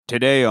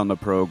Today on the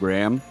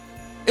program,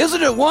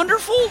 isn't it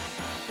wonderful?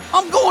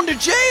 I'm going to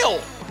jail.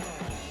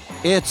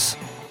 It's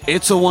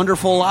a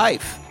Wonderful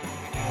Life.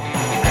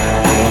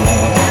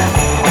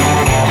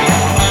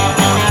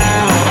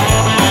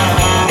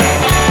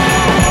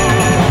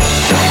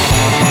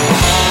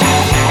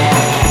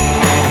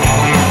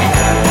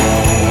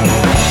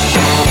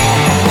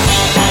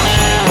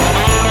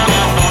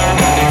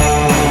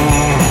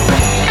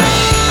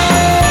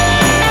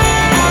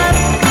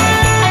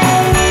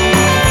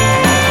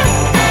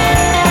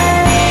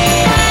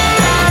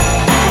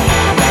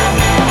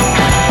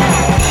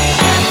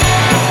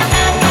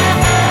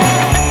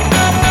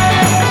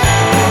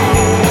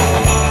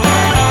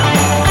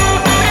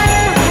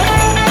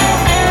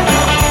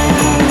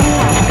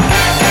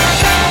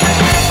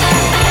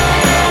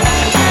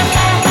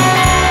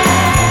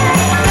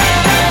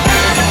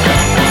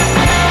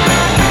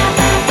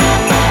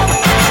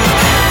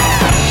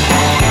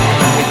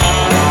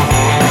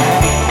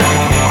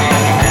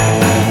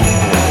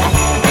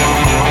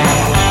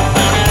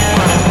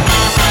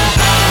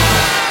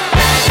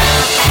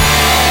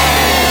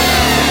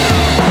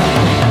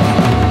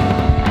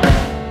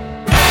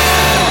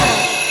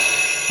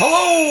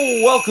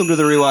 Welcome to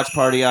the Rewatch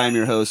Party. I'm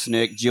your host,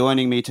 Nick.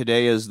 Joining me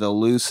today is the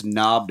loose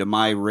knob to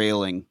my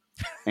railing,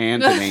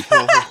 Anthony.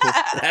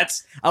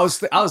 I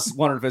was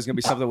wondering if it was going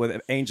to be something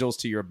with angels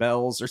to your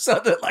bells or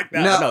something like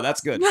that. No,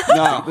 that's good.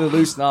 No. The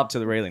loose knob to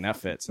the railing. That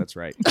fits. That's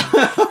right.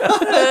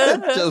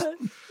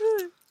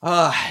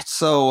 It's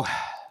so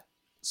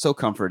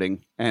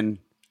comforting and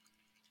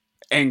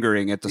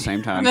angering at the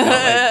same time. No,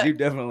 like, you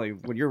definitely,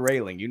 when you're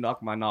railing, you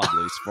knock my knob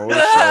loose for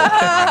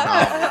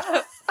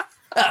sure.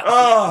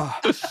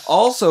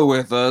 Also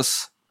with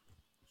us,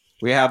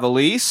 we have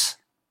Elise.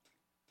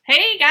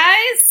 Hey,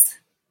 guys.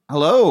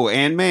 Hello,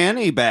 and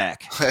Manny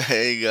back.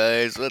 Hey,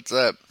 guys. What's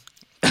up?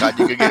 Thought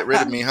you could get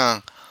rid of me,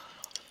 huh?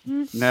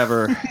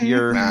 Never.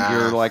 You're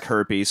like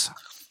herpes.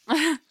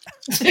 The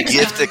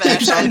gift that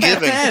keeps on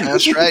giving.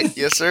 That's right.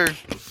 Yes, sir.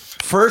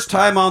 First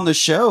time on the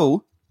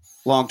show,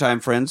 longtime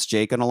friends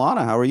Jake and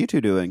Alana. How are you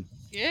two doing?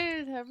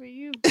 Good. How are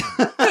you?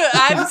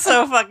 I'm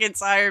so fucking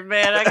tired,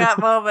 man. I got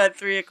home at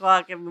 3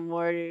 o'clock in the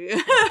morning.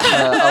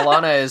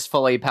 Alana is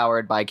fully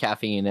powered by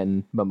caffeine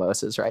and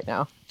mimosas right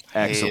now.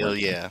 Excellent. Hell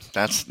yeah.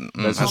 That's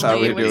how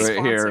we do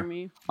it here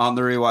on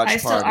the Rewatch Party. I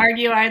still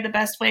argue I had the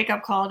best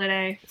wake-up call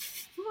today.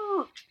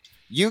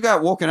 You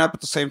got woken up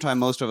at the same time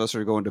most of us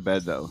are going to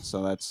bed, though,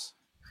 so that's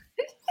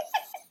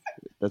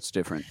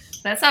different.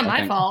 That's not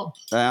my fault.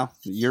 Well,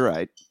 you're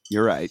right.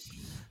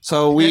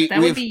 So that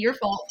would be your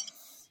fault.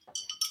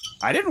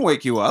 I didn't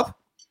wake you up.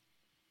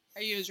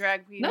 Are you a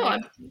drag queen? No,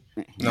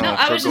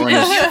 I was going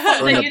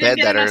to bed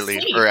that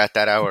early or at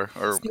that hour.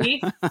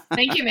 See?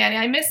 Thank you, Manny.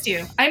 I missed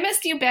you.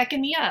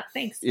 Backing me up.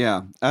 Thanks.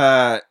 Yeah.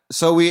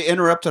 So we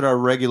interrupted our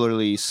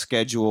regularly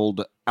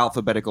scheduled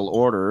alphabetical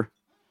order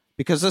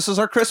because this is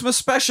our Christmas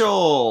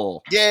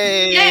special.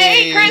 Yay!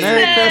 Yay, Christmas!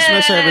 Merry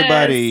Christmas,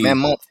 everybody.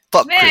 Man,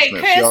 fuck Merry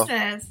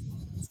Christmas,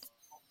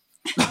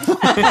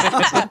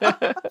 Christmas.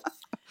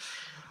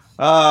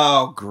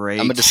 Oh, great.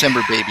 I'm a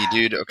December baby,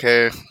 dude,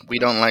 okay? We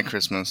don't like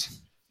Christmas.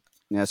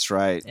 That's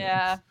right.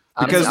 Yeah.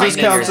 Because this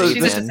counts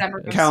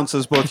counts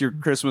as both your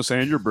Christmas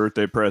and your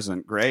birthday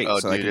present. Great. Oh,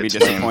 so dude, I can be it's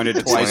disappointed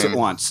lame. twice at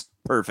once.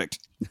 Perfect.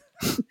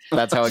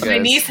 That's how it goes. My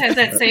niece has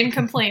that same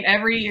complaint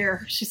every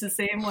year. She's the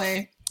same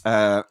way.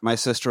 My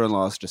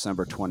sister-in-law is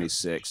December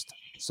 26th,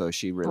 so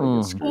she really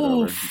gets screwed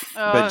over.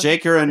 But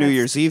Jake, you're a New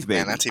Year's Eve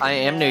baby. Man, I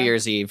am New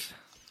Year's Eve.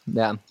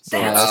 Yeah. So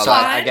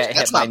I get hit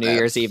That's by not New bad.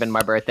 Year's Eve and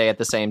my birthday at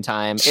the same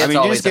time. It's I mean, you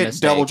always just a get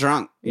mistake. double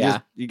drunk. Yeah.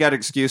 You got an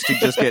excuse to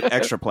just get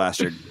extra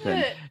plastered.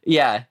 Then.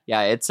 Yeah.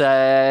 It's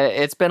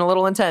been a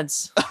little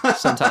intense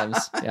sometimes.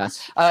 Yeah.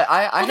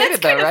 I hate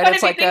it though, right?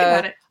 It's like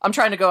I'm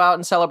trying to go out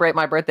and celebrate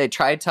my birthday.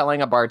 Try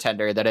telling a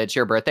bartender that it's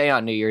your birthday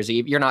on New Year's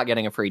Eve. You're not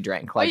getting a free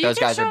drink. Like those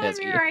guys are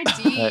busy. Your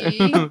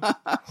ID.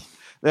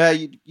 Yeah,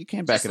 you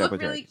can't back it up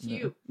with really your.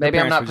 cute. Maybe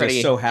I'm not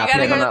pretty. So You happy.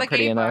 gotta Maybe go I'm to not the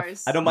pretty gay enough.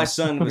 bars. I know my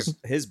son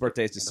his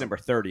birthday is December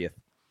 30th.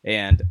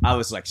 And I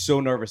was like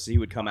so nervous that he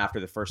would come after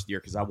the first year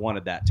because I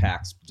wanted that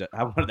tax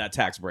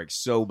break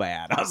so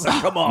bad. I was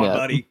like, "Come on,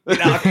 buddy,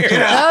 get out here!"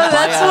 Oh,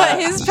 that's what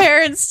his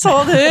parents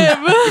told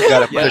him. You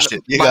gotta push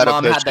it. You My gotta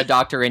mom push had the it.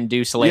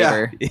 doctor-induced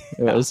labor. Yeah.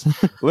 It was.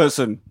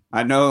 Listen,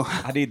 I know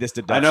this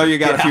deduction. I know you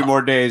got Get a few out.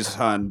 more days,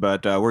 hon,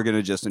 but we're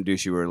gonna just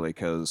induce you early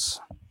because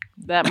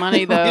That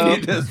money, though.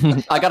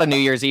 I got a New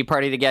Year's Eve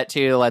party to get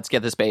to. Let's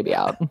get this baby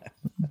out.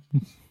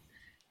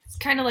 It's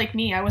kind of like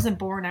me. I wasn't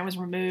born. I was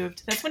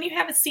removed. That's when you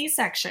have a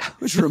C-section.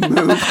 was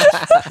removed.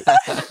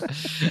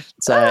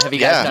 So, have you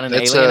guys done an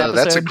alien episode?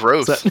 That's a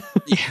growth.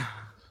 Yeah.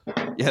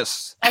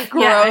 Yes. Yeah,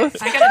 Growth.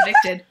 I got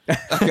evicted.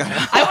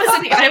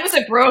 I was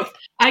a growth.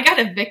 I got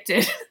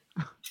evicted.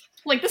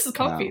 Like, this is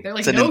comfy. Wow. They're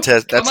like, It's an nope,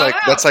 intense. come on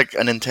out. That's like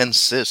an intense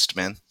cyst,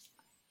 man.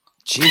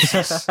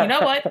 Jesus. You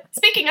know what?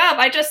 Speaking of,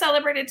 I just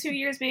celebrated 2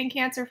 years being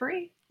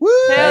cancer-free. Woo!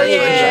 Hell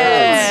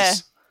yeah.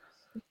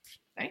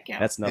 Thank you.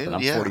 That's nothing.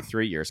 I'm Yeah.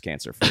 43 years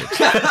cancer free.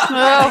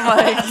 Oh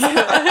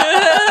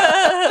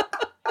my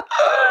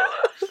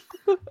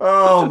god.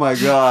 Oh my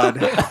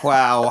God.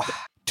 Wow.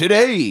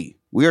 Today,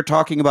 we are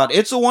talking about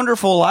It's a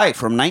Wonderful Life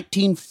from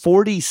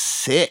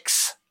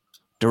 1946.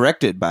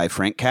 Directed by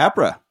Frank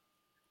Capra.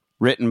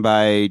 Written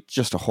by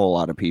just a whole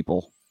lot of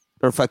people.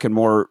 There are fucking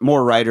more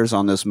writers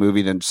on this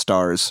movie than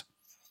stars.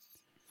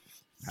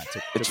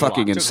 It's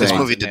fucking insane. This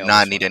movie did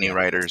not need any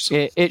writers.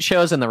 It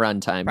shows in the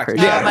runtime. For Oh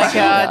sure. my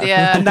god,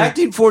 yeah. A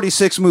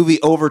 1946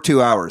 movie over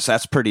 2 hours.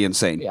 That's pretty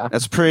insane. Yeah.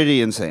 That's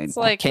pretty insane. It's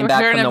like Came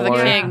back Return from of the the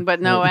war. King,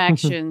 but no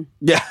action.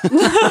 Yeah.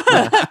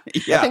 I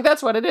Yeah. think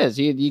that's what it is.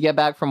 You get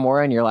back from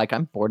war and you're like,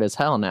 I'm bored as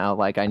hell now.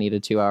 Like, I need a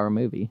 2-hour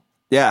movie.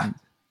 Yeah.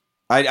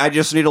 I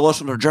just need to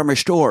listen to Jimmy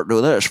Stewart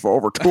do this for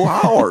over 2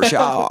 hours.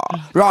 Yeah.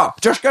 Yeah.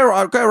 Just get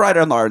right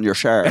in there in your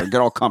chair and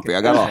get all comfy. I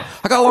got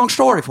a long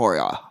story for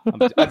you.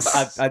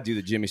 I do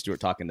the Jimmy Stewart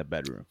talk in the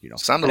bedroom. You know,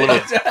 Sound a little,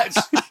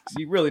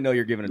 you really know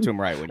you're giving it to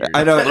him right when you're.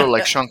 I a don't. little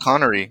like Sean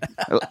Connery.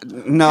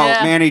 No,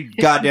 Yeah. Manny,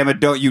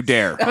 goddammit, don't you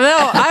dare. No,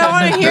 I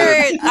want to hear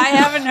it. I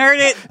haven't heard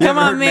it. You Come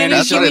haven't on, heard Manny,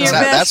 Manny's give me your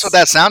best. That's what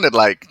that sounded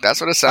like.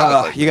 That's what it sounded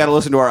like. You got to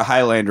listen to our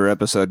Highlander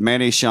episode.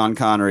 Manny's Sean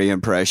Connery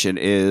impression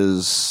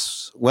is,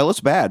 well,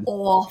 it's bad.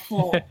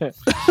 Awful. It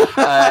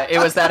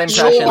was that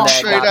impression that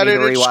Straight got out me to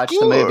of rewatch its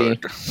the movie.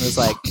 good. It was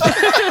like,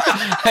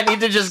 I need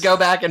to just go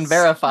back and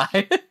verify.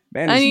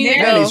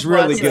 Manny's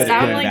really what's good it at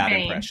sound doing like bad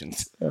Bane.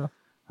 impressions.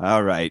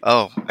 All right.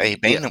 Oh, hey,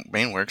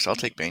 Bane works. I'll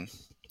take Bane.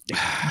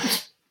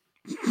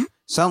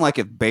 Sound like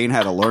if Bane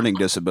had a learning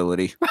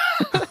disability.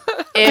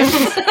 If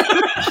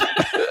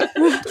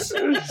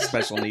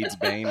Special needs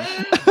Bane.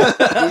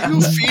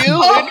 You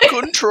feel in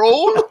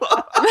control?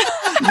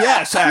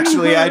 Yes,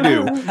 actually, I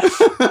do.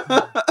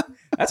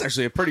 That's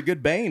actually a pretty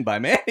good Bane by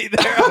Manny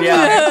there.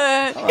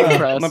 Yeah.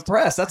 I'm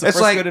impressed. That's the It's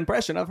first like- good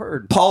impression I've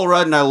heard. Paul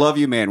Rudd and I Love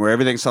You Man, where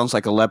everything sounds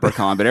like a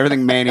leprechaun, but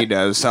everything Manny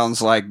does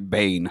sounds like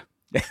Bane.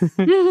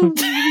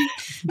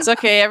 it's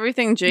okay,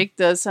 everything Jake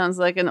does sounds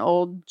like an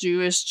old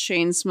Jewish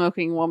chain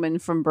smoking woman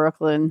from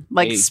Brooklyn.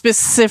 Like Hey.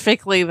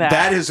 specifically that.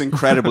 That is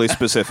incredibly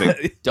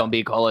specific. Don't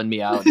be calling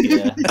me out.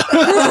 Yeah.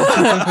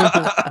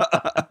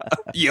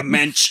 You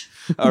mensch.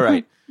 All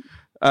right.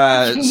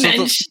 So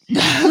Mensch.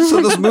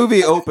 this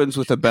movie opens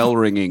with a bell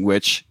ringing,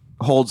 which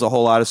holds a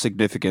whole lot of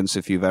significance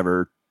if you've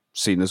ever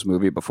seen this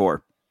movie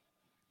before.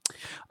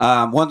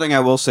 One thing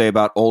I will say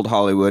about old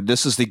Hollywood,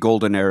 this is the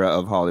golden era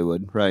of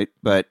Hollywood, right?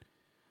 But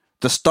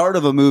the start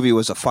of a movie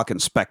was a fucking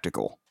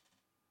spectacle.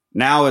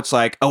 Now it's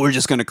like, oh, we're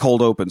just going to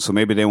cold open, so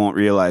maybe they won't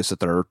realize that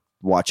they're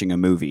watching a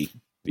movie,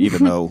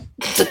 even though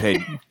they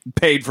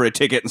paid for a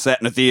ticket and sat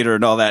in a theater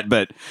and all that.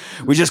 But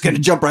we're just going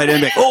to jump right in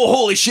and be like, oh,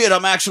 holy shit,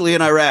 I'm actually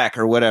in Iraq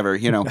or whatever,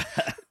 you know.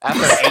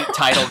 After 8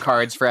 title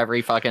cards for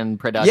every fucking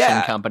production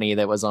Yeah. company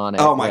that was on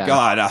it. Oh my Yeah.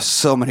 God,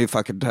 so many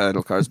fucking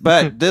title cards.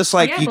 But this,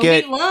 like, yeah, you but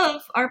get, we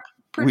love our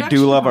we production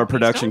do love our companies,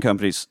 production don't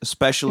companies,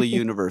 especially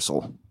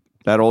Universal.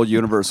 That old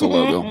Universal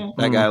logo.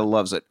 That guy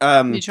loves it.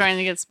 You trying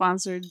to get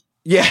sponsored?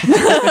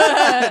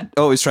 Yeah.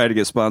 Always try to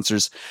get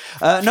sponsors.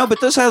 No,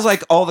 but this has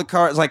like all the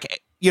cards,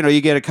 like, you know,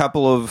 you get a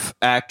couple of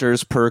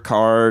actors per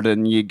card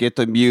and you get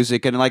the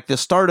music, and like the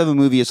start of a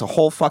movie is a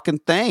whole fucking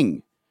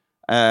thing.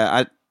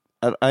 I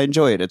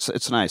enjoy it.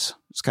 It's nice.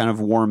 It's kind of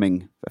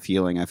warming a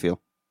feeling, I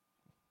feel.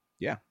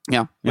 Yeah.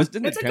 Yeah.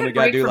 Didn't It's a the Family good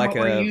Guy break do from like what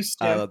we're used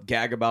to. a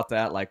gag about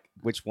that? Like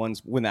which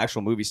ones when the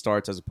actual movie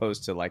starts as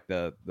opposed to like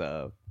the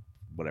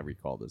whatever you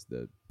call this,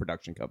 the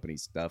production company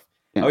stuff.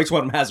 Yeah. Oh, each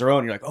one of them has their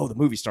own. You're like, oh, the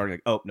movie's starting.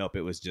 Like, oh, nope,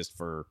 it was just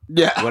for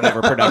Yeah.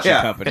 whatever production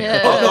Yeah. company.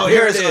 Yeah. Oh, no,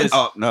 here it is. is.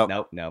 Oh, no.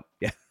 Nope.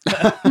 Yeah.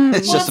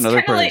 It's just another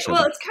kinda production.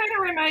 it's kind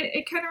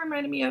of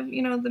reminded me of,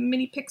 you know, the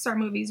mini Pixar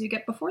movies you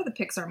get before the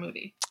Pixar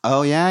movie.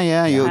 Oh,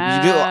 yeah. You do.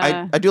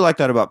 I do like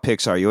that about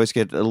Pixar. You always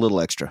get a little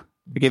extra.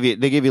 They give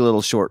you a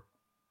little short,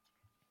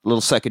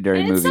 little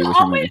secondary And movie it's with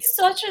your movie. always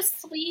such a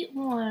sweet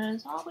one.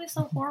 It's always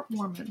so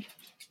heartwarming.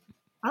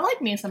 I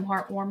like me some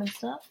heartwarming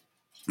stuff.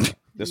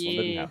 This one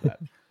didn't have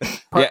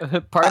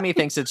that. Part of me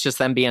thinks it's just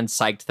them being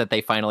psyched that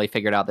they finally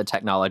figured out the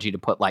technology to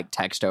put like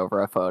text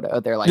over a photo.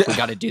 They're like, we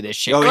got to do this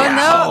shit. Oh, Well, yeah.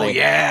 no. Oh,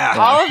 yeah.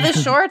 All of the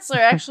shorts are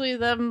actually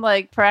them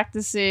like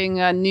practicing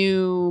a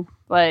new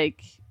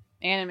like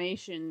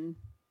animation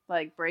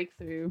like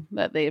breakthrough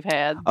that they've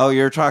had. Oh,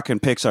 you're talking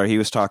Pixar. He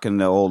was talking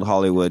the old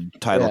Hollywood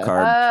title Yeah.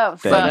 card. Oh,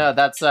 thing. But fuck. no,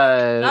 that's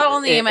Not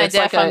only am I it's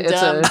deaf, like I'm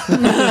it's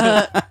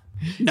dumb.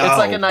 No. It's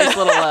like a nice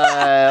little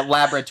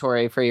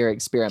laboratory for your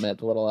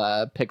experiment. Little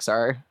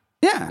Pixar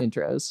Yeah.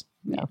 intros.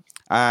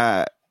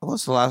 Yeah.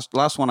 What's the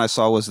last one I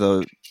saw was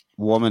the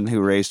woman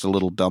who raised a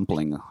little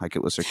dumpling like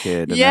it was her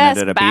kid and Yes,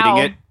 then ended up Bao.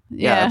 eating it.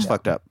 Yeah, Yeah. that's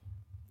fucked up.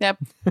 Yep.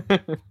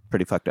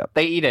 Pretty fucked up.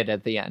 They eat it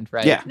at the end,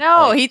 right? Yeah.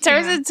 No, he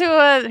turns into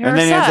her And then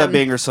he ends son. up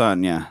being her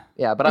son, yeah.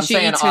 Yeah, but I'm She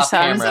saying eats her off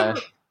son. camera,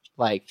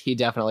 like he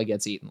definitely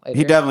gets eaten later.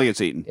 He definitely gets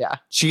eaten. Yeah.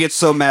 She gets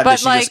so mad that But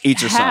she like, just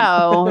eats her son.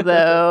 how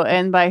though,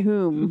 and by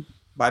whom?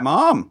 By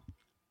mom.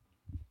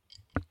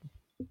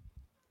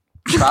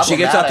 She gets out the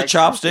Problematic.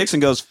 chopsticks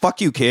and goes,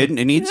 "Fuck you, kid,"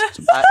 and eats.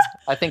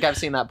 I think I've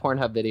seen that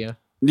Pornhub video.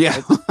 Yeah,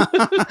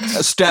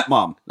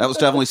 stepmom. That was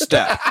definitely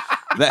step.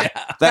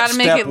 That Gotta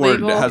make step it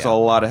word legal. has a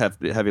lot of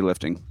heavy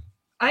lifting.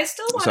 I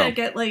still want So- to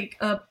get like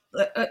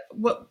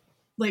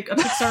like a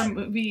Pixar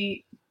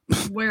movie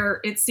where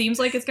it seems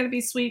like it's going to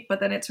be sweet, but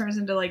then it turns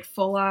into like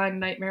full on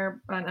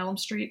Nightmare on Elm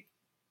Street,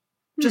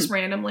 just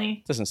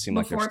randomly. Doesn't seem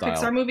like their before a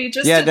style. Pixar movie,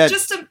 just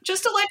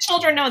to let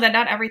children know that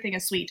not everything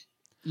is sweet.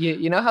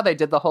 You know how they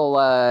did the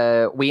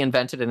whole we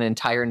invented an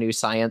entire new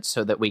science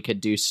so that we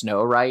could do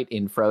Snow Right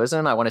in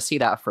Frozen? I want to see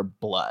that for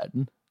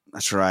blood.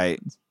 That's right.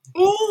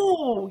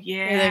 Ooh,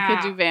 yeah. They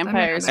could do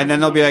vampires. And then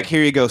they'll be like,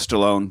 here you go,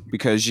 Stallone,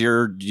 because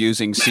you're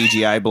using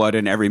CGI blood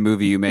in every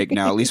movie you make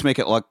now. At least make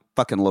it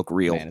fucking look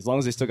real. Man, as long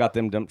as they still got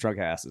them dump truck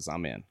asses,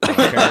 I'm in. I don't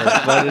care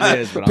what it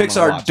is, but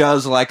Pixar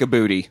does like a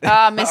booty.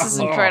 Mrs.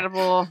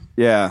 Incredible.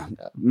 Yeah.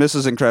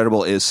 Mrs.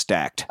 Incredible is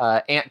stacked.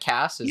 Aunt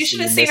Cass is You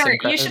should have the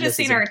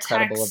seen our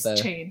Incredible text of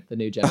chain. the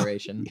new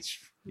generation.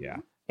 Yeah.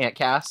 Aunt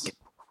Cass.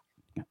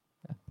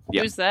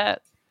 Yep. Who's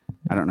that?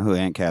 I don't know who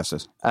Aunt Cass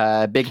is.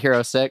 Big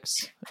Hero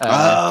 6.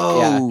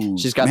 Oh,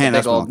 she's got man,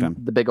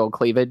 the big old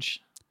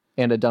cleavage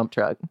and a dump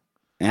truck.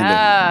 And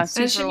And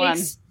Super she one.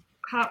 makes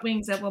hot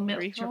wings that will melt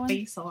Three for your one?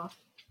 face off.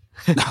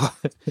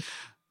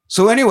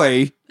 So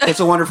anyway,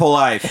 It's a Wonderful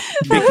Life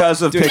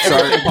because of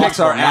Pixar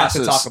not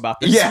asses. to talk about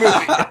this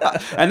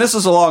Yeah, and this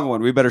is a long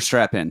one. We better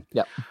strap in.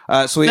 Yep.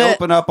 So we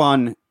open up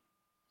on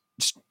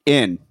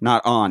in,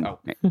 not on. Oh.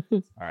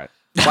 All right.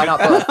 Why not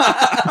both?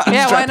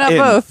 Yeah, why Strap not in.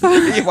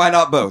 both? Why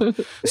not both?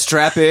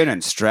 Strap in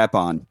and strap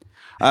on.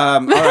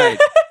 All right.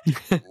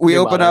 We Good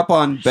open motto. up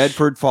on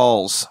Bedford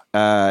Falls,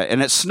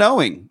 and it's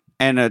snowing.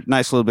 And a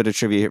nice little bit of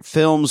trivia here.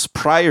 Films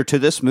prior to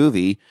this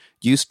movie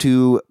used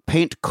to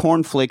paint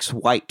cornflakes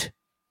white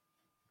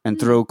and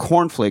throw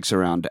cornflakes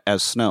around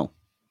as snow.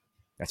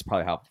 That's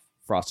probably how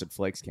Frosted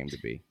Flakes came to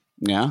be.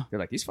 Yeah. They're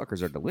like, these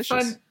fuckers are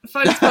delicious.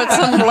 Fun Put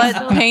some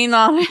lead paint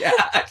on it.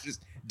 Yeah,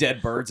 just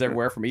dead birds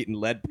everywhere from eating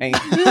lead paint.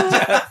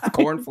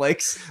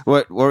 Cornflakes.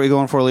 What are we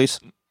going for,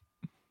 Lise?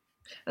 I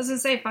was gonna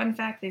say, fun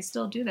fact, they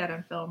still do that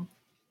on film.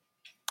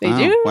 They Oh,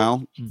 do?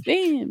 Well,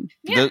 Damn.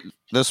 Yeah.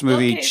 this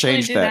movie Okay, so they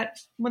changed do that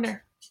when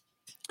they're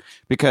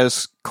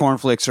because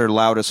cornflakes are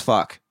loud as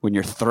fuck when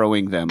you're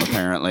throwing them,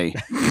 apparently.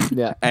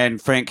 Yeah. And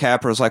Frank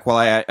Capra's like, well,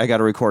 I got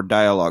to record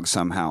dialogue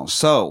somehow.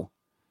 So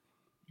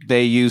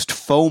they used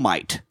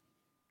fomite.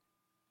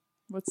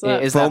 What's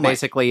that? Is that Fomite.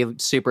 basically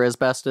super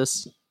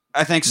asbestos?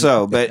 I think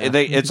so, but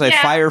it's a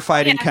Yeah.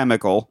 firefighting Yeah.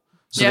 chemical.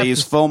 So Yep. they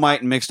used fomite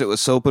and mixed it with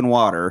soap and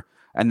water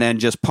and then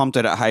just pumped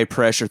it at high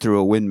pressure through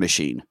a wind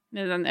machine.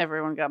 And then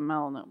everyone got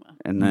melanoma.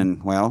 And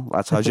then, well,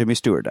 that's how Jimmy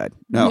Stewart died.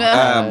 No.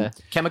 No.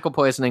 Chemical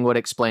poisoning would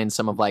explain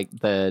some of like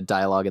the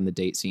dialogue and the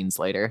date scenes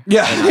later.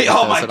 Yeah. And not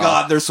Oh those my at all.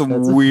 God. There's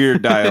some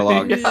weird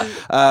dialogue.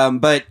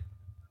 But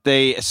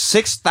they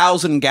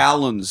 6,000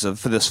 gallons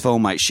of this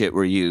fomite shit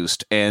were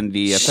used, and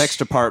the effects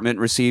department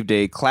received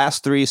a Class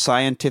 3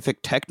 scientific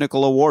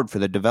technical award for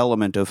the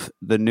development of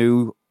the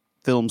new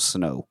film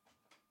Snow.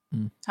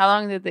 How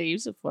long did they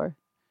use it for?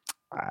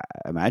 I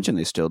imagine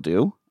they still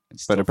do.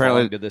 It's But still apparently-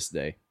 following to this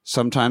day.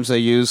 Sometimes they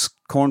use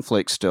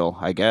cornflakes still,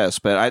 I guess.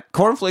 But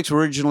cornflakes were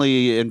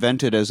originally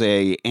invented as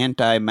a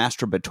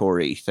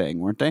anti-masturbatory thing,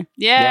 weren't they?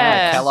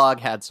 Yeah. Kellogg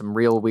had some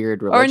real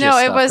weird Or religious no,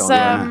 it stuff was going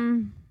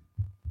on.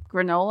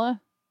 granola.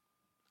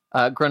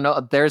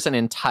 Granola. There's an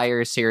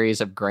entire series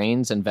of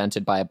grains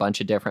invented by a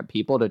bunch of different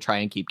people to try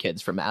and keep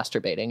kids from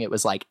masturbating. It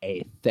was like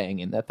a thing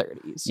in the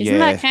 30s. Isn't Yeah.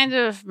 that kind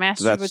of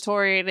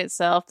masturbatory in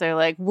itself? They're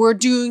like, we're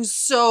doing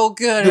so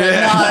good at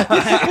Yeah.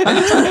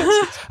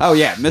 not. Oh,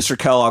 yeah. Mr.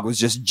 Kellogg was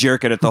just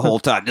jerking it the whole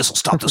time. This will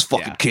stop those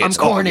fucking Yeah. kids.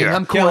 I'm corning. Oh, yeah.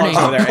 I'm corning.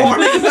 Kellogg's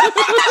over there.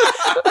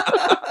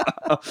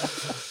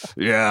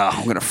 Yeah,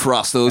 I'm going to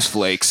frost those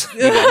flakes.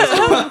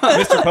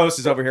 Mr. Post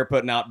is over here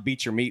putting out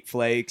beat your meat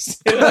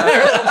flakes.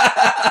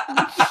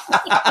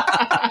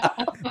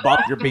 Bop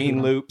your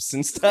bean loops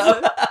and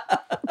stuff.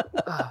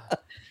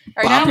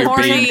 Are Bop you your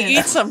horny? bean.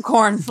 Eat some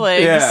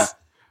cornflakes. Yeah.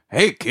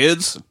 Hey,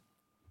 kids.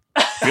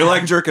 Feel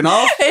like jerking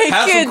off? Hey,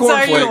 Have kids, some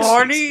are you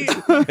cornflakes.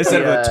 horny?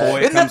 Instead of a toy,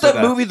 it Isn't that comes with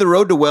that movie, The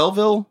Road to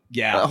Wellville?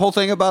 Yeah. The whole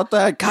thing about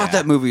that? God, Yeah.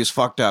 that movie is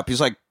fucked up.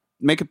 He's like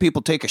making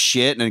people take a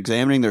shit and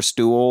examining their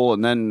stool,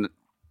 and then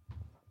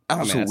that I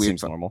was mean, so that weird.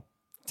 seems normal.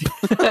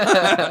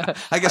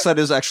 I guess that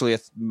is actually a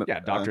Yeah,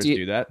 doctors do you-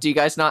 do that. Do you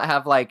guys not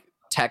have like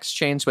text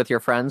chains with your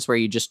friends where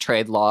you just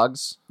trade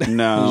logs?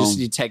 no.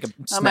 You take a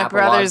snap My a log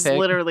brothers pic?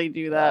 literally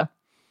do that.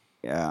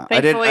 Yeah,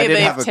 Thankfully, I did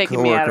they've have a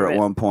taken me out coworker of at it.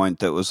 one point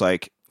that was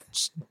like,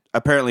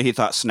 apparently he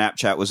thought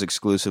Snapchat was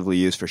exclusively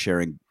used for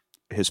sharing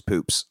his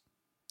poops.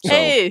 So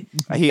Hey,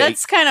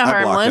 that's kind of I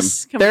blocked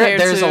harmless compared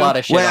There's to a lot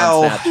of shit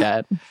Well- on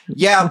Snapchat.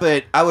 yeah,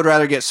 but I would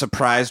rather get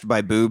surprised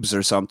by boobs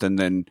or something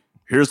than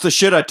here's the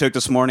shit I took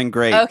this morning.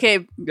 Great.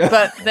 Okay,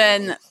 but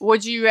then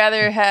would you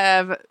rather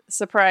have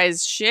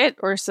surprise shit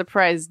or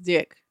surprise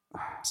dick?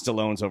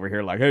 Stallone's over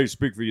here like, hey,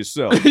 speak for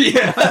yourself.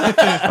 Yeah.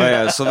 Oh,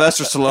 yeah.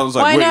 Sylvester Stallone's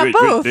like, Why not wait,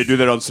 both? they do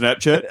that on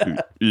Snapchat?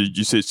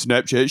 You say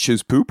Snapchat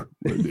shows poop?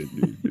 Well,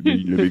 then, let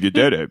me get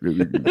that out.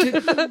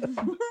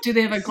 do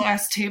they have a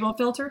glass table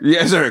filter?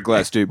 Yeah, is there a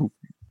glass table?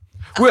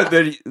 Well,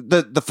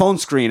 the phone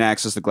screen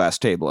acts as the glass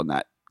table in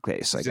that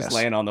case, I He's guess. just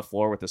laying on the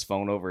floor with his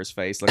phone over his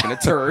face looking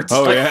at turds.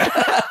 Oh, yeah.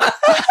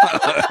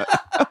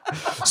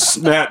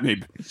 Snap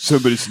me.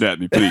 Somebody snap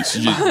me, please.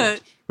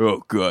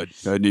 Oh, good.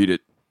 I need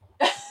it.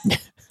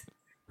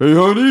 Hey,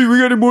 honey, we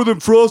got any more than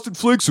Frosted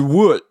Flakes or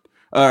what?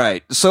 All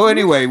right. So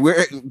anyway,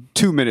 we're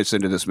 2 minutes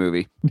into this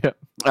movie.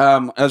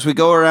 Yeah. As we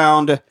go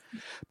around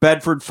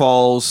Bedford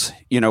Falls,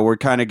 we're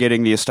kind of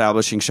getting the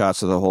establishing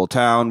shots of the whole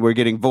town. We're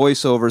getting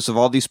voiceovers of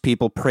all these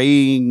people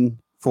praying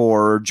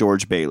for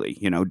George Bailey.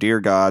 Dear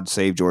God,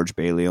 save George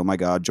Bailey. Oh my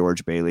God,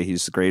 George Bailey.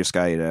 He's the greatest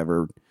guy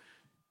ever,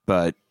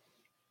 but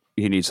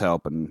he needs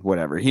help and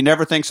whatever. He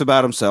never thinks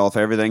about himself.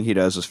 Everything he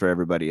does is for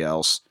everybody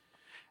else.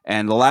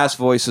 And the last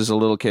voice is a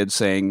little kid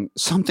saying,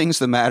 something's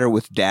the matter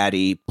with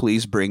Daddy.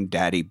 Please bring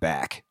Daddy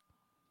back.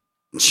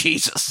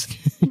 Jesus.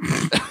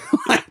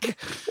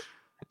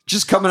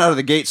 Just coming out of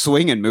the gate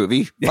swinging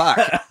movie. Fuck.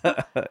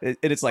 And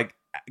it's like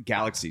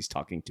galaxies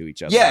talking to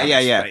each other.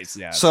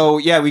 Yeah. So,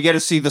 we get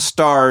to see the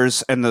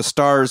stars, and the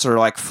stars are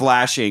like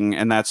flashing,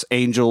 and that's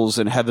angels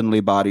and heavenly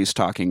bodies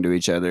talking to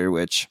each other,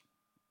 which...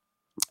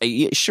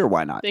 sure,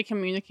 why not? They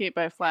communicate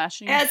by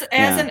flashing. As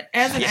an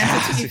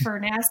entity for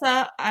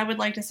NASA, I would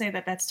like to say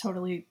that that's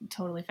totally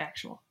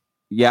factual.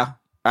 Yeah,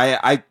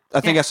 I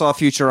think I saw a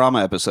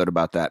Futurama episode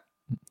about that.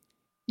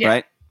 Yeah.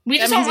 Right? We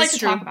just don't like to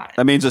talk about it.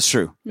 That means it's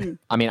true.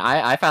 I mean,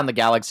 I found the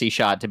galaxy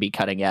shot to be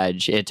cutting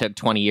edge. It took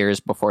 20 years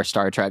before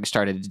Star Trek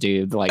started to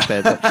do like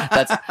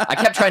that's. I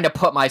kept trying to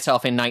put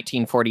myself in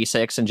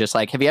 1946 and just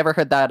like, have you ever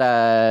heard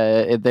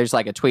that? There's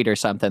like a tweet or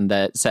something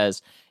that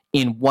says,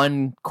 in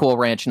one Cool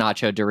Ranch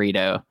nacho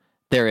Dorito,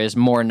 there is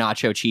more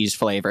nacho cheese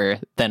flavor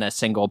than a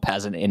single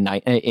peasant in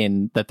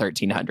the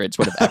 1300s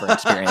would have ever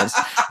experienced.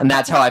 And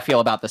that's how I feel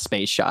about the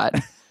space shot.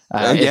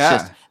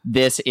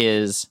 This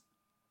is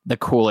the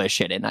coolest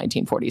shit in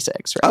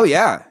 1946. Right? Oh,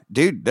 yeah.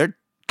 Dude, their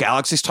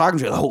galaxies talking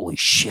to you. Holy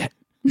shit.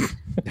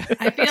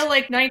 I feel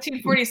like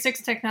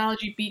 1946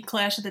 technology beat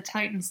Clash of the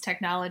Titans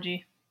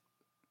technology.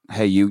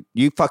 Hey, you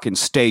fucking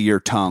stay your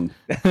tongue.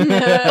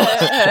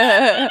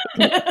 I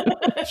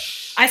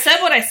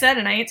said what I said,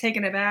 and I ain't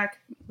taking it back.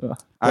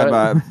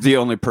 I'm the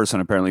only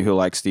person, apparently, who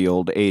likes the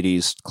old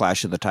 80s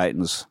Clash of the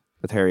Titans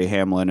with Harry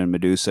Hamlin and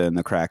Medusa and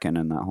the Kraken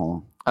and that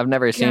whole... I've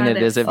never seen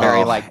it. Is it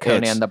very like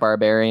Conan the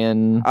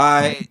Barbarian?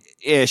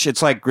 Ish.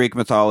 It's like Greek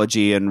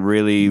mythology and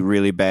really,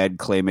 really bad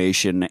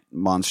claymation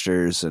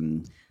monsters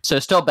and... So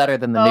still better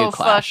than the new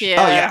Clash. Fuck yeah.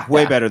 Oh yeah,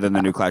 way better than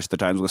the new Clash of the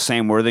Titans with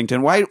Sam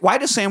Worthington. Why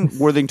does Sam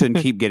Worthington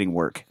keep getting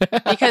work?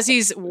 Because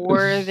he's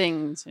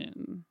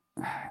Worthington.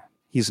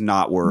 He's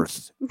not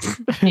worth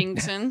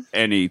Kingston.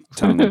 any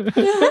tongue.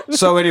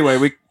 So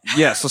anyway,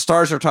 the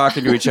stars are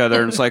talking to each other,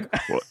 and it's like,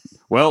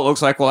 well, it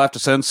looks like we'll have to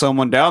send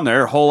someone down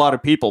there. A whole lot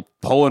of people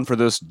pulling for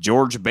this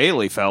George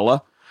Bailey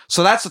fella.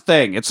 So that's the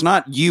thing. It's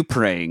not you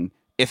praying.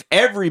 If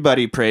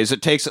everybody prays,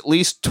 it takes at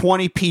least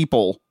 20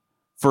 people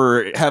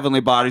for heavenly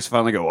bodies to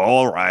finally go,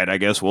 all right, I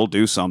guess we'll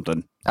do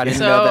something. I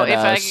didn't know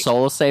that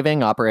soul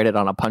saving operated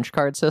on a punch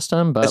card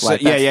system, but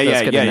like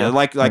yeah,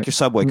 like your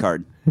Subway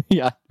card.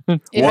 Yeah.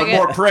 One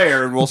more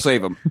prayer and we'll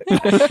save him.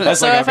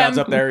 That's like our God's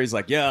up there. He's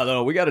like, yeah,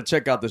 no, we got to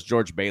check out this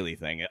George Bailey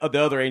thing.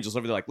 The other angels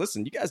over there like,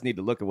 listen, you guys need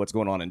to look at what's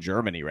going on in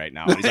Germany right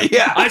now. And he's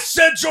like, I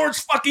said George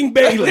fucking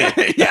Bailey.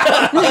 Do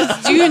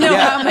you know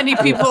how many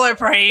people are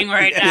praying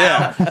right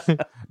now? Yeah.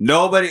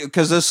 Nobody,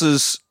 because this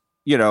is...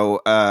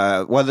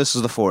 this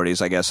is the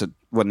 40s, I guess,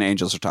 when the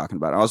angels are talking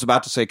about it. I was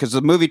about to say, because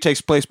the movie takes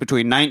place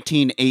between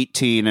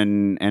 1918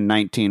 and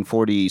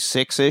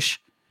 1946-ish.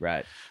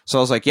 Right. So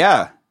I was like,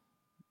 yeah,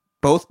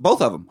 both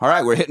of them. All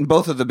right, we're hitting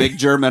both of the big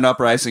German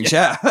uprisings.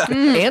 Yeah.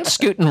 And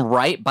scooting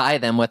right by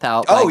them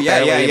without, I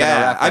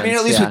mean,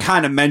 at least we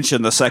kind of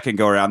mentioned the second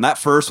go-around. That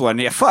first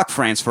one, fuck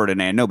Franz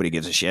Ferdinand. Nobody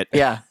gives a shit.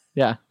 Yeah.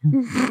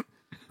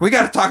 We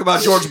got to talk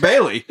about George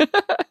Bailey.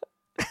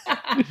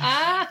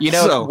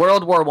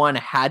 World War I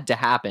had to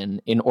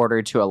happen in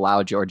order to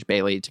allow George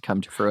Bailey to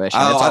come to fruition.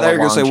 I thought you were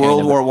going to say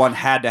World War I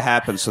had to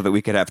happen so that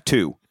we could have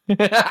two. You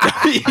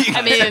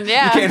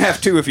can't have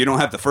two if you don't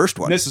have the first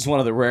one. This is one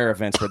of the rare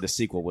events where the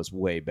sequel was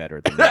way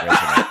better than the original.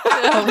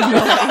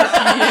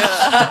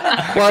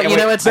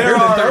 Well, it's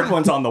the third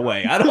one's on the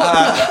way. I don't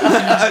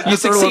you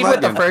succeed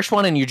with the first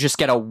one, and you just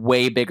get a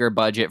way bigger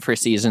budget for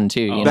season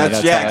 2.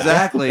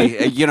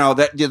 Exactly.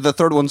 The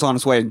third one's on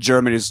its way, and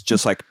Germany's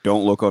just like,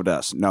 don't look at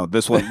us. No,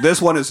 this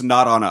one is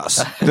not on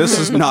us. This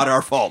is not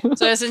our fault.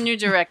 So it's a new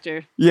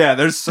director. Yeah,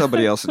 there's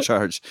somebody else in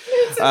charge.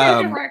 It's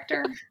a new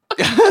director.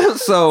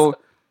 So.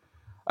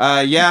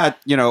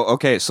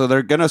 Okay, so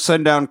they're going to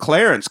send down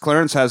Clarence.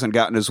 Clarence hasn't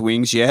gotten his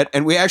wings yet,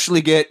 and we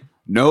actually get,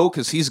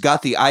 because he's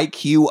got the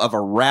IQ of a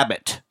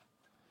rabbit.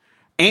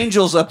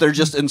 Angel's up there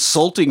just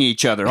insulting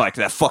each other like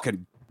that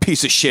fucking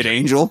piece of shit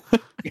angel.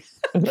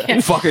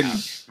 Fucking.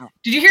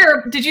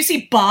 Did you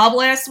see Bob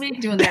last week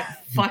doing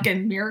that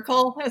fucking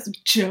miracle? That was a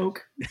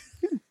joke.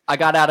 I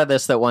got out of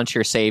this that once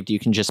you're saved, you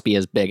can just be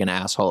as big an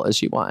asshole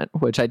as you want,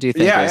 which I do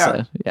think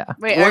is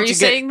Wait, are you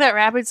saying that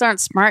rabbits aren't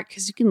smart?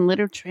 Because you can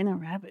literally train a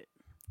rabbit.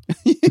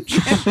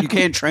 You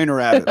can't train her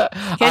out of it.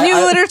 Can you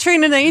litter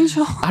train an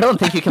angel? I don't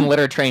think you can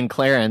litter train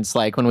Clarence.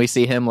 Like when we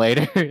see him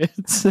later,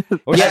 it's Or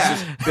Yeah.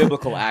 that's just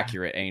biblical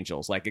accurate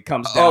angels. Like it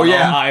comes down Oh,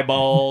 yeah. all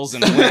eyeballs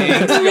and wings.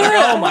 You're like,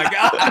 oh my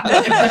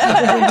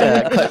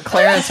god.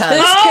 Clarence This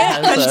has,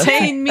 can't has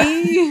contain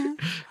me.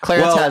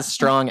 Clarence Well- has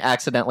strong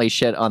accidentally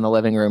shit on the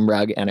living room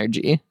rug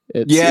energy.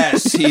 It's,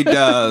 Yes, he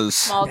does.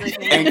 Small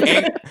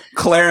Disney.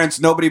 Clarence,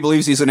 nobody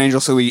believes he's an angel,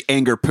 so he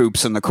anger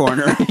poops in the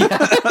corner.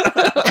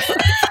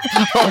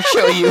 I'll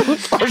show you.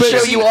 I'll But show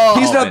see, you all.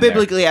 He's not been there.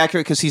 biblically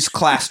accurate because he's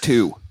class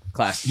 2.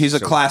 Class. He's a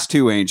so- class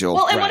 2 angel.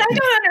 Well, and what Right. I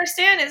don't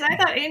understand is I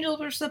thought angels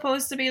were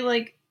supposed to be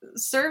like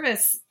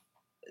service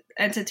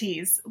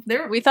entities.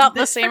 We thought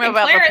the this same freaking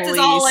about the Clarence is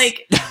all police.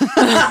 like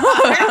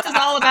Clarence is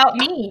all about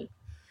me.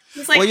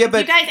 He's like, well, yeah,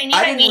 but you guys, I need I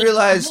my didn't name.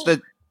 realize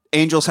that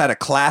angels had a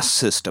class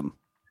system.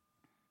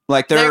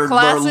 Like Their there are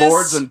classes?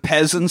 lords and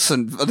peasants,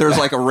 and there's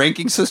like a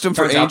ranking system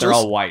for Turns out angels. they're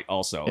all white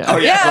also. Yeah. Oh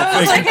Yeah, I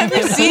was yeah. like, have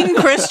you seen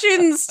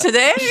Christians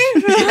today?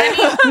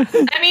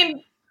 I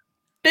mean,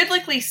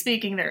 biblically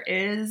speaking, there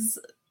is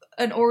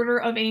an order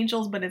of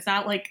angels, but it's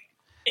not like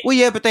Well,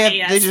 yeah, but they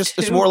Yes, just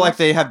it's too. more like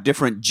they have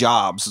different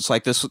jobs. It's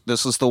like this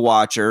is the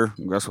watcher.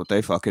 That's what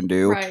they fucking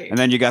do. Right. And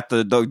then you got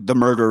the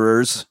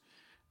murderers,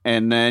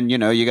 and then you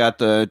got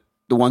the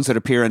ones that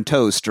appear in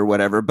Toast or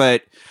whatever.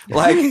 But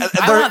like, I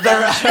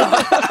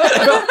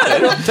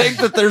don't think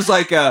that there's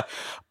like a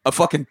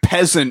fucking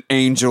peasant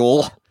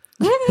angel.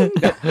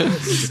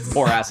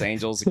 Poor ass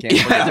angels. That can't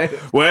Yeah.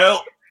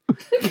 Well,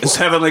 this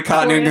heavenly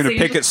continent going to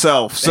pick angel.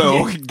 itself.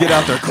 So get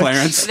out there,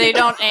 Clarence. They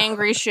don't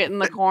angry shit in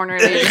the corner.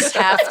 They just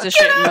have to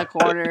shit in the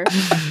corner.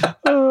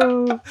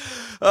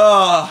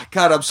 Oh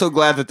God, I'm so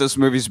glad that this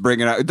movie's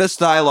bringing out this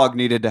dialogue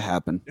needed to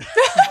happen.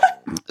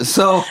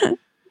 So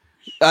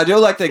I do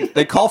like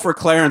they call for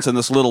Clarence and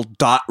this little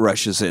dot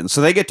rushes in,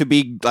 so they get to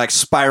be like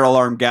spiral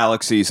arm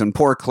galaxies, and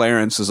poor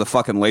Clarence is a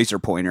fucking laser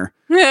pointer.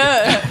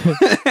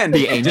 And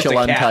The Just angel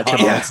a cat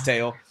untouchable. on its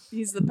tail.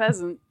 He's the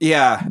peasant.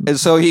 yeah, and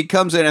so he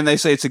comes in and they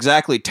say it's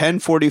exactly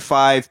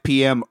 10:45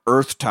 p.m.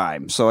 Earth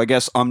time. So I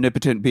guess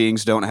omnipotent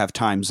beings don't have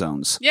time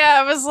zones.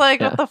 Yeah, I was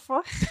like, Yeah. what the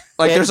fuck?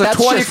 Like Yeah, there's a that's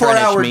just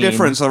 24-hour Greenwich Mean.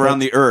 difference around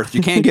the Earth.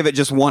 You can't give it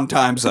just one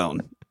time zone.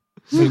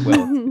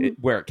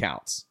 Where it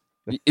counts.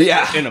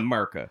 Yeah. In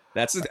America.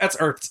 That's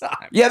Earth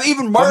time. Yeah, but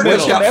even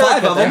Margaret's Middle got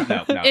America 5 of them.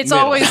 there. No, It's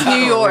middle. always New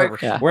York.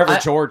 Yeah. Wherever I-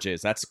 George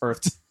is, that's Earth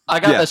time. I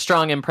got Yeah. the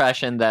strong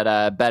impression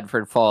that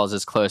Bedford Falls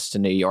is close to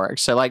New York.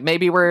 So like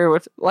maybe we're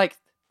with like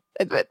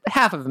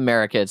half of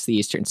America. It's the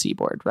Eastern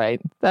Seaboard, right?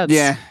 That's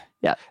Yeah.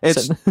 yeah.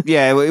 It's So-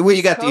 yeah. Well,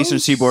 you got the Eastern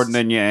Coast. Seaboard, and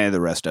then the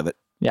rest of it.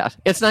 yeah.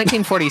 It's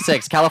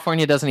 1946.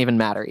 California doesn't even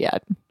matter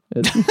yet.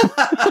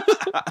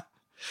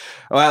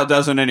 Well, it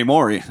doesn't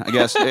anymore. I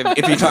guess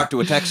if you talk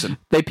to a Texan,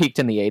 They peaked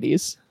in the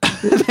 80s.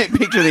 they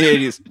peaked in the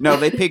 80s. No,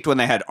 they peaked when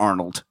they had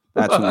Arnold.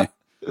 That's when they.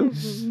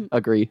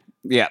 Agree.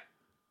 Yeah.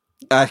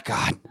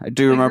 God, I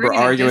do remember Agree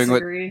to arguing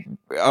disagree.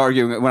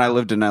 when I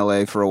lived in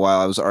LA for a while.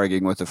 I was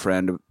arguing with a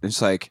friend.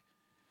 It's like,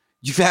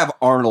 you have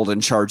Arnold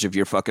in charge of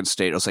your fucking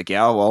state. I was like,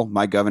 yeah, well,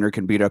 my governor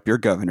can beat up your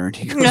governor, and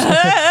he goes,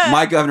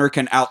 my governor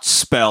can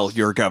outspell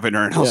your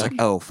governor, and I was Yeah. like,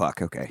 oh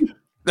fuck, okay.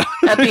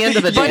 At the end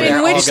of the day, But in they're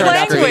all which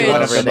gonna agree language?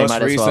 whatever the they most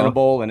might as well.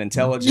 reasonable and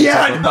intelligent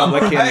Yeah, I know,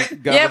 Republican right?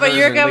 Yeah, but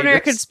your governors and governor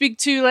leaders. could speak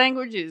 2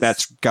 languages.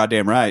 That's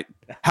goddamn right.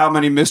 How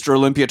many Mr.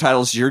 Olympia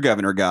titles your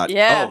governor got?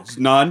 Yeah. Oh,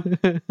 none.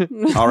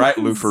 All right,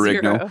 Lou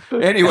Ferrigno.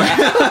 Zero. Anyway,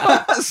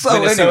 so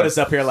Minnesota's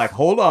up here like,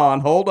 hold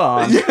on.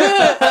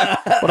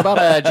 What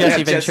about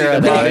Jesse Yeah, Jesse Ventura?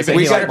 the though? Body Isn't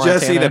we he got like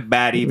Jesse the Montana?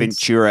 Batty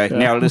Ventura.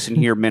 Now listen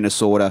here,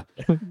 Minnesota.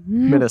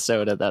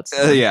 Minnesota. That's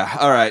Yeah.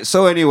 All right.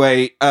 So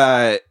anyway,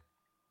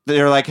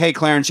 they're like, "Hey,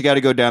 Clarence, you got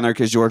to go down there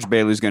because George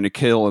Bailey's going to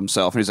kill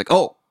himself." And he's like,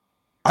 "Oh,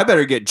 I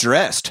better get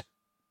dressed."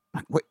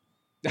 I'm like,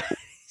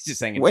 He's just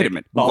hanging. Wait a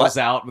minute. Balls What?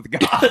 out with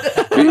God.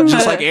 Wait,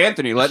 just like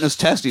Anthony letting his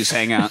testes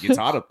hang out. It's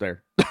hot up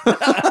there.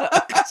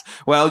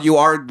 Well, you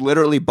are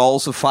literally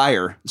balls of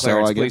fire.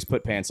 Clarence, so I please guess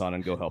put pants on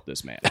and go help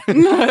this man.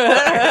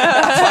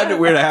 I find it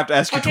weird. I have to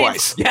ask you Okay.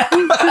 twice. So,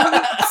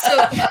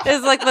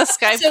 It's like the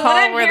Skype so what call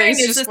I'm where hearing there's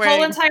is just this whole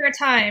wearing... entire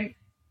time,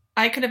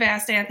 I could have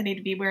asked Anthony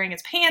to be wearing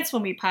his pants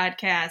when we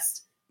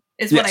podcast.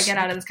 Is what I Yes. get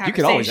out of this You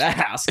conversation. can always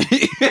ask.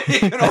 You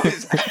can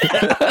always-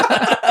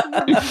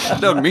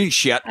 Doesn't mean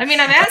shit. I mean,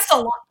 I've asked a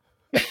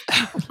lot.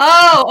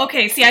 Oh,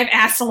 okay. See, I've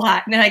asked a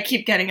lot, and then I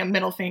keep getting a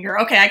middle finger.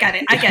 Okay, I got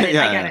it. I get it.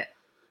 Yeah, I get yeah. it.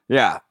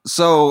 Yeah.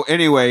 So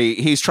anyway,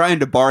 he's trying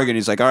to bargain.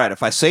 He's like, all right,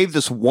 if I save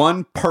this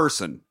one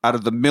person out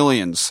of the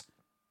millions,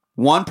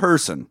 one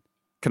person,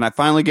 can I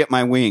finally get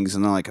my wings?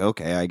 And they're like,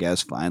 okay, I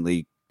guess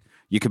finally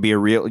you could be a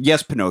real,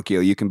 yes,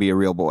 Pinocchio, you can be a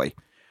real boy.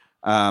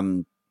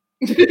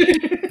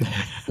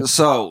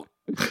 So,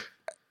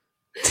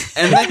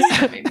 and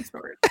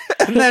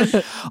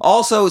then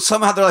also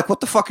somehow they're like, what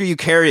the fuck are you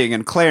carrying?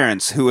 And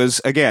Clarence, who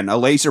is again a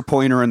laser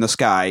pointer in the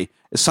sky,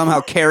 is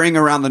somehow carrying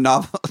around the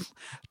novel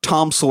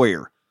Tom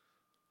Sawyer.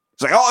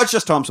 It's like, oh, it's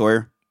just Tom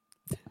Sawyer.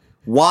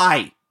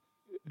 Why?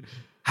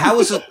 How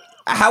is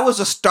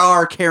a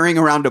star carrying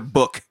around a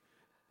book?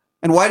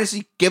 And why does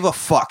he give a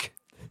fuck?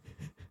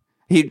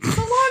 It's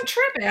a long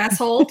trip,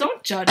 asshole.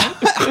 Don't judge him.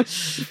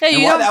 Hey, And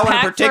you why don't that one in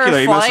pack for a particular?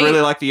 He must flight?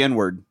 really like the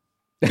N-word.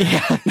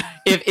 Yeah.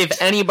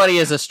 If anybody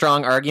is a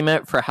strong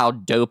argument for how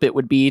dope it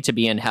would be to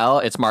be in hell,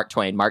 it's Mark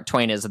Twain. Mark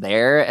Twain is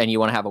there, and you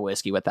want to have a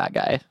whiskey with that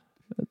guy.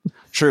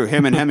 True,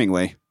 him and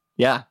Hemingway.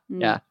 Yeah,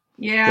 Mm. yeah.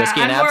 Yeah,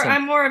 Whiskey and absinthe.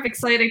 I'm more of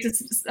excited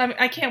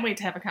I can't wait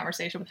to have a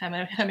conversation with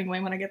Hemingway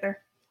when I get there.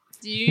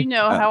 Do you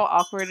know how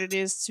awkward it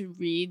is to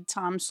read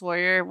Tom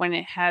Sawyer when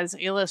it has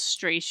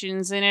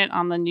illustrations in it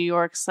on the New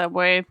York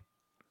subway?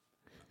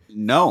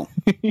 No.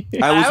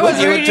 I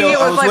was reading it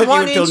with like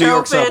 1 inch New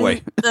York open,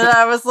 subway. and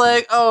I was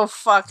like, "Oh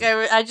fuck!"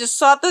 I just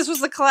thought this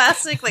was a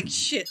classic. Like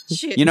shit.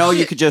 You know, you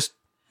shit. could just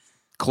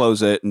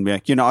close it and be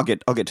like, I'll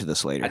get to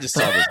this later. I just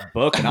saw this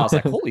book and I was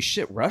like, holy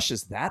shit, Rush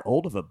is that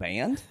old of a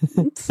band?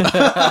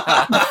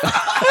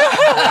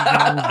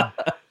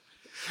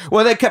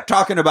 Well, they kept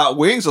talking about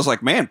Wings. I was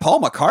like, man,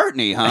 Paul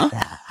McCartney, huh?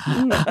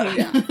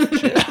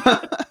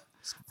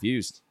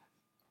 Confused.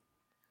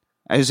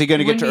 Is he going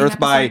to get to Wouldn't Earth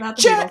be by an episode about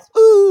the Jet? Beatles.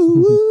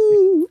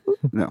 Ooh.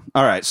 No.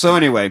 All right. So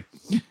anyway,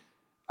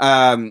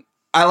 they're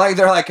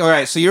like, all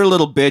right, so you're a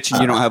little bitch and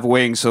you don't have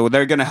wings, so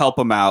they're going to help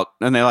him out,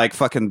 and they like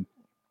fucking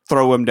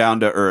throw him down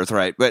to Earth,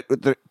 right? But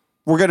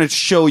we're going to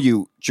show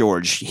you,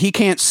 George. He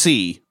can't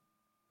see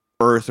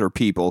Earth or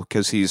people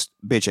because he's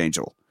bitch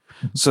angel.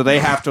 So they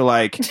have to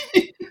like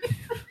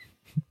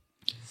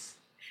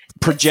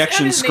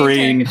projection And his name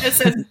screen. tag, it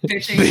says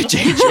Bitch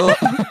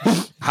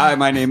Angel. Hi,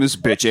 my name is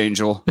Bitch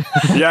Angel.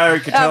 Yeah, you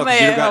can tell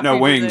because you've got no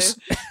wings.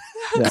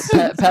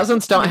 Yeah,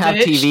 peasants don't have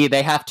Bitch. TV.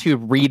 They have to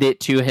read it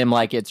to him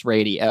like it's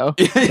radio.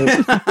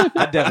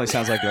 That definitely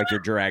sounds like your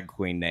drag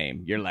queen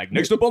name. You're like,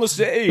 next up on the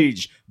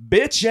stage,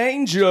 Bitch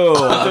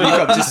Angel. And then you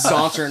come just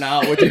sauntering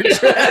out with your dress.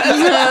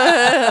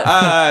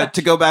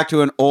 To go back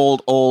to an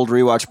old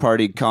rewatch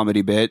party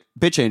comedy bit,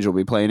 Bitch Angel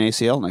will be playing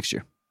ACL next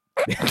year.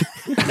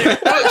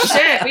 Oh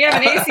shit, we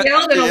haven't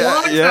ACL'd in a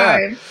long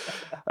time.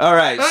 All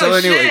right. Oh So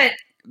anyway,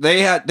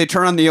 shit. they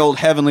turn on the old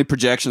heavenly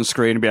projection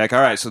screen and be like,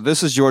 all right, so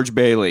this is George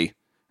Bailey.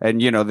 And,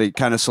 they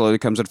kind of slowly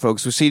comes into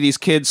focus. We see these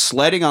kids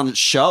sledding on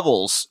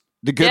shovels.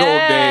 The good old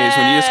days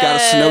when you just got a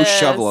snow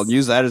shovel and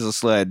use that as a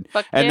sled.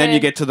 Fuck And then yeah. you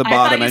get to the I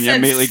thought bottom you and you said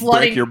immediately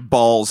sledding. break your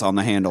balls on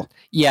the handle.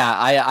 Yeah,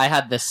 I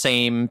had the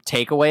same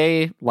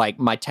takeaway. Like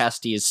my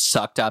testes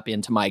sucked up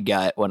into my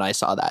gut when I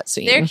saw that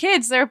scene. They're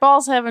kids. Their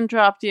balls haven't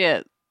dropped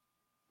yet.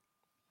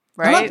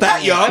 I'm Right? not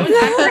that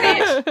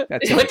young.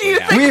 That's What do you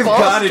now. think? We've balls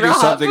got to do drop.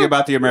 something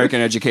about the American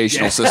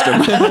educational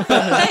system.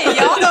 Hey,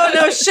 y'all don't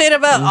know shit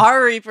about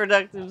our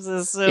reproductive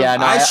system. Yeah,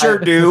 no, I sure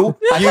do.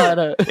 I You-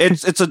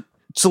 thought,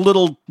 it's a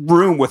little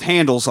room with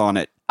handles on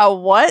it. A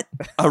what?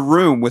 A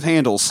room with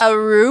handles. A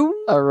room?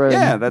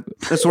 Yeah,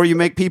 that's where you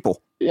make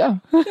people. yeah.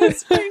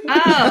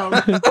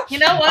 Oh, you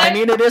know what? I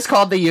mean, it is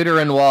called the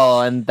uterine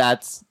wall, and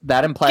that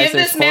implies Give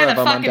there's this 4 man of a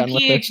them. I'm fucking done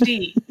with it.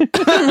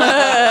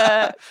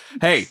 PhD.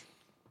 Hey,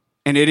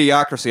 in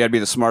Idiocracy, I'd be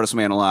the smartest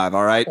man alive.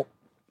 All right. Oh,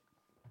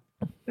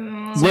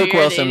 So Luke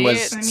you're an Wilson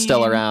was idiot?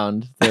 still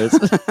around. There's-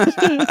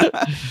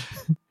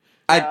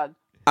 God.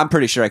 I'm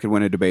pretty sure I could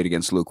win a debate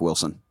against Luke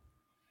Wilson.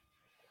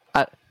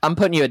 I'm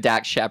putting you a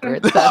Dax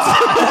Shepard.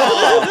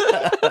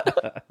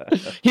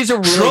 He's a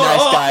really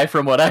nice guy,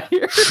 from what I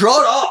hear.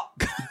 Shut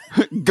up.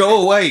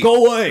 Go away.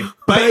 Go away.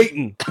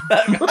 Baiting.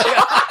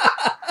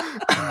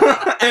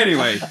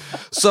 Anyway,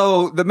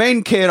 so the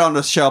main kid on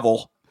the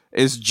shovel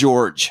is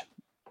George,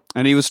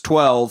 and he was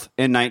 12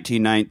 in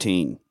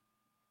 1919.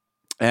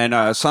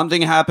 And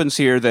something happens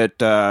here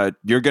that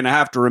you're going to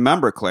have to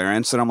remember,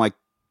 Clarence. And I'm like,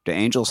 do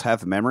angels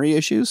have memory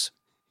issues?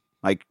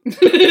 Like,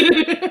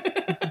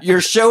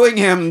 you're showing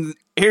him,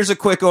 here's a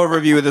quick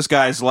overview of this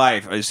guy's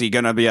life. Is he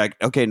going to be like,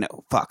 okay,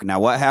 no, fuck, now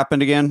what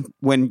happened again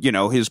when,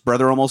 his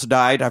brother almost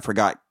died? I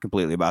forgot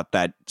completely about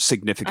that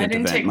significant I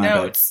didn't event. take My bad.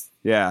 notes.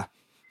 Yeah.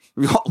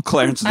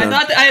 Clarence is I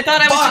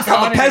thought I was fuck, just I'm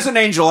a on it. peasant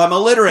angel. I'm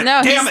illiterate.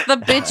 No, Damn he's it. the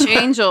bitch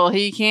angel.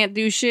 He can't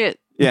do shit.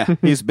 Yeah,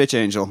 he's bitch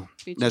angel.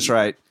 Bitch That's angel.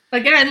 right.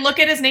 Again, look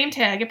at his name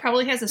tag. It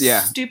probably has a Yeah.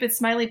 stupid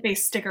smiley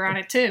face sticker on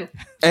it too.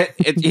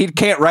 He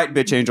can't write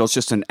bitch angel. It's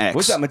just an X.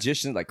 What's that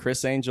magician? Like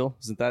Chris Angel?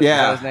 Isn't that, Yeah.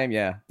 is that his name?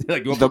 Yeah.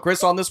 Like, you want to put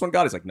Chris on this one,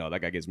 God? He's like, no,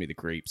 that guy gives me the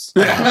creeps.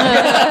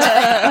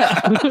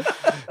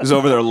 He's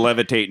over there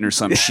levitating or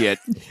some shit.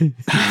 Staring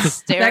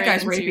That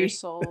guy's into your rapey.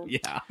 soul.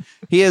 Yeah.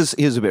 He is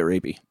a bit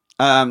rapey.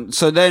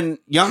 So then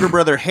younger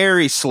brother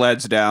Harry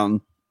sleds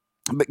down,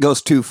 but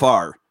goes too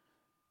far.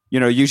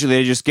 Usually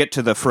they just get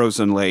to the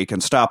frozen lake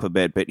and stop a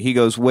bit, but he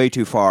goes way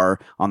too far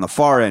on the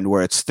far end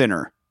where it's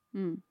thinner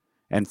Hmm.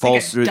 and Like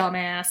falls a through.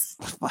 dumbass.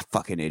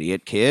 Fucking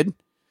idiot, kid.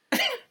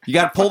 You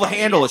got to pull the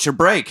handle. It's your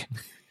brake.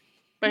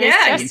 But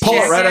Yeah, his you Pull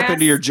it right up jackass.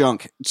 into your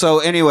junk. So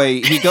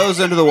anyway, he goes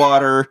into the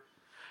water,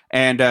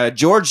 and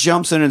George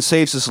jumps in and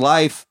saves his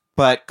life,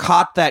 but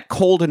caught that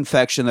cold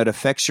infection that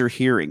affects your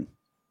hearing.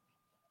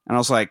 And I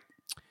was like,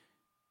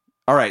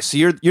 all right, so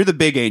you're the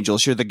big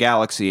angels, you're the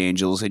galaxy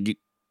angels, and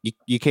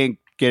you can't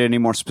get any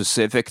more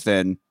specific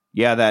than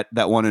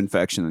that one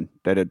infection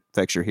that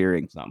affects your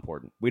hearing. It's not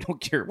important. We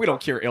don't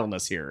cure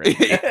illness here.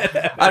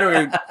 I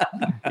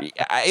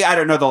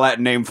don't know the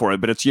Latin name for it,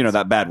 but it's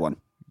that bad one.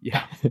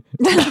 Yeah.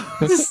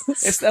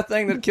 It's that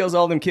thing that kills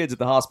all them kids at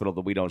the hospital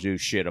that we don't do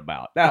shit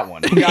about. That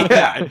one. He got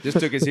that. Just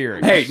took his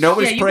hearing. Hey,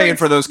 nobody's praying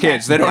for those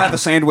kids. They don't have a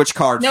sandwich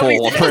card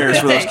full of prayers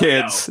for those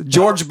kids. No.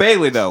 George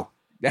Bailey, though,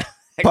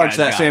 punched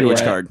that sandwich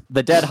card.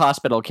 The dead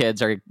hospital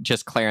kids are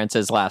just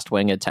Clarence's last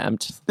wing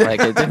attempt. Like,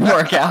 it didn't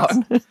work out.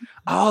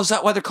 Oh, is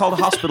that why they're called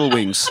hospital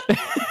wings?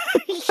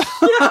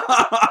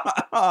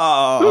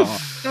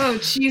 Oh,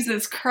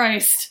 Jesus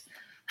Christ.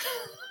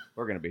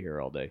 We're going to be here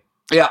all day.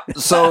 Yeah,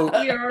 so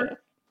We are.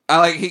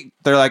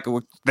 they're like,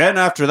 then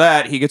after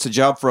that, he gets a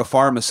job for a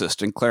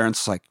pharmacist, and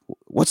Clarence is like,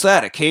 what's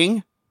that, a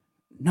king?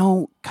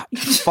 No, God, you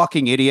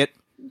fucking idiot.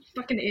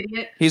 Fucking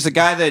idiot. He's the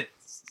guy that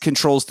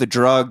controls the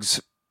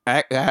drugs.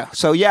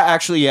 So yeah,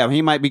 actually, yeah,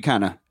 he might be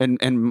kind of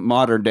in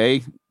modern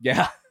day.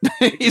 Yeah.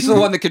 He's the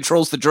one that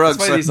controls the drugs.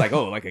 That's why he's like,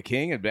 oh, like a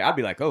king? I'd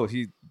be like, oh,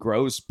 he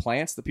grows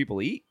plants that people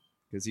eat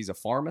because he's a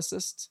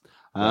pharmacist?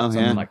 Oh,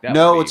 Something yeah. like that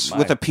No, would be it's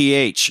with a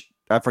PH.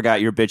 I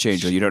forgot you're bitch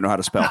angel. You don't know how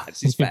to spell.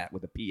 She's fat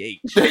with a PH.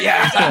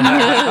 Yeah.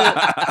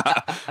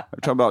 We're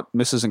talking about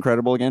Mrs.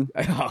 Incredible again?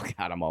 Oh,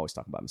 God, I'm always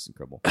talking about Miss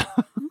Incredible.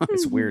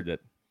 It's weird that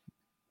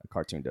a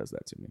cartoon does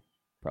that to me.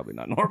 Probably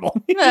not normal.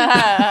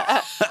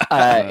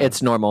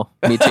 It's normal.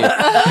 Me too.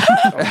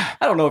 I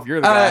don't know if you're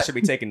the guy that should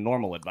be taking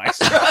normal advice.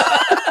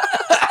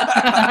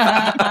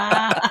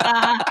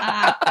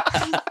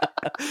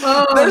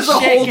 There's a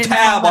whole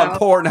tab on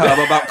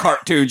Pornhub about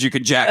cartoons you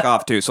can jack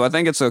off to, so I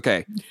think it's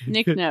okay.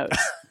 Nick knows.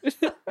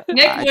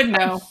 Nick would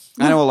know.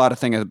 I know a lot of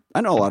things.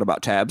 I know a lot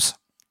about tabs.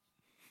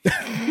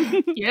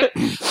 Yep.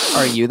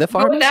 Are you the Go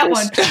with pharmacist? that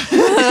one.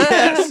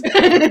 Yes.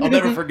 I'll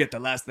never forget the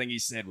last thing he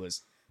said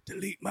was,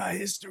 delete my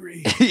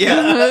history.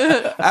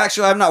 Yeah.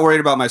 Actually, I'm not worried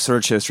about my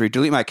search history.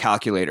 Delete my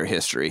calculator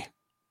history.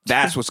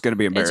 That's what's going to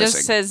be It embarrassing.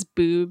 just says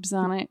boobs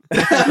on it.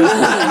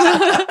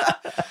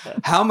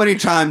 How many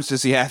times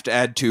does he have to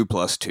add 2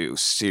 plus 2?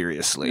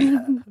 Seriously.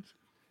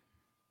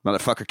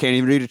 Motherfucker can't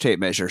even read a tape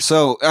measure.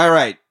 So, all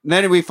right.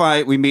 Then we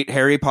meet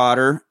Henry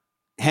Potter,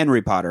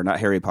 not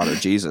Harry Potter,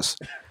 Jesus.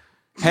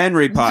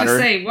 Henry Potter.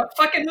 Just say, what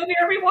fucking movie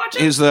are we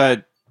watching? Is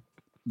the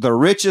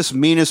richest,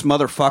 meanest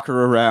motherfucker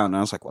around. And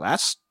I was like, well,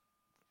 it's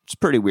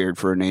pretty weird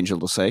for an angel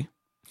to say.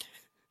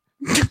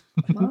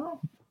 Well,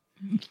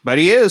 But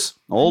he is.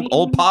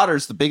 Old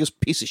Potter's the biggest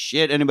piece of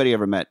shit anybody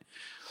ever met.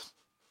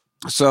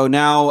 So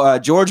now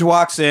George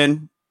walks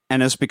in,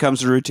 and this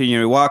becomes a routine.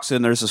 He walks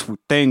in, there's this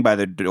thing by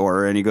the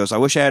door, and he goes, I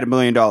wish I had $1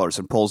 million,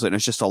 and pulls it, and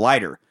it's just a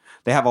lighter.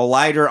 They have a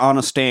lighter on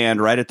a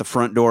stand right at the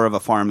front door of a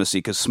pharmacy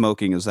because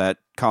smoking is that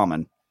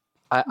common.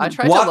 I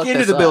tried Walk to look into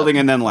this the up. building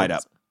and then light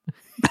up.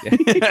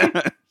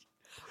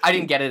 I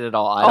didn't get it at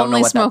all. I don't know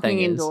Only what that smoking thing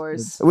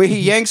indoors. He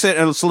yanks it,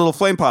 and it's a little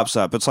flame pops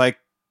up. It's like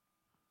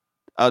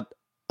a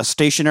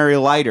stationary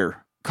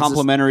lighter,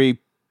 complimentary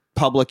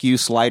public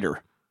use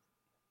lighter.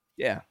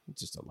 Yeah,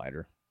 it's just a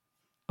lighter.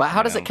 But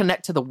how does Yeah. it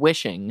connect to the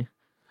wishing?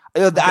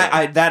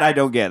 I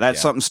don't get. That's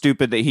Yeah. something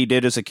stupid that he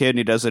did as a kid, and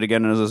he does it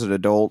again as an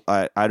adult.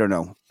 I don't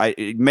know.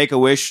 Make a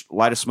wish,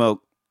 light a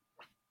smoke.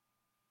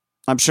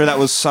 I'm sure that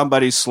was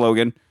somebody's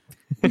slogan.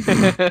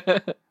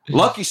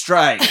 Lucky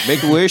strike.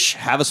 Make a wish,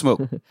 have a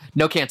smoke.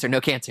 No cancer,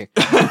 no cancer.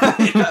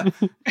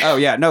 Oh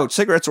yeah, no,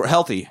 cigarettes were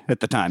healthy at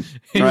the time,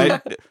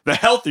 right? The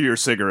healthier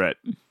cigarette.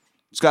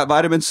 It's got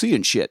vitamin C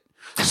and shit.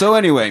 So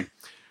anyway,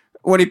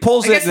 when he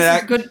pulls I it,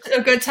 guess this is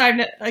a good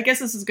time. I guess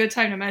this is a good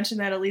time to mention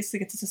that at least it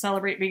gets to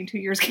celebrate being 2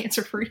 years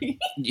cancer free.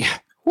 yeah,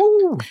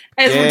 Woo.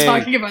 As Yay. we're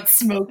talking about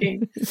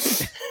smoking.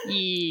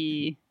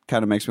 Yee.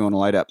 kind of makes me want to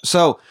light up.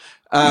 So,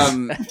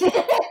 so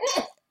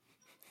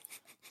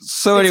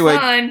It's anyway,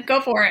 fun.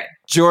 Go for it.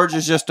 George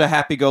is just a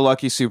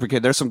happy-go-lucky super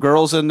kid. There's some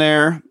girls in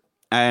there,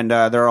 and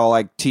they're all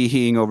like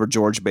tee-heeing over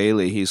George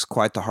Bailey. He's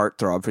quite the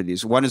heartthrob for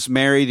these. One is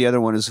Mary, the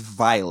other one is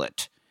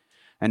Violet.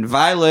 And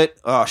Violet,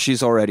 oh,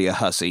 she's already a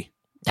hussy.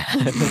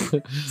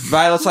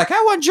 Violet's like, I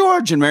want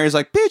George. And Mary's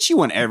like, bitch, you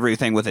want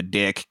everything with a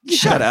dick.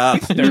 Shut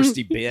up.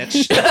 Thirsty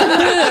bitch.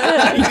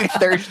 You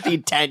thirsty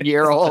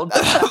 10-year-old.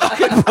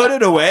 Fucking put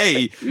it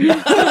away.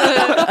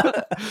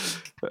 But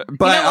You know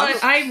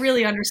what? I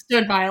really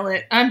understood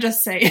Violet. I'm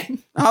just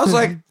saying. I was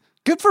like,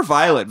 good for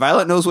Violet.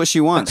 Violet knows what she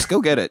wants. Go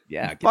get it.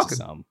 Yeah, get Fuck you it.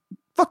 some.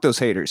 Fuck those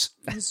haters.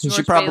 Does She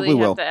George probably Bailey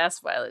will. have to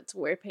ask Violet to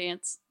wear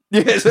pants?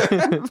 Yes.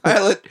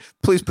 Violet,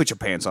 please put your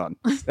pants on.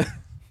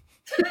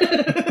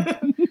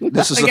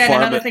 This is Again, a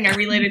another pharmacy. thing I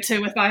related to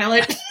with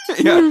Violet.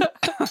 Yeah.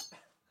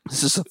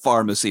 This is a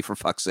pharmacy, for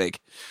fuck's sake.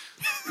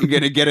 You're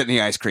going to get it in the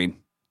ice cream.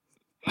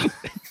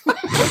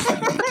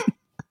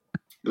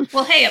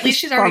 Well, hey, at least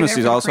she's already there.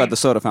 Pharmacies for also cream. had the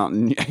soda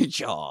fountain. Yeah.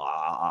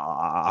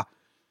 I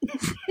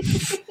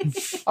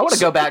want to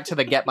go back to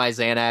the get my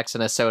Xanax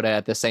and a soda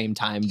at the same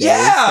time days.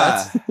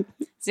 Yeah.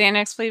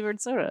 Xanax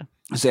flavored soda.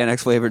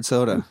 Xanax flavored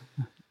soda.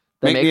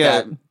 They Make make me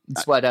that.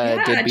 It's what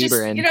Yeah, did just,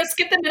 Bieber in.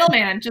 skip the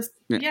middleman. Just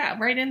Yeah.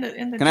 right in the.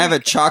 Can I have a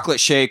chocolate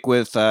shake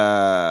with,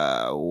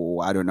 I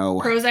don't know,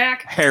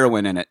 Prozac?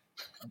 heroin in it?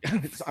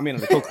 I mean,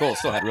 the Coca-Cola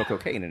still had real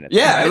cocaine in it.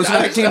 Yeah, it was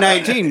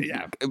 1919.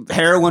 Yeah.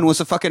 Heroin was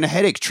a fucking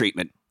headache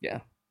treatment. Yeah.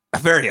 a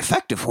very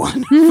effective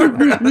one.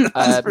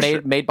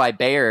 Made by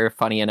Bayer,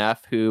 funny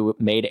enough, who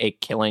made a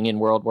killing in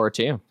World War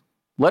II.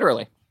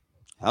 Literally.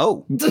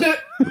 Oh.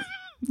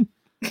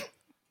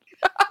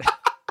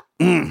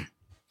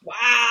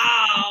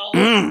 Wow.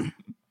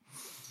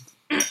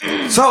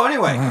 So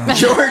anyway,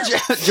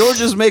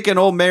 George is making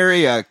old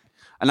Mary an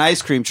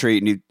ice cream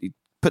treat, and he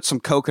put some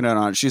coconut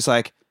on it. She's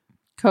like,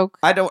 Coke.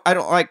 I don't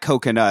like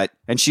coconut,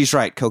 and she's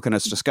right.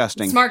 Coconut's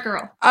disgusting. Smart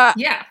girl.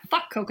 Yeah,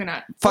 fuck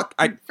coconut. Fuck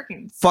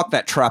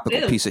that tropical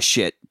Ew. piece of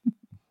shit.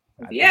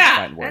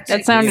 Yeah,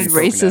 That sounded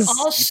racist.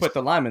 You put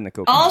the lime in the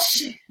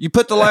coconut. You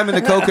put the lime in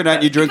the coconut,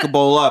 and you drink a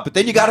bowl up, but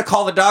then you got to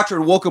call the doctor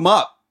and woke him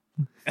up.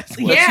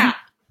 Yeah.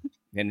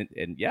 And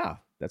yeah,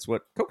 that's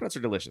what coconuts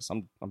are delicious.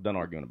 I'm done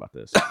arguing about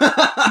this.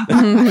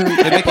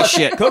 They make a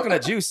shit.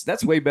 Coconut juice,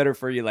 that's way better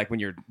for you. Like when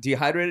you're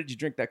dehydrated, you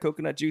drink that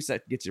coconut juice,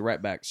 that gets you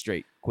right back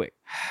straight quick.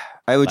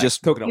 I would Like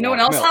just coconut. You know what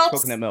water, else milk, helps?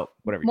 Coconut milk,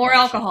 whatever. More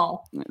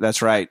alcohol.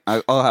 That's right.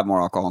 I'll have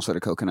more alcohol instead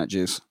of coconut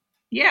juice.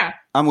 Yeah.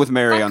 I'm with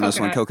Mary Fuck on this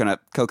one.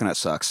 Coconut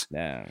sucks.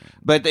 Nah.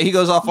 But he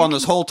goes off on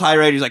this whole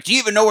tirade. He's like, "Do you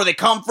even know where they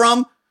come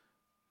from?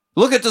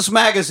 Look at this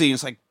magazine."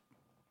 It's like,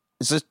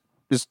 is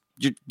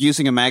you're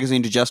using a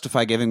magazine to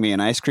justify giving me an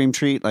ice cream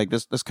treat? Like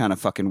this kind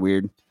of fucking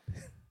weird.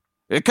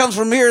 It comes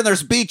from here, and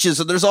there's beaches,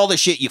 and there's all this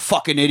shit. You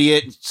fucking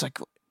idiot! It's like,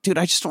 dude,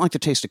 I just don't like the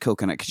taste of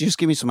coconut. Could you just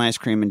give me some ice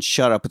cream and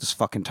shut up with this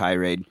fucking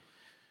tirade?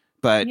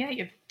 But Yeah,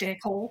 you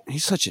dickhole.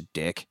 he's such a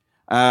dick.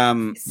 He's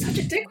such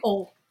a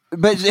dickhole.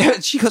 But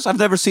she goes, "I've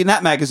never seen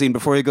that magazine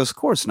before." He goes, "Of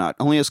course not.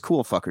 Only us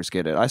cool fuckers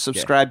get it. I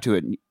subscribe to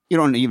it. You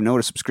don't even know what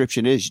a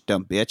subscription is, you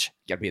dumb bitch."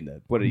 You gotta be in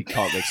the, what do you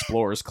call it, the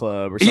Explorers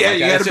Club or something? Yeah, like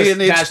you that. got to It's be just in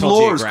the National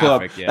Explorers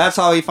Club. Geographic, yeah. That's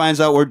how he finds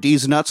out where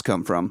D's nuts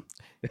come from.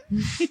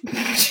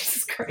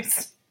 Jesus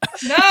Christ.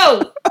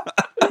 No.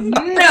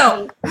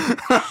 No.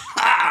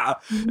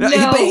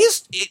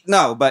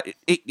 But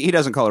he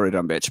doesn't call her a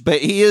dumb bitch. But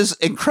he is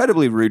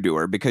incredibly rude to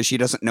her because she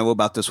doesn't know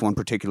about this one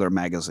particular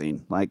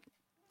magazine. Like,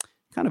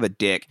 kind of a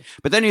dick.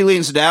 But then he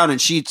leans down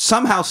and she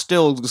somehow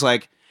still is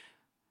like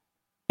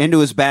into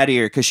his bad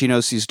ear because she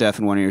knows he's deaf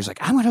in one ear. He's like,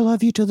 "I'm going to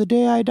love you till the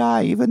day I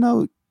die, even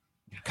though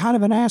you're kind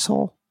of an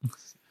asshole."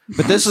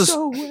 But this is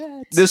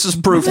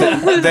proof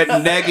that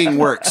negging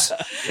works.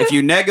 If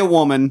you neg a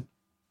woman,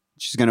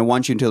 she's going to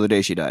want you until the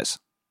day she dies.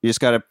 You just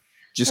got to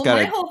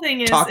My whole thing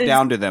is talk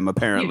down to them,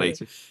 apparently.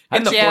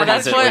 In the Yeah, 40s,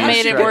 that's at what least,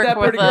 made it right? work That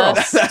with pretty girl.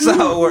 us. That's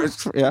how it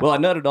works. Yeah. Well, I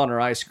nutted on her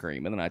ice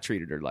cream, and then I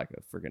treated her like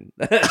a freaking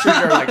treated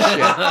her like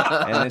shit,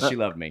 and then she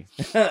loved me.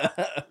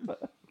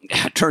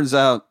 It turns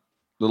out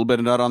a little bit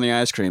of nut on the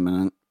ice cream,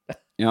 and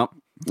yep,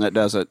 that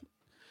does it.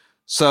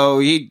 So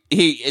he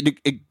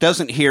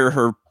doesn't hear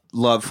her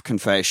love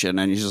confession,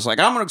 and he's just like,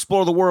 "I'm going to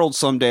explore the world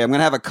someday. I'm going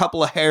to have a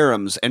couple of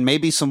harems and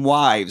maybe some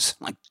wives."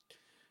 Like,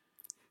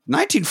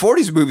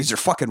 1940s movies are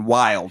fucking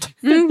wild.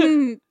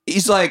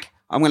 He's like,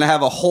 "I'm going to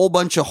have a whole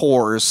bunch of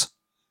whores,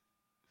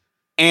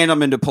 and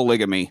I'm into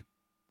polygamy."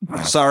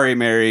 Sorry,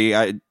 Mary,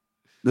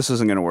 this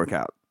isn't going to work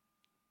out.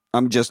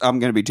 I'm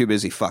going to be too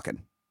busy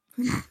fucking.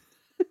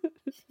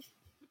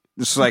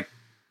 Just like,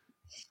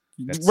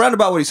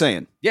 roundabout what he's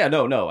saying. Yeah,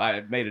 no.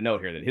 I made a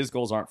note here that his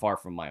goals aren't far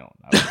from my own.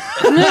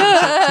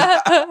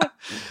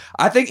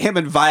 I think him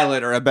and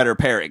Violet are a better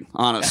pairing,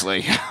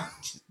 honestly.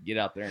 Get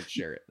out there and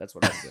share it. That's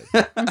what I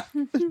said.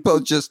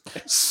 Both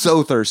just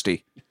so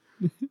thirsty.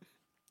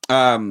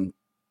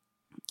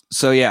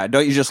 So yeah,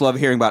 don't you just love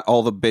hearing about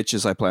all the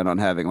bitches I plan on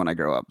having when I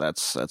grow up?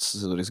 That's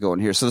what he's going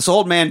here. So this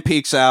old man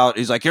peeks out.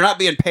 He's like, "You're not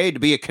being paid to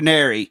be a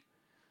canary,"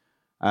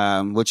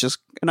 which is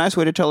a nice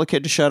way to tell a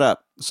kid to shut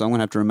up. So I'm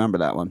gonna have to remember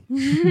that one.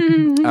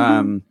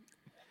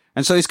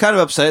 And so he's kind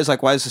of upset. He's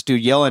like, "Why is this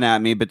dude yelling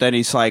at me?" But then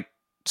he's like,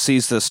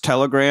 sees this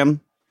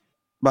telegram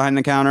behind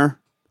the counter.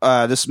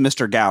 This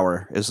Mr.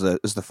 Gower is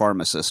the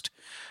pharmacist,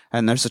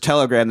 and there's a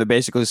telegram that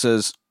basically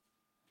says,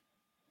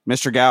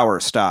 "Mr. Gower,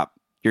 stop.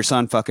 Your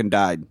son fucking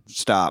died.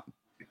 Stop.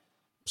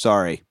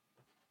 Sorry.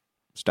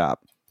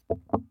 Stop."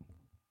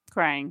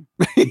 Crying.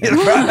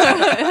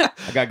 I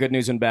got good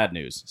news and bad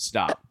news.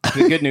 Stop.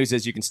 The good news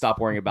is you can stop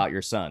worrying about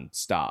your son.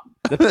 Stop.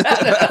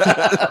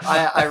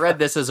 I read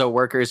this as a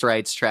workers'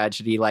 rights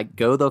tragedy. Like,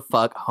 go the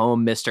fuck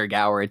home, Mr.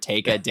 Gower.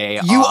 Take a day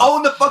off. You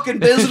own the fucking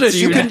business.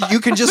 You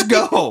can just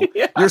go.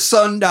 Yeah. Your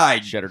son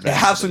died. Shut her down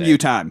Have for some the you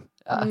day. time.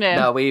 Yeah.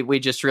 No, we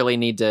just really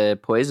need to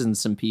poison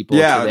some people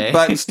Yeah, today.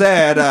 but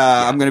instead,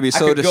 I'm going to be I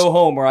so could go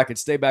home, or I could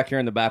stay back here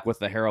in the back with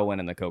the heroin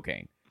and the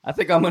cocaine. I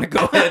think I'm going to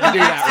go ahead and do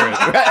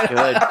that route.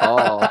 Good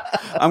call.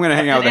 I'm going to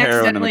hang out with the And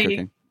heroin and the accidentally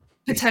cooking.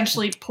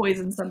 potentially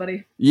poison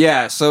somebody.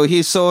 Yeah, so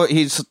he's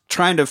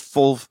trying to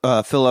fill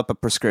up a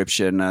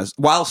prescription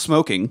while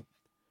smoking,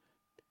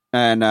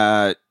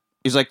 and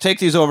he's like, "Take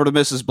these over to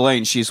Mrs.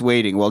 Blaine. She's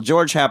waiting." Well,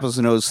 George happens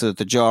to notice that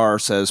the jar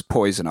says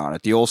poison on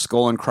it. The old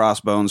skull and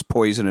crossbones,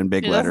 poison in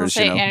big It doesn't letters.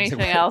 say You know,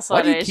 anything else Why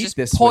on do you it. It's keep just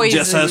this with- poison.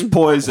 just says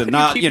poison.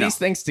 Not Keep you know. these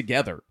things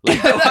together.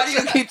 Why do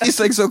you keep these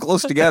things so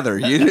close together?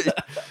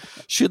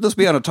 Should this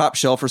be on a top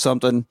shelf or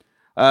something?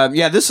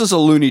 Yeah, this is a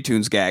Looney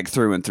Tunes gag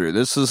through and through.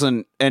 This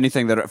isn't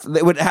anything that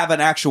would have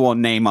an actual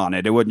name on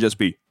it. It wouldn't just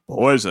be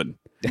poison.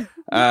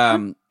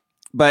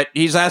 But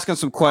he's asking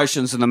some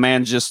questions, and the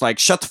man's just like,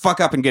 "Shut the fuck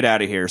up and get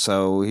out of here."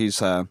 So he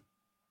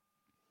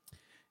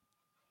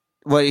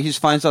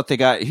finds out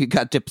he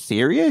got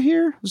diphtheria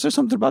here. Is there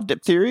something about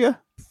diphtheria?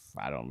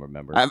 I don't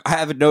remember. I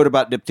have a note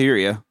about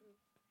diphtheria.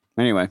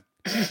 Anyway,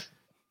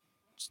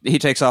 he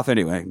takes off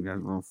anyway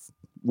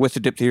with the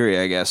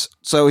diphtheria, I guess.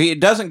 So he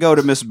doesn't go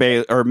to Miss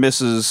Bailey or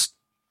Mrs.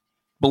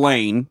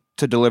 Blaine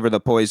to deliver the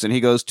poison.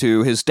 He goes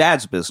to his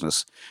dad's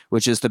business,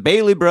 which is the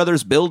Bailey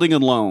Brothers Building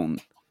and Loan.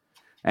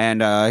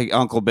 And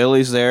Uncle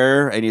Billy's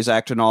there, and he's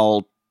acting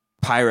all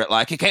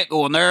pirate-like. You can't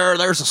go in there.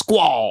 There's a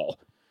squall.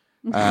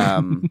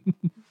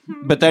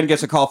 But then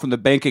gets a call from the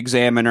bank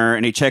examiner,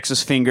 and he checks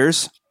his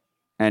fingers.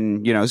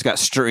 And, he's got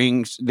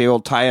strings, the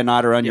old tie a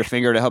knot around your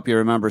finger to help you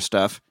remember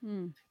stuff.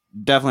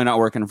 Definitely not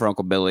working for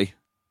Uncle Billy.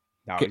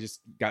 No, he just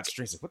got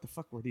strings. Like, what the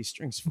fuck were these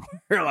strings for?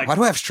 Like, why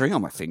do I have string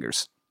on my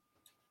fingers?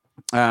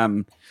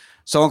 So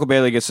Uncle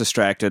Bailey gets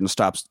distracted and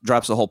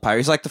drops the whole pirate.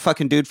 He's like the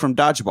fucking dude from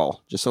Dodgeball,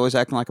 just always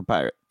acting like a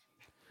pirate.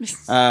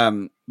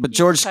 But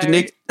George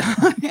sneaks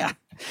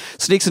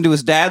into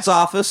his dad's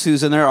office,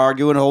 who's in there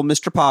arguing with old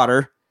Mr.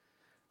 Potter.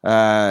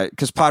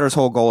 Because Potter's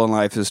whole goal in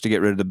life is to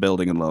get rid of the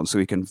building and loan so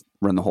he can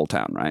run the whole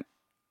town, right?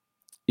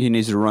 He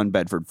needs to run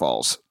Bedford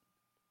Falls,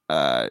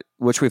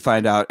 which we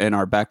find out in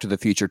our Back to the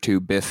Future 2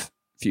 Biff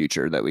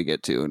future that we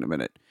get to in a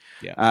minute.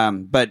 Yeah.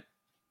 But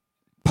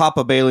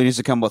Papa Bailey needs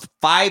to come with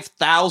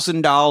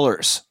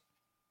 $5,000,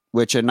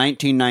 which in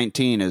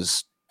 1919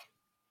 is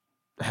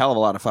a hell of a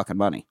lot of fucking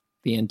money.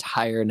 The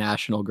entire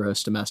national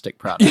gross domestic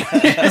product.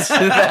 That's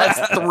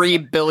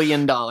 $3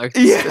 billion.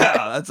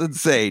 Yeah, that's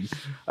insane.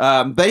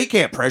 But he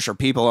can't pressure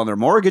people on their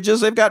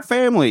mortgages. They've got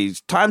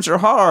families. Times are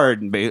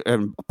hard.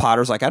 And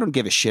Potter's like, I don't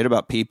give a shit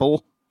about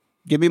people.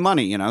 Give me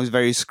money. He's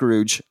very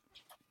Scrooge.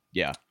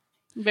 Yeah.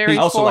 Very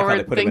I also like how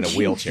they put him in a thinking.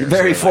 wheelchair.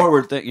 Very so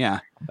forward thing, yeah.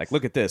 Like,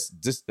 look at this.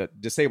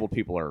 Disabled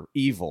people are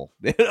evil.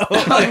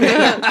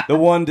 The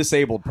one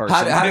disabled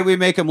person. How do we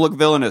make him look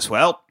villainous?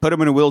 Well, put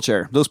him in a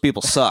wheelchair. Those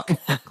people suck.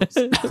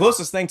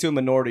 Closest thing to a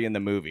minority in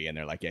the movie, and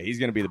they're like, yeah, he's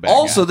going to be the bad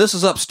Also, guy. this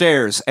is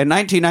upstairs, and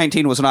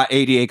 1919 was not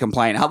ADA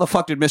compliant. How the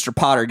fuck did Mr.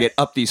 Potter get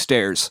up these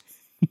stairs?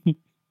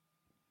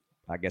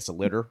 I guess a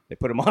litter. They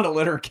put him on a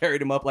litter and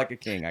carried him up like a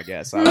king, I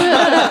guess. He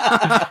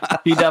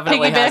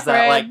definitely has Piggyback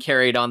that ride.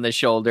 carried on the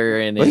shoulder.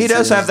 And Well, he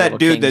does have that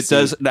dude that seat.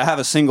 does have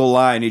a single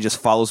line. He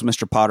just follows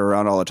Mr. Potter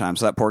around all the time.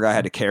 So that poor guy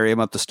had to carry him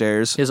up the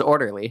stairs. His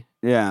orderly.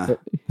 Yeah.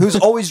 Who's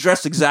always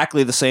dressed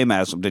exactly the same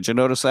as him. Did you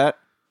notice that?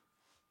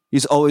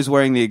 He's always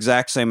wearing the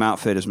exact same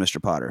outfit as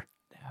Mr. Potter.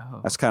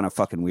 Oh. That's kind of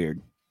fucking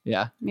weird.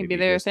 Yeah. Maybe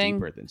they're a goes thing.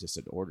 deeper than just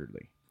an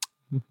orderly.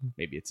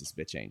 Maybe it's his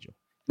bitch angel.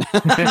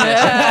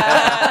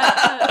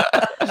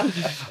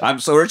 I'm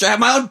so rich I have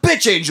my own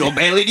bitch angel,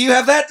 Bailey. Do you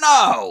have that?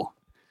 No.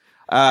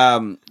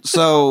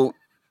 So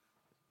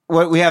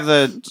what we have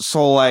the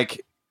soul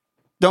like,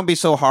 don't be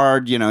so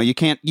hard, you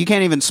can't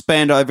even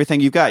spend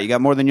everything you've got. You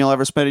got more than you'll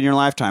ever spend in your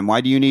lifetime.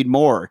 Why do you need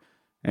more?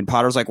 And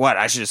Potter's like, what?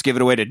 I should just give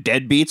it away to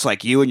deadbeats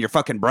like you and your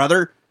fucking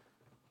brother?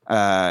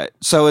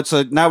 So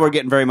now we're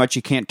getting very much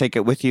You Can't Take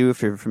It With You,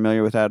 if you're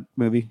familiar with that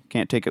movie.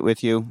 Can't Take It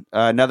With You.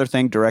 Another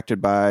thing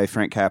directed by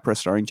Frank Capra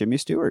starring Jimmy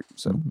Stewart.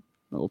 So a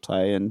little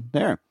tie in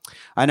there.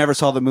 I never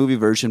saw the movie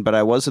version, but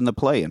I was in the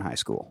play in high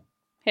school.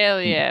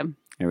 Hell yeah.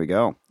 Here we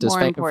go. Does More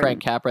Frank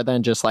important. Capra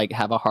then just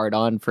have a hard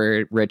on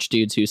for rich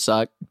dudes who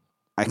suck?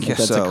 I guess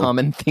That's so. a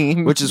common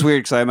theme. Which is weird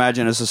because I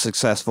imagine as a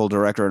successful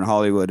director in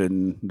Hollywood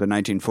in the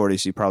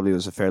 1940s, he probably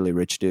was a fairly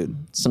rich dude.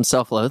 Some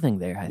self-loathing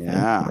there, I think.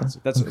 Yeah.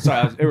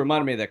 It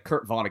reminded me of that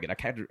Kurt Vonnegut. I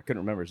couldn't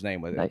remember his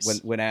name.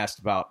 Nice. When asked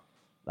about,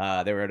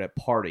 they were at a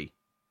party,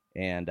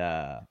 and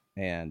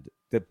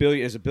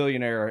there's a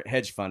billionaire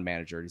hedge fund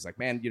manager. He's like,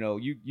 man,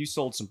 you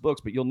sold some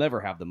books, but you'll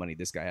never have the money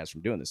this guy has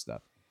from doing this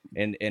stuff.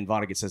 And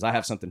Vonnegut says, I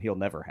have something he'll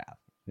never have.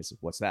 He said,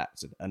 what's that? I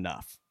said,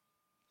 enough.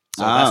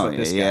 So that's what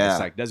this guy is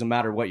like. Doesn't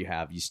matter what you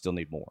have, you still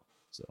need more.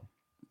 So,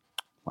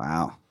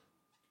 Wow.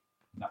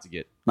 not to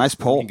get Nice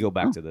we poll. can go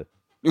back to the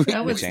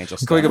That was Witch Angel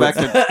Can we go back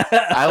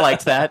to... I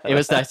liked that. It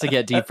was nice to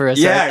get deep for a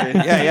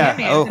second. Yeah.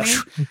 Oh,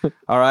 Anthony.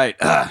 all right.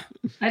 I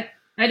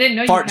didn't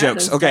know Fart you had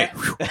jokes. those Okay.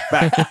 stuff.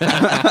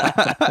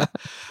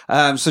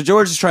 Back. So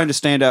George is trying to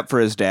stand up for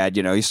his dad.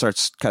 He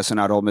starts cussing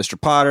out old Mr.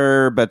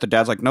 Potter, but the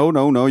dad's like,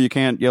 no, you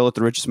can't yell at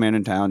the richest man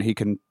in town. He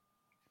can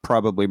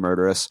probably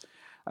murder us.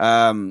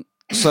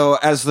 So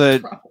as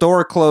the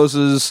door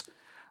closes,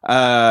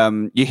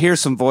 you hear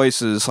some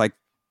voices like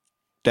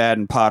Dad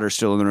and Potter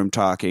still in the room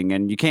talking,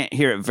 and you can't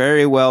hear it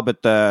very well, but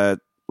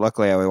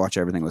luckily I watch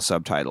everything with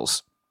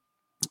subtitles.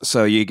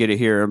 So you get to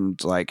hear him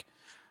like,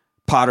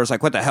 Potter's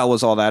like, what the hell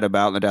was all that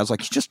about? And the dad's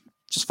like, you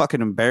just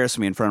fucking embarrassed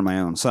me in front of my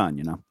own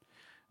son,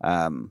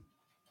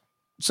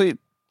 So you're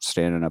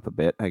standing up a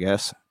bit, I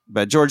guess.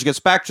 But George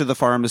gets back to the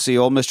pharmacy.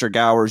 Old Mr.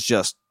 Gower's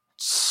just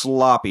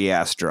sloppy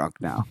ass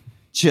drunk now.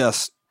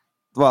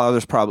 Well,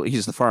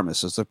 he's the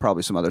pharmacist. There's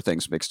probably some other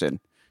things mixed in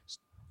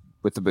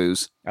with the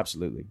booze.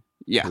 absolutely.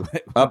 Yeah.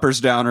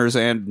 Uppers, downers,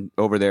 and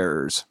over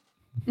there's.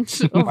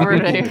 Over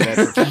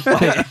there.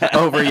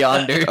 Over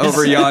yonder.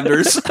 Over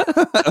yonders.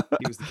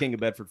 He was the king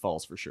of Bedford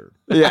Falls for sure.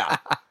 Yeah.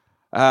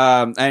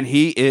 And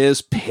he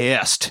is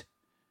pissed.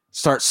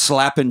 Starts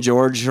slapping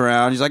George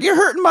around. He's like, "You're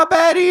hurting my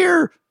bad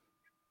ear."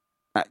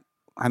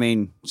 I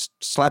mean,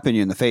 slapping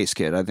you in the face,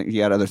 kid. I think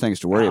you got other things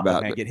to worry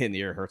about. Man, get hit in the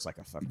ear hurts like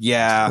a fucking.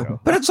 Yeah,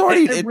 but it's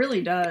already. It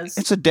really does.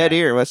 It's a dead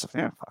ear.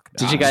 Fuck.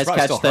 Did you guys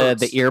catch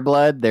the ear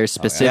blood? There's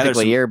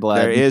specifically ear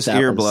blood. There is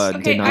ear blood.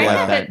 Okay, Did not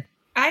like that.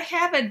 I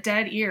have a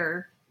dead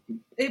ear.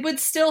 It would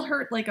still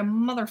hurt like a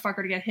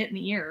motherfucker to get hit in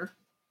the ear.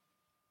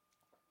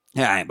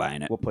 Yeah, I ain't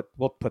buying it.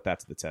 We'll put that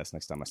to the test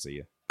next time I see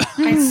you.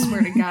 I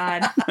swear to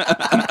God,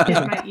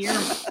 hit my ear.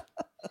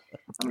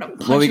 I'm gonna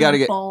punch we gotta you in the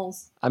get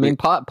balls. I mean,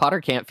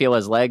 Potter can't feel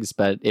his legs,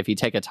 but if you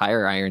take a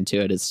tire iron to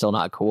it, it's still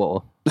not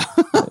cool.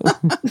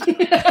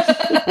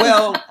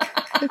 Well,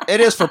 it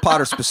is for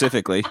Potter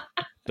specifically.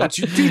 Don't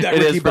you do that,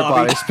 It Ricky is for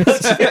Bobby.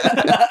 Potter.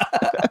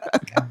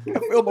 I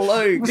feel my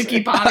legs.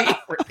 Ricky Bobby.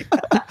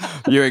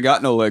 You ain't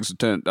got no legs,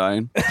 Lieutenant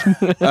Diane.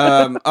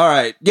 All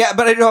right. Yeah,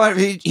 but I know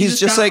he's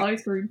just like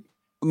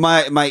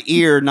my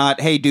ear,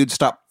 not, "Hey, dude,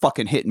 stop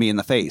fucking hitting me in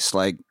the face."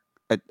 Like,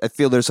 I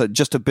feel there's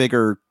just a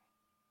bigger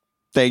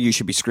thing you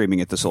should be screaming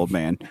at this old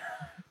man.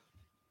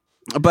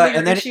 But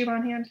and then issue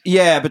on hand?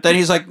 Yeah, but then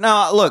he's like,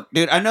 "No, look,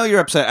 dude, I know you're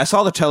upset. I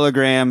saw the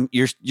telegram.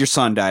 Your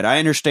son died. I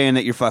understand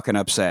that you're fucking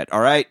upset.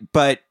 All right,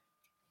 but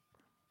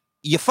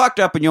you fucked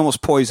up and you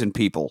almost poisoned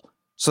people.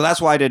 So that's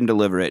why I didn't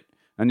deliver it."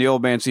 And the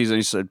old man sees it.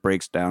 He said,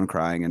 breaks down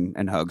crying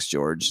and hugs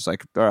George. He's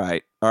like, all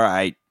right.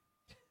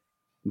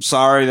 I'm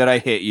sorry that I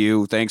hit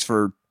you. Thanks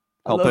for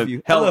helping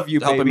me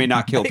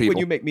not kill people. When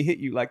you make me hit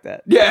you like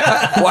that.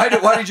 Yeah. Why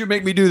did you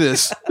make me do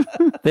this?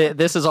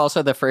 This is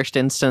also the first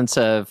instance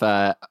of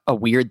a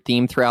weird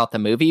theme throughout the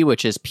movie,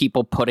 which is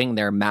people putting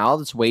their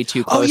mouths way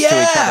too close to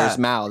each other's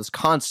mouths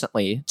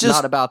constantly.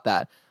 Not about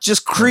that.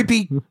 Just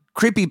creepy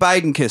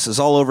Biden kisses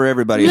all over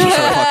everybody. It's just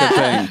a fucking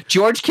thing.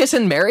 George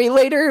kissing Mary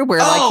later, where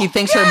like he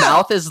thinks her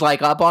mouth is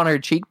like up on her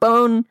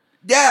cheekbone.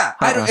 Yeah,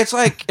 it's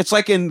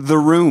like in The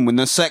Room in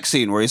the sex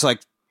scene where he's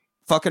like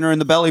fucking her in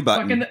the belly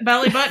button. Fucking the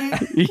belly button.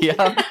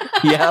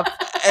 Yep.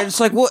 And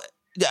it's like, what?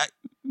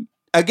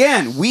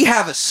 Again, we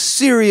have a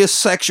serious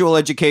sexual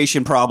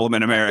education problem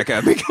in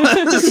America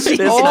because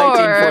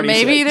or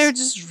maybe they're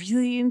just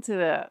really into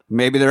that.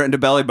 Maybe they're into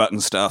belly button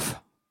stuff.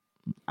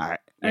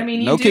 I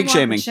mean, no kink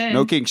shaming.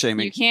 No kink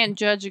shaming. You can't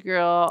judge a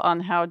girl on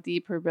how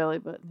deep her belly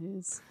button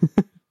is.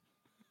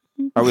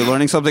 Are we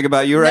learning something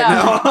about you right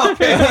now?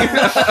 Okay.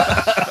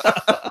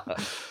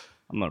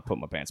 I'm gonna put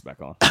my pants back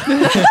on.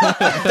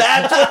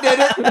 That's what did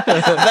it.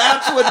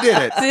 That's what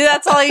did it. See,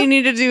 that's all you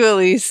need to do,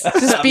 Elise.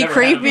 Just be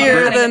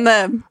creepier than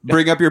them.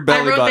 Bring up your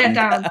belly button.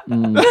 I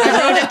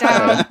wrote it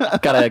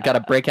down.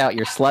 Gotta break out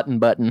your slutting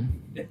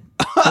button.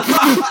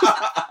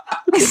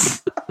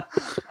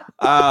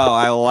 Oh,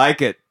 I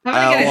like it. I'm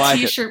gonna get a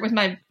t-shirt with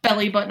my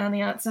belly button on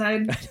the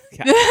outside.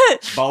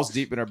 Balls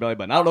deep in her belly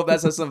button. I don't know if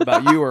that says something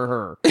about you or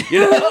her.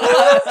 You know?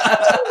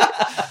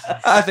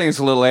 I think it's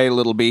a little A,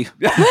 little B.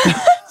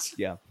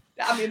 Yeah.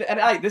 I mean,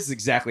 this is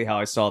exactly how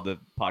I saw the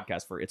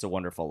podcast for It's a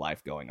Wonderful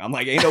Life going. I'm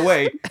like, ain't no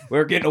way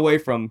we're getting away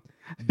from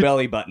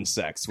belly button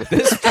sex with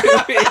this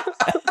movie.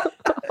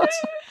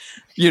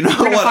 You know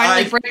what?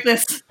 Finally break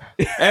this.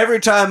 Every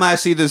time I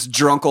see this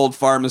drunk old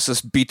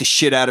pharmacist beat the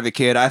shit out of a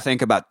kid, I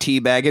think about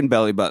teabagging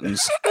belly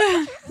buttons.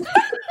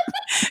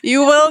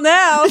 You will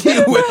now.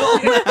 You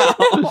will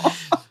now.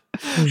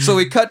 So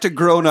we cut to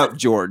grown-up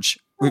George.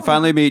 We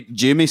finally meet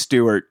Jimmy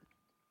Stewart,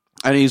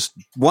 and he's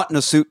wanting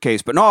a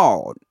suitcase, but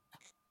no,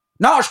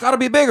 it's got to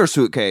be a bigger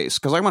suitcase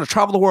because I'm going to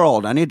travel the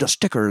world. I need the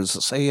stickers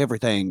that say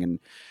everything. And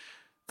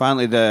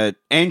finally, the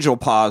angel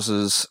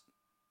pauses,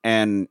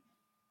 and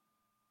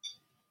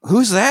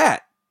who's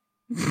that?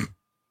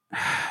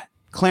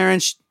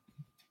 Clarence,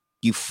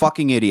 you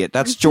fucking idiot.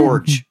 That's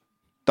George.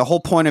 The whole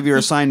point of your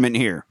assignment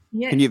here.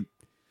 Yeah. And you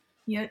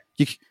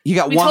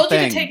got we one told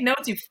thing. you to take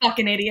notes, you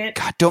fucking idiot.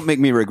 God, don't make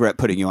me regret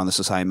putting you on this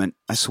assignment.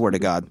 I swear to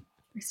God.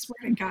 I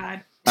swear to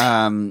God.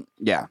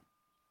 Yeah.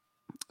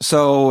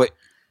 So,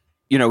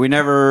 he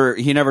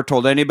never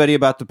told anybody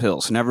about the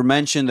pills. Never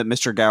mentioned that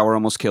Mr. Gower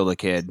almost killed a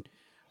kid.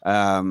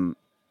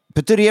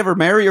 But did he ever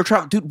marry or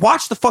travel? Dude,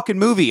 watch the fucking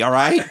movie, all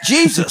right?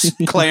 Jesus,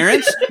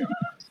 Clarence.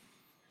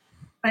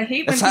 I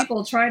hate when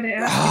people try to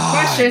ask me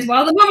questions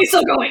while the movie's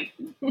still going.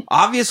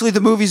 Obviously,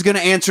 the movie's going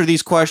to answer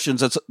these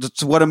questions.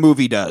 That's what a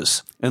movie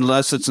does,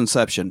 unless it's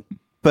Inception.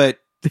 But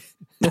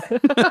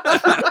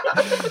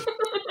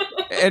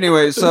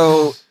anyway,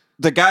 so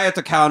the guy at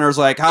the counter is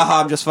like,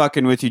 haha, I'm just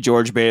fucking with you,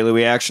 George Bailey.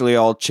 We actually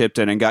all chipped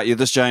in and got you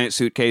this giant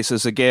suitcase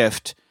as a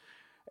gift.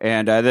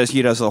 And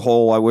he does the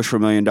whole I wish for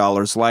 $1 million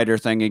lighter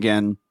thing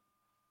again.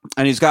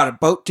 And he's got a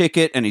boat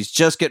ticket, and he's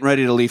just getting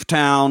ready to leave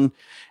town.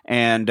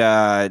 And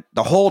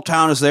the whole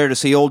town is there to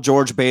see old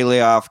George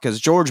Bailey off because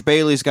George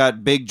Bailey's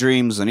got big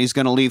dreams, and he's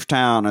going to leave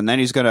town, and then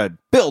he's going to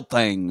build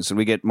things. And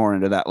we get more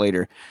into that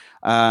later.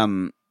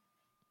 Violet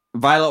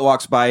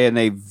walks by in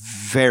a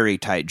very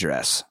tight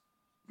dress.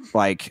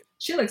 Like,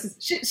 she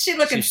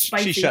looking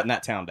spicy. She's shutting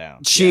that town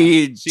down.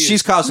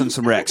 She's causing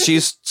some wrecks.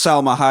 She's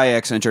Salma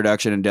Hayek's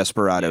introduction in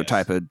Desperado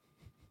type of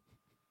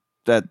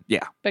that.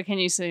 Yeah. But can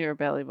you see her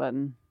belly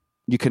button?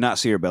 You cannot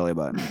see her belly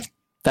button.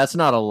 That's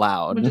not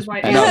allowed. Which is why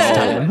at No. this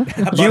time.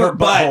 But You- her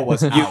butthole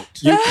was you- out.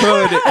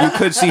 You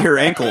could see her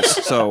ankles.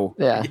 So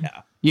Yeah.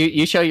 Yeah.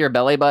 You show your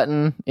belly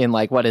button in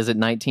like what is it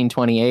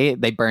 1928?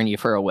 They burn you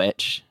for a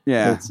witch.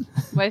 yeah,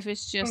 What if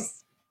it's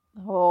just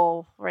the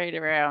hole right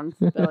around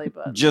the belly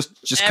button? just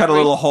cut a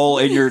little hole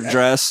in your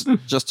dress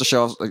just to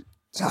show. Like,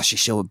 oh, she's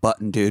showing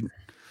button, dude.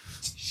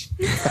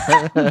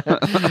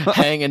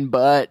 Hanging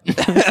butt.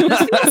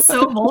 This feels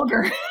so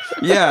vulgar.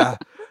 Yeah.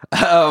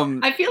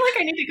 I feel like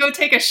I need to go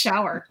take a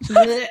shower.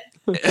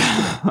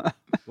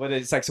 When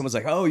it's like someone's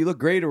like, "Oh, you look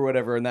great" or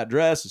whatever in that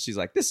dress, and she's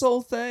like, "This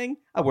whole thing,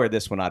 I wear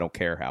this one. I don't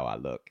care how I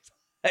look."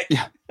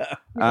 Yeah. Okay,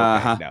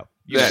 Uh-huh. no,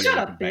 Yeah. Shut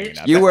up, banging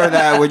bitch. up. You wear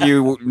that when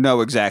you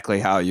know exactly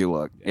how you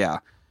look. Yeah.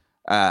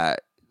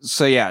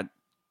 So yeah,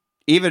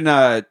 even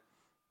the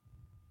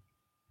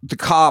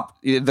cop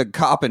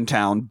in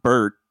town,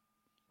 Bert,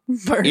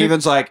 Bird.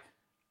 even's like,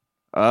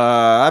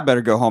 I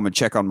better go home and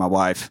check on my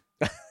wife.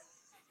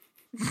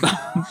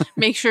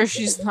 Make sure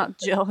she's not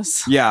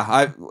jealous. Yeah,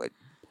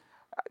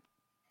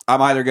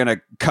 I'm either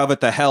gonna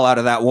covet the hell out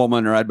of that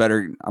woman, or I'm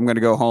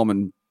gonna go home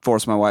and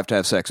force my wife to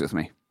have sex with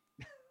me.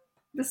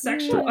 The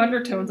sexual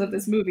undertones of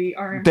this movie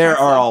are impressive. There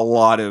are a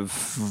lot of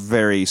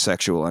very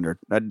sexual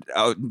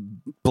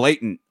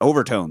blatant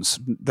overtones.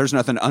 There's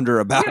nothing under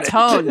about it.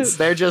 Tones.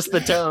 They're just the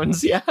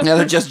tones. Yeah. Yeah,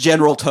 they're just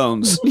general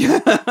tones.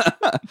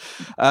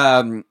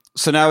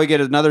 So now we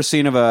get another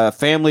scene of a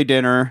family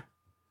dinner.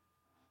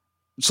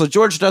 So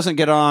George doesn't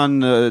get on,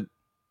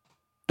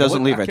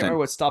 doesn't leave, I I can't remember think.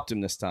 what stopped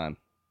him this time.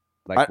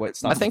 Like what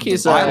stopped I think him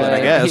he's from Violet,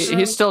 I guess.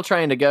 he's still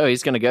trying to go.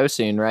 He's going to go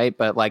soon, right?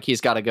 But like he's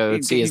got to go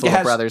see his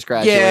little brother's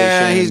graduation.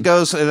 Yeah, he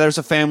goes, there's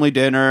a family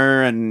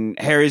dinner, and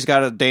Harry's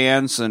got to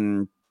dance,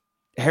 and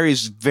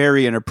Harry's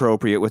very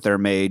inappropriate with their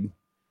maid.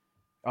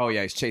 Oh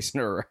yeah, he's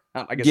chasing her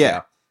around. I guess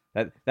Yeah.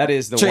 that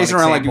is the Chasing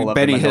one around like example of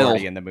Benny the minority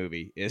Hill. in the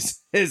movie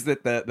is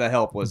that the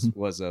help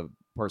was a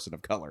person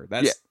of color.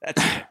 That's and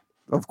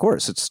Of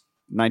course, it's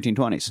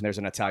 1920s. there's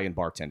an Italian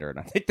bartender, and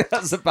I think that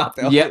was about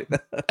the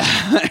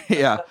Yep.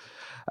 Yeah.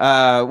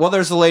 Well,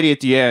 there's the lady at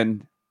the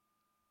end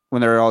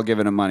when they're all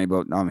giving him money,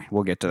 but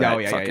we'll get to that. Oh,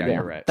 yeah,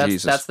 you're right.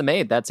 That's the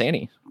maid. That's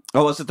Annie.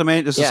 Oh, is it the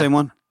maid? Is it the Yeah. same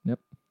one? Yep.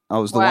 Oh,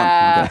 it was the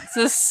Wow, one. Okay. it's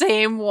the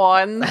same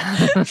one.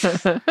 It's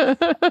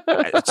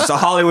a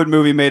Hollywood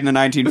movie made in the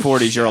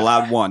 1940s. You're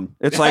allowed one.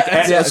 It's like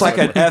it's like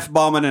an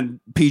F-bombing and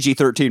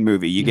PG-13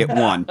 movie. You get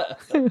one.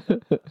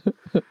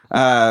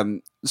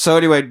 So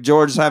anyway,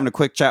 George is having a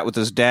quick chat with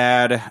his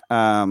dad,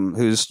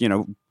 who's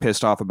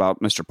pissed off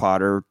about Mr.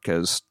 Potter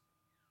because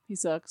He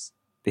sucks.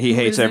 he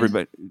hates isn't?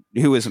 everybody.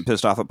 Who isn't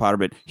pissed off at Potter,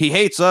 but he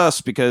hates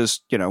us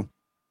because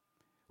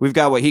we've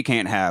got what he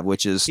can't have,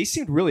 which is He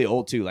seemed really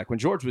old too. Like when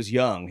George was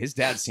young, his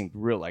dad seemed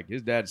real. Like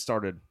his dad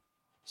started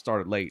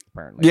late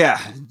apparently. yeah,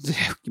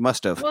 you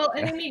must have. Well,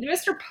 and I mean,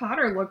 Mr.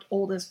 Potter looked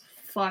old as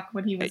fuck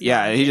when he was.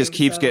 Yeah, young, he just too,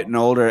 keeps so- getting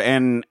older,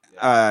 and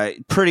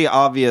pretty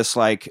obvious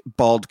like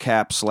bald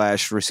cap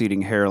 /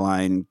 receding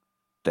hairline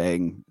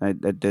thing. I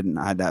didn't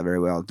hide that very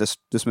well. This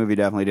movie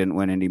definitely didn't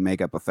win any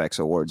makeup effects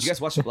awards. Did you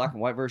guys watch the black and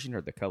white version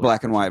or the color?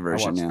 Black and white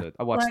version, yeah.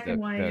 I watched Black and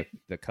white.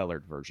 the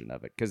colored version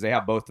of it because they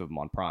have both of them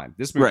on Prime.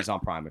 This movie's Right. on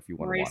Prime if you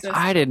want to watch Racist. it.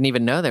 I didn't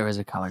even know there was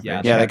a color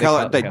Yeah, version. Yeah, they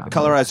they cut-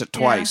 colorized it Yeah.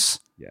 twice.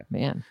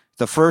 Man.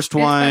 The first It's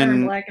better in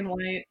one, black and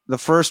white. the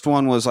first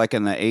one was like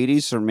in the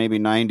 80s or maybe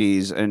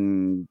 90s,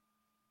 and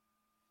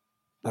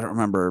I don't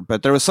remember,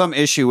 but there was some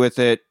issue with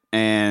it,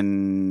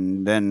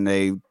 and then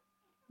they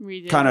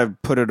Read it. kind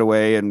of put it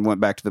away and went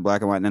back to the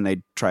black and white, and then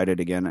they tried it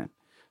again.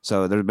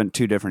 So there have been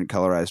two different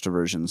colorized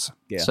versions.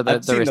 Yeah, So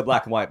I've seen there the is-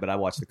 black and white, but I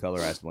watched the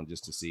colorized one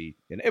just to see,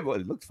 and it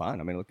looked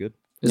fine. I mean, it looked good.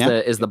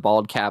 Is the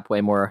bald cap way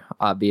more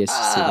obvious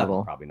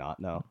suitable? Probably not.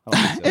 No, I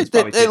don't think so. It's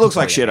probably It looks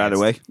like totally shit either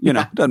way.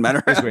 enhanced. Doesn't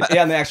matter. It's weird.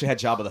 Yeah, and they actually had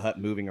Jabba the Hutt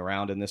moving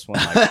around in this one.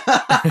 Like,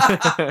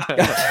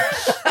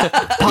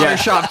 Potter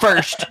shot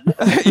first.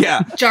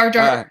 Yeah. Jar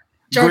Jar. Uh,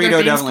 Jar Jar Greedo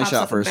Binks definitely pops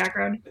shot up in the first.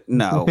 background.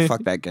 No,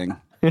 fuck that gang.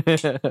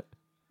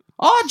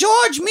 Oh,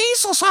 George, me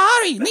so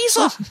sorry. Me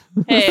so.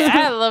 Hey,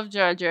 I love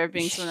Jar Jar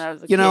Binks when I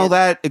was a kid.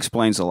 That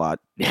explains a lot.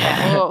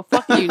 Oh,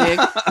 fuck you, Nick.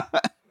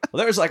 well,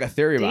 there was like a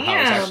theory about how it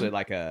was Damn. actually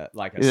like a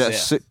Yeah,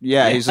 Sith.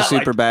 he's a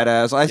super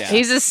badass. Yeah.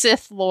 He's a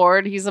Sith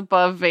Lord. He's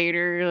above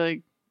Vader.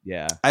 Like,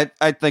 Yeah,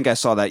 I think I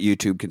saw that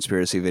YouTube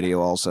conspiracy video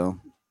also.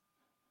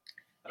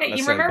 Hey, you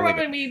necessarily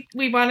remember believe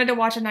when we wanted to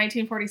watch a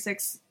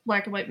 1946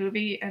 black and white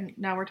movie, and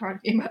now we're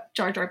talking about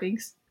Jar Jar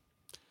Binks?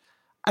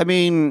 I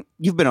mean,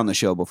 you've been on the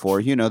show before.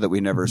 You know that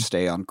we never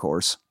stay on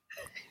course.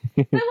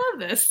 I love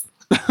this.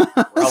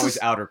 we're always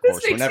outer This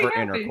course. We're makes me never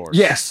happy. inner course.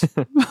 Yes.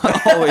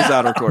 Always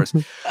outer course.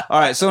 All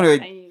right. So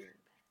anyway,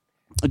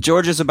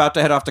 George is about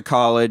to head off to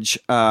college.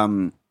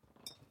 And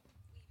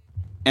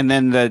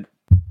then the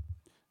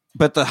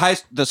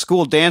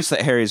school dance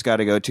that Harry's got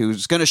to go to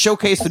is going to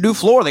showcase the new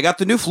floor. They got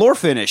the new floor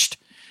finished.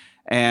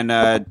 And,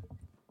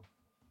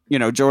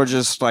 George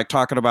is like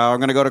talking about, I'm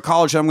going to go to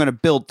college and I'm going to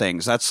build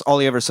things. That's all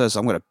he ever says.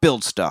 I'm going to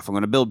build stuff. I'm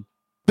going to build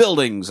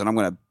buildings and I'm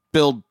going to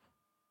build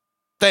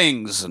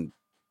things. And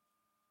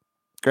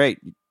great.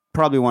 You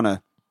probably want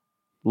to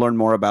learn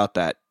more about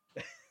that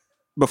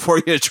before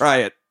you try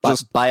it.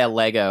 Just buy a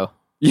Lego.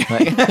 Yeah.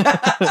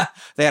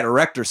 They had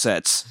erector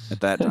sets at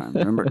that time.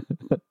 Remember?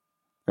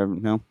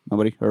 No,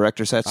 nobody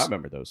erector sets. I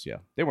remember those. Yeah,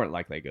 they weren't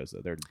like Legos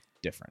though. They're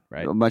different,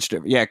 right? Much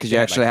different. Yeah, because you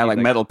Yeah, actually had like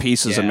metal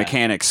pieces and yeah.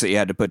 mechanics that you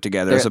had to put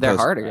together. They're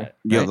harder.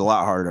 Yeah, right? a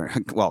lot harder.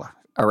 Well,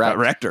 Erect.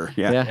 erector.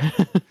 Yeah.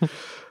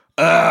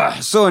 Yeah.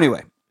 So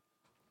anyway,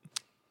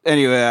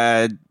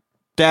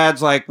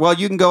 Dad's like, well,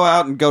 you can go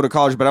out and go to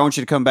college, but I want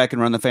you to come back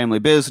and run the family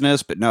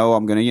business. But no,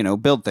 I'm going to,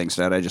 build things,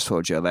 Dad. I just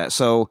told you that.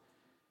 So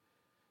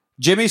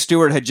Jimmy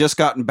Stewart had just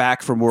gotten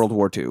back from World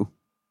War II.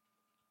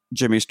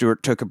 Jimmy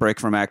Stewart took a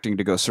break from acting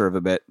to go serve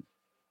a bit.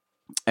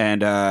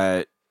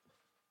 And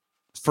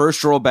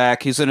first role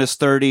back, he's in his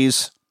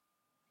 30s.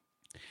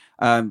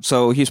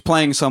 So he's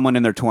playing someone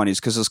in their 20s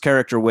because his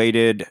character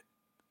waited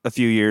a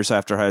few years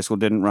after high school,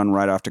 didn't run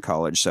right off to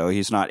college. So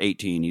he's not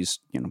 18, he's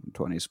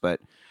 20s.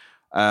 But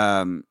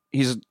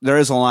there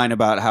is a line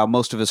about how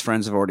most of his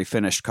friends have already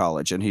finished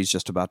college and he's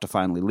just about to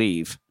finally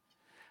leave.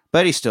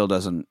 But he still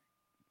doesn't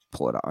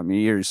pull it off. I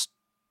mean, he's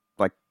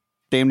like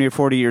damn near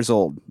 40 years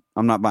old.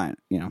 I'm not buying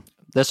it,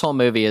 This whole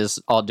movie is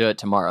I'll do it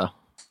tomorrow.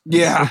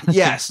 Yeah,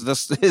 yes.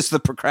 This is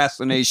the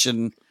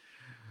procrastination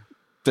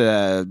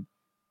motto,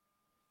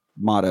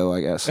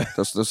 I guess.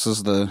 This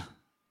is the...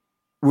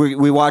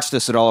 We watch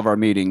this at all of our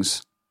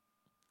meetings.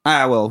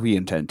 Well, we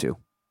intend to.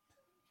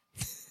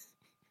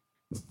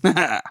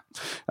 All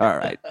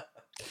right.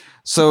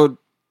 So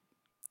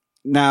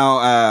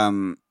now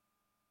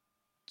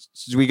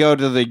we go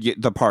to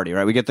the party,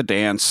 right? We get the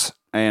dance,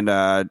 and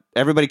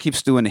everybody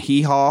keeps doing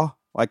hee-haw.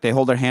 Like they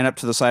hold their hand up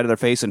to the side of their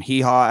face and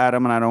hee-haw at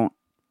him, and I don't...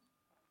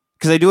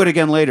 Because they do it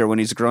again later when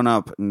he's grown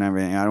up and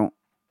everything. I don't...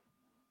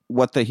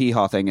 What the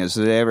hee-haw thing is.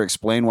 Did they ever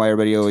explain why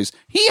everybody always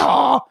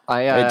hee-haw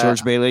at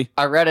George Bailey?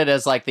 I read it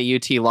as like the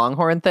UT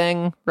Longhorn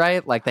thing,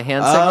 right? Like the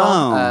hand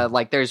signal.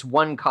 Like there's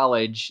one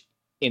college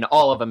in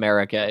all of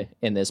America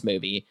in this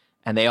movie,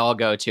 and they all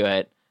go to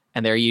it,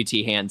 and their UT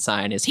hand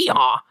sign is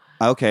hee-haw.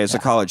 Okay, it's a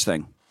college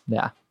thing.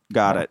 Yeah.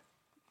 Got it.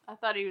 I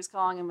thought he was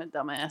calling him a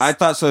dumbass. I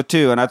thought so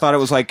too, and I thought it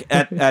was like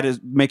at his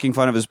making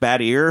fun of his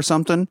bad ear or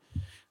something.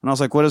 And I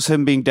was like, what does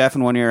him being deaf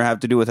in one ear have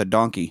to do with a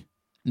donkey?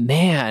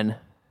 Man,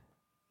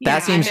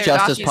 that seems their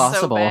just as donkey's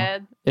possible, so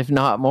bad. if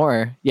not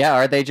more. Yeah,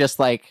 are they just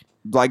like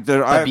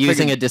They're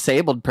abusing a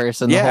disabled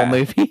person the whole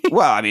movie?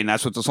 Well, I mean,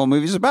 that's what this whole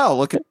movie's about.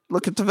 Look at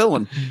the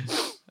villain.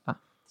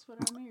 That's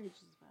what our marriage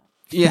is about.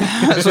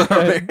 Yeah, that's what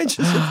our marriage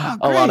is about.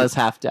 Great. Alana's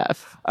half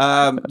deaf.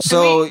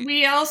 So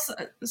we also,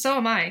 so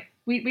am I.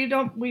 We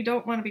don't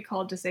want to be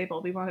called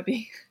disabled. We want to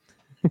be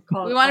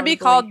called. We want to be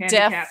called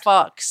deaf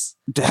fucks.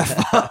 deaf,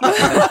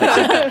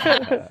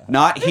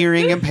 not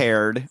hearing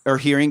impaired or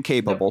hearing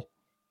capable.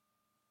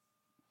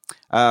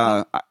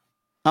 I'm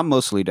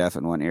mostly deaf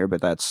in one ear,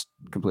 but that's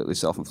completely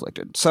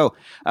self-inflicted. So,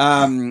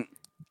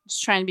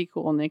 Just trying to be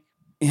cool, Nick.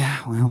 yeah,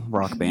 well,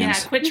 rock Yeah,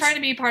 bands. quit trying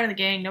to be part of the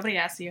gang. Nobody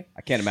asks you.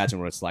 I can't imagine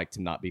what it's like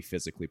to not be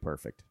physically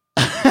perfect.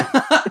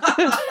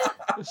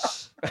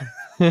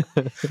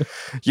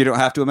 You don't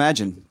have to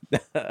imagine.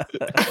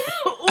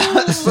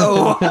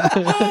 So,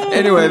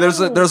 anyway, there's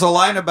a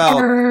line about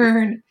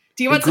Burn.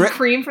 Do you want some Grit-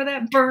 cream for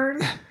that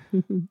burn?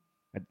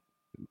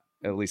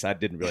 At least I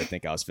didn't really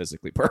think I was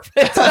physically perfect.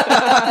 it's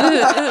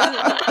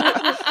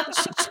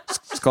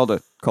called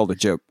a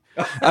joke.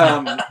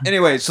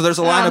 Anyway, so there's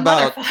a line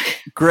about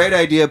great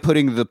idea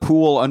putting the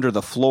pool under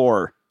the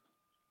floor.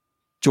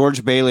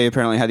 George Bailey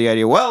apparently had the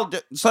idea, well,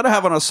 instead of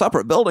having a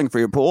separate building for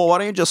your pool, why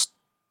don't you just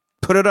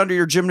put it under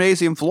your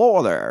gymnasium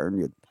floor there? And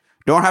you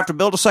don't have to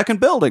build a second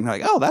building.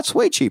 Like, oh, that's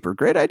way cheaper.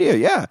 Great idea.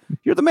 Yeah,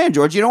 you're the man,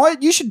 George. You know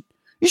what? You should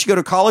go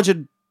to college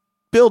and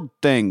build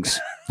things.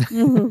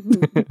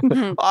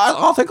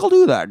 I think I'll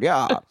do that.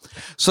 Yeah.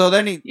 So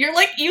then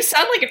You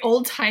sound like an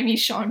old timey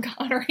Sean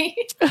Connery.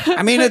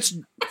 I mean, it's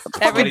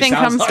Everything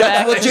sounds comes like.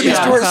 back. what to Jimmy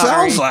Sean Stewart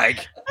Connery. sounds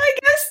like. I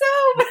guess so.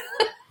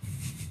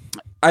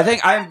 I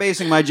think I'm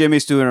basing my Jimmy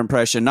Stewart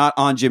impression not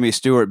on Jimmy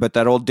Stewart, but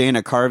that old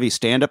Dana Carvey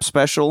stand-up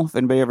special. If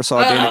anybody ever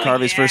saw Dana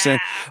Carvey's first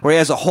stand, where he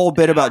has a whole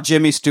bit about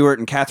Jimmy Stewart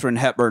and Katharine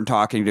Hepburn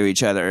talking to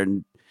each other,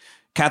 and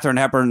Katharine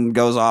Hepburn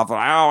goes off, "Oh,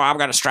 I'm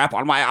going to strap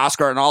on my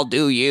Oscar and I'll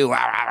do you,"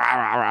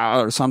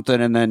 or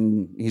something, and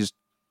then he's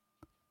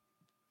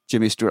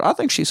Jimmy Stewart. I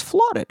think she's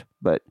flooded,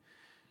 but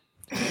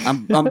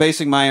I'm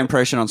basing my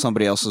impression on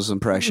somebody else's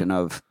impression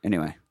of.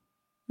 Anyway,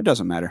 it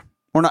doesn't matter.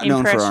 We're not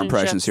known for our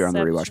impressions here on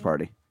the Rewatch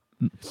Party.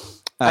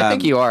 I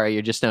think you are.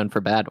 You're just known for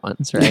bad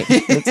ones, right?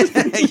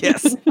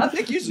 Yes. I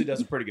think usually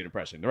does a pretty good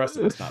impression. The rest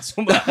of us not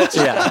so much.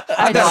 Yeah.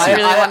 I No,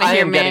 really want to I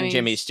hear am getting Manny's.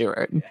 Jimmy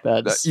Stewart.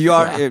 That's You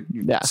are.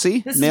 yeah. See?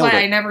 This is Nailed why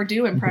I it. never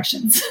do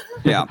impressions.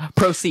 Yeah.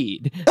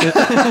 Proceed.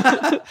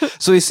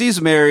 So he sees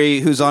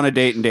Mary, who's on a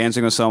date and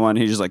dancing with someone.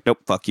 He's just like, nope,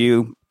 fuck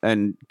you,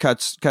 and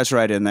cuts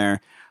right in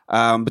there.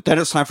 But then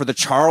it's time for the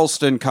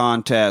Charleston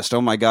contest.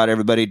 Oh my God,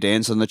 everybody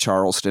dancing the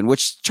Charleston,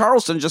 which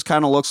Charleston just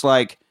kind of looks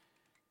like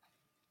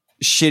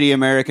shitty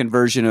American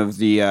version of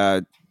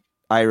the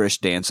Irish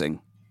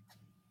dancing,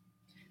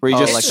 where you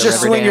Oh, just, like the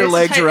just swing Riverdance. your It's a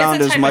legs type- it's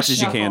around a as type much of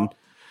as you can. shuffle.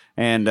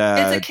 And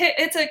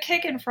It's a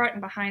kick in front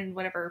and behind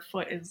whatever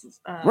foot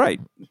is right,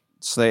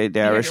 it's the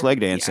Irish you're-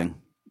 leg yeah. dancing.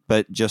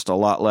 but just a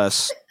lot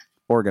less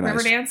organized.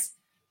 River dance.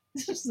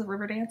 This is the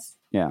river dance.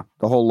 Yeah,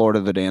 the whole Lord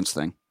of the Dance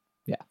thing.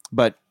 Yeah.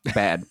 But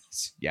bad.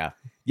 Yeah.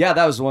 Yeah,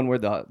 that was the one where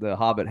the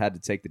Hobbit had to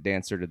take the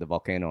dancer to the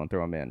volcano and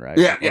throw him in, right?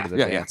 Yeah, Lord of the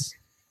yeah. Dance.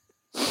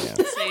 Yeah.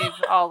 Save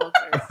all of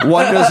Earth.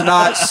 One does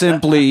not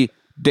simply...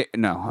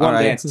 no. One all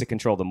right. dance to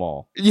control them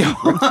all. Yeah.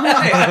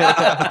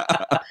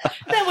 That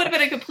would have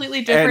been a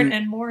completely different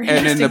and more And in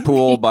interesting the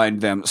pool, movie.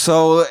 bind them.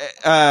 So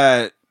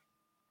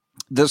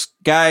this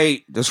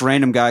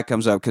random guy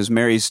comes up because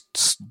Mary's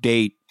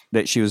date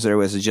that she was there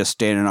with is just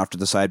standing off to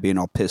the side being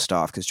all pissed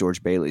off because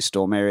George Bailey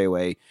stole Mary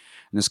away.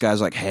 And this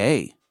guy's like,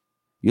 hey,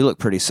 you look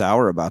pretty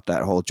sour about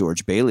that whole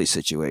George Bailey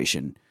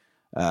situation.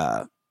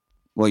 Well,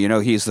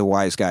 he's the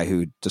wise guy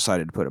who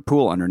decided to put a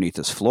pool underneath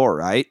his floor,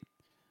 right?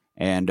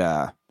 And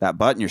that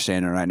button you're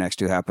standing right next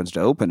to happens to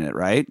open it,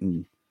 right?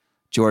 And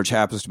George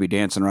happens to be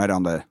dancing right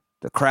on the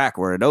crack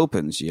where it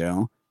opens,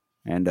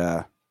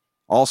 And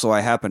also,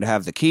 I happen to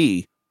have the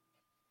key.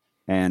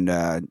 And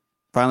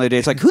finally,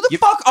 Dave's like, who the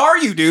fuck are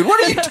you, dude?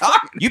 What are you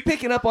talking? You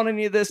picking up on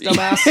any of this,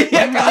 dumbass?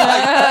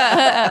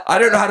 I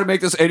don't know how to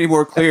make this any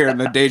more clear. And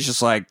then Dave's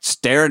just like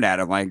staring at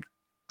him like,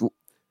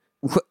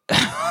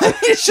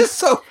 it's just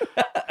so,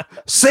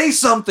 say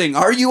something.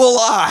 Are you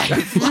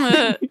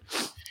alive?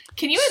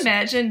 Can you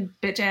imagine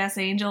bitch ass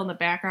Angel in the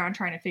background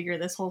trying to figure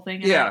this whole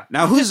thing out? Yeah.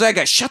 Now, who's that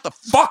guy? Shut the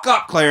fuck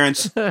up,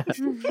 Clarence.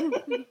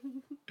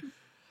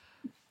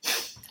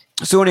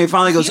 So when he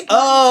finally goes,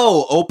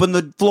 open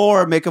the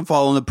floor, make him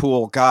fall in the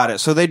pool. Got it.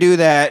 So they do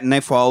that, and they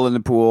fall in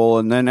the pool,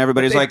 and then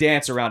everybody's They like,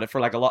 dance around it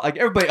for like a lot. Like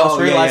everybody else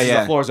realizes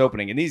the floor is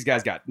opening, and these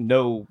guys got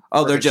no.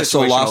 they're just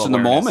so lost in the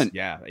awareness. moment.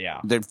 Yeah.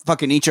 They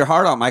fucking eat your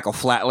heart out, Michael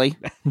Flatley.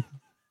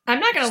 I'm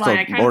not gonna Still lie,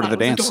 I kind Lord of of thought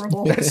the it was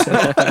Dance.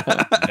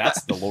 adorable.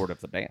 That's the Lord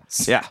of the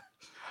Dance. Yeah.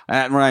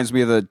 That reminds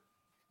me of the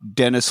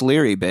Dennis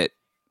Leary bit.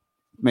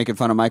 Making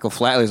fun of Michael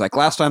Flatley. He's like,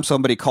 last time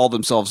somebody called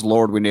themselves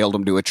Lord, we nailed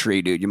them to a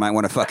tree, dude. You might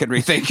want to fucking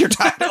rethink your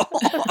title.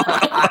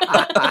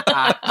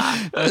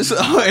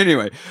 So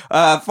anyway,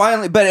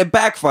 finally, but it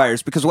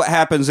backfires because what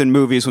happens in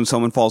movies when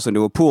someone falls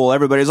into a pool,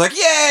 everybody's like,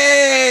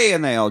 yay!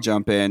 And they all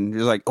jump in.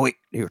 You're like, oh, wait,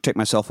 here, take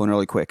my cell phone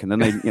really quick. And then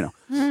they,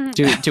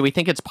 Do we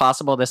think it's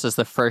possible this is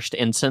the first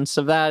instance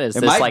of that? Is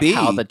It this might like be.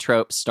 how the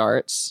trope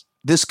starts?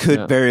 this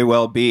could very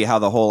well be how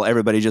the whole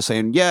everybody just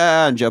saying,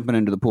 yeah, and jumping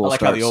into the pool I like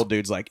starts. how the old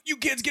dude's like, you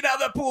kids get out of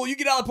that pool, you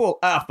get out of the pool.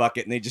 Ah, fuck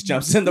it. And he just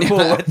jumps in the pool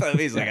with them.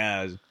 He's like,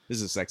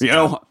 this is sexy.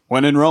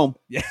 when in Rome.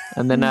 Yeah.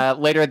 And then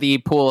later the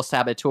pool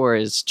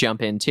saboteurs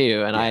jump in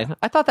too. And I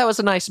thought that was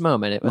a nice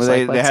moment. It was Well,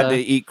 like, they had to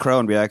eat crow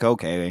and be like,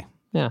 okay.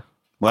 Yeah.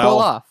 Well, Cool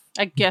off.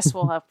 I guess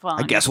we'll have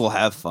fun. I guess we'll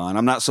have fun.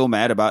 I'm not so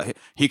mad about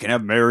he can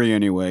have Mary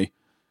anyway.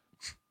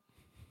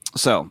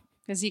 So,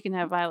 Because he can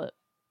have Violet.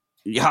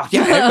 yeah,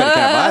 everybody can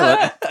have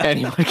Violet.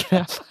 Anyone can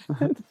have.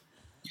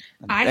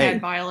 I Hey. had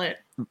Violet.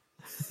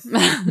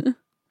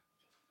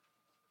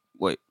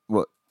 Wait,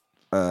 what?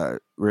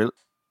 Really?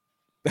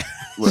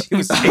 She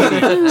was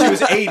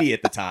 80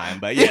 at the time,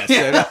 but yes.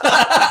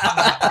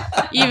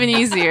 Even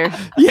easier.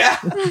 Yeah.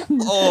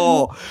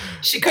 Oh.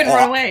 She couldn't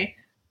run away.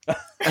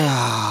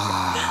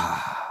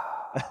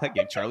 I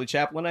gave Charlie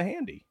Chaplin a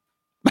handy.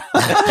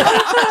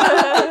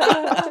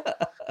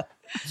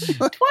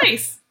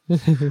 Twice. Took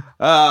 4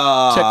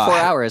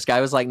 hours.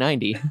 Guy was like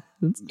 90.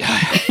 It's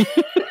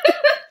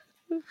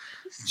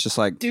just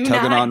like Do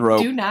tugging on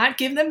rope. Do not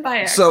give them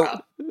Viagra.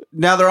 So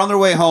now they're on their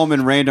way home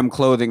in random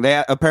clothing.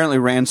 They apparently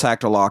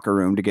ransacked a locker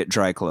room to get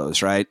dry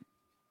clothes, right?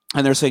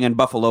 And they're singing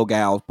Buffalo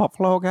Gals.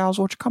 Buffalo Gals,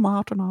 won't you come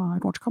out tonight?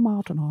 Won't you come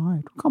out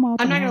tonight? Come out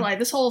I'm not tonight. gonna lie,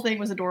 this whole thing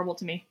was adorable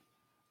to me.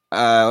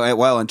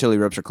 Well, until he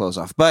rips her clothes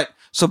off. But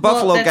so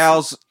Buffalo that's-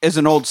 Gals is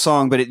an old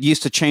song, but it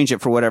used to change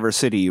it for whatever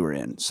city you were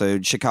in. So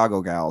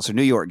Chicago Gals or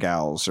New York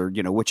Gals or,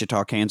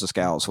 Wichita, Kansas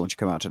Gals, won't you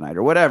come out tonight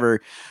or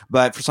whatever.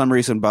 But for some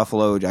reason,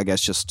 Buffalo, I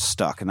guess, just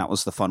stuck. And that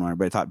was the fun one.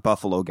 Everybody thought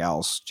Buffalo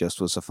Gals just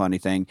was a funny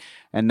thing.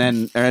 And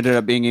then there ended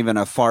up being even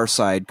a Far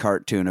Side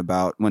cartoon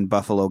about when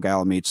Buffalo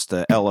Gal meets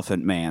the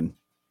Elephant Man.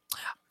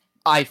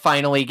 I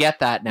finally get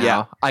that now.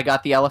 Yeah. I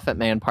got the Elephant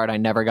Man part. I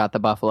never got the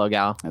Buffalo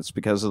Gal. That's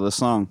because of the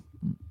song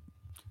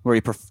where he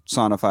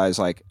personifies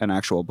like an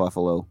actual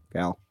Buffalo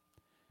Gal.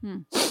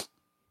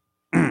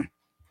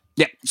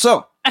 Yeah.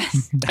 So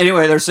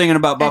anyway, they're singing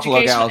about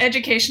Buffalo Gals.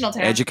 Educational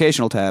tab.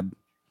 Educational tab.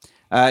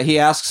 He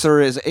asks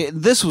her,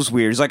 this was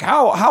weird. He's like,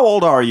 how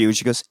old are you? And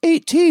she goes,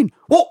 18.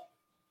 Well,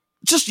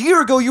 just a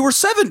year ago, you were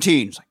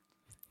 17. He's like,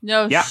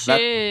 No yeah,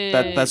 shit.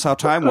 that's how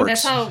time works.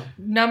 That's how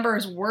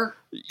numbers work,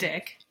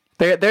 Dick.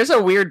 There's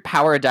a weird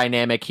power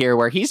dynamic here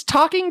where he's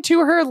talking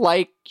to her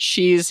like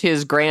she's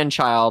his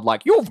grandchild,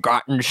 like, you've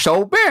gotten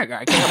so big,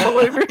 I can't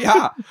believe it.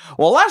 Yeah.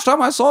 Well, last time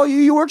I saw you,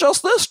 you were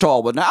just this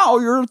tall, but now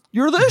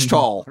you're this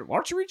tall. Why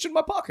don't you reach in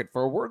my pocket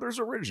for a Werther's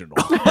Original?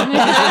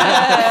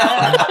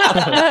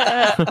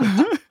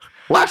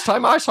 Last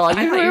time I saw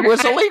you, it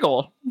was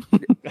illegal.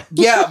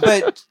 Yeah,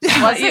 but I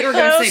thought you were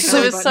gonna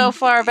say it was so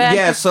far back.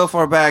 yeah, so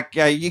far back,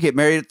 you get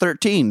married at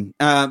 13.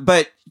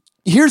 But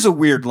here's a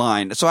weird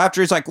line. So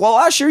after he's like, well,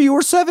 last year you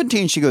were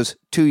 17. She goes,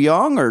 too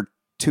young or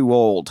too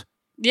old?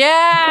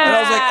 Yeah. And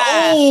I was like,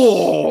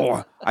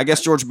 oh, I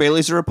guess George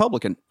Bailey's a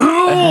Republican.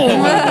 Oh,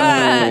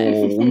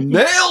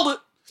 nailed it.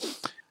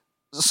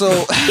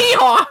 So,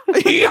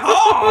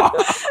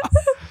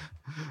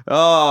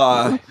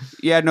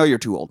 yeah, no, you're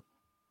too old.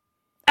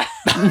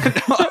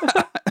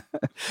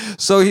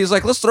 So he's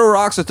like, let's throw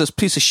rocks at this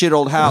piece of shit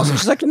old house. And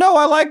she's like, no,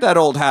 I like that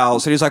old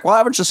house. And he's like, well,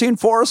 haven't you seen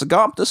Forrest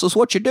Gump? This is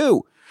what you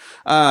do.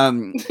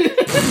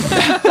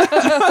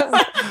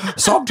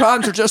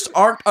 Sometimes there just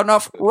aren't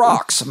enough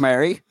rocks,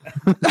 Mary.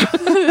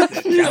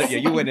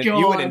 You went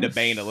into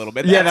Bane a little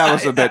bit. Yeah, that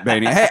was a bit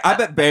Bane. Hey, I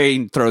bet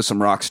Bane throws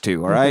some rocks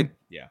too, all right?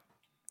 Yeah.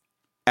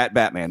 At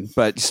Batman,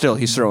 but still,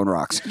 he's throwing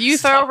rocks. You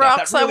throw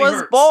rocks, that really I was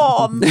hurts.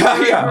 born.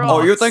 Yeah.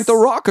 Oh, you think the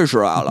Rock is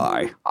your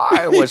ally?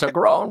 I was a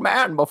grown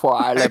man before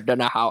I lived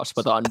in a house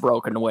with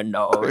unbroken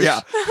windows. Yeah.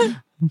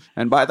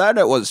 And by then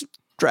it was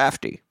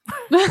drafty.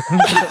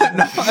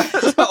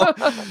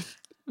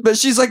 But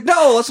she's like,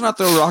 no, let's not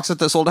throw rocks at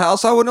this old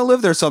house. I want to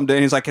live there someday.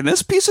 And he's like, and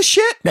this piece of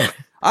shit?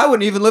 I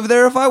wouldn't even live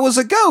there if I was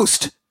a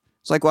ghost.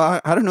 It's like, well,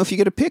 I don't know if you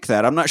get to pick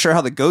that. I'm not sure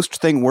how the ghost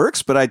thing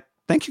works, but I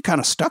think you're kind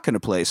of stuck in a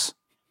place.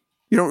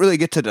 You don't really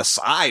get to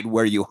decide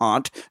where you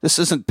haunt. This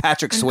isn't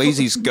Patrick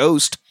Swayze's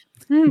ghost.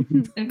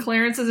 And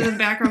Clarence is in the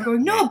background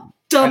going, no,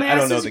 dumbass, I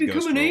don't know has the become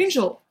ghost an rules.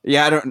 angel.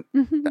 Yeah, I don't.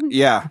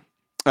 Yeah.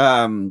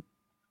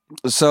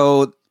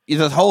 So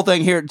the whole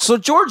thing here. So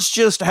George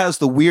just has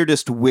the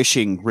weirdest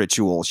wishing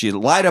ritual. She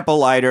light up a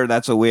lighter.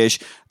 That's a wish.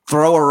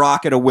 Throw a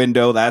rock at a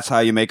window. That's how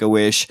you make a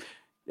wish.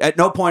 At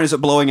no point is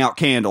it blowing out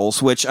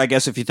candles, which I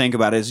guess if you think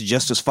about it is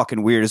just as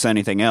fucking weird as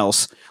anything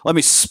else. Let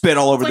me spit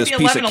all over It's this like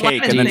piece the of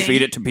cake 11-11 and then thing.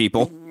 feed it to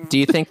people Do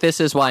you think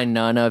this is why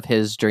none of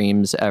his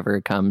dreams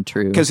ever come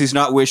true? because he's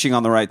not wishing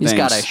on the right He's things.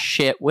 got a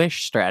shit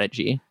wish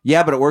strategy.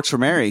 Yeah, but it works for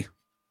Mary.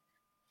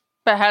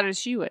 But how does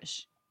she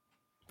wish?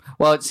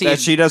 Well, see, That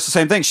she does the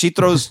same thing. She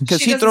throws because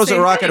She he does the throws a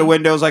same rock at a thing.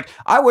 window. Is like,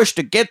 I wish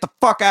to get the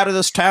fuck out of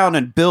this town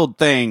and build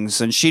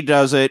things, and she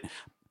does it.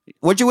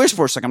 What'd you wish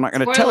for? It's like, I'm not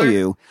going to tell Spoiler.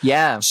 you.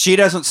 yeah. She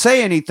doesn't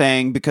say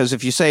anything because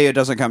if you say it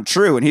doesn't come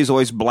true, and he's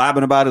always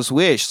blabbing about his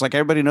wish. It's like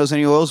everybody knows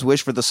anyone else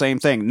wish for the same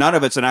thing. None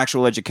of it's an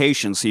actual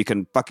education, so you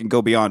can fucking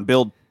go beyond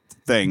build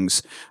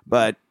things.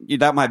 But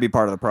that might be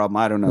part of the problem.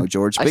 I don't know,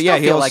 George. I But still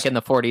yeah, feel like in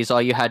the 40s,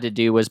 all you had to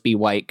do was be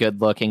white,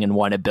 good looking, and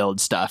want to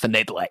build stuff, and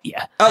they'd let you.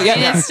 oh yeah,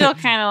 And it's still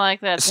kind of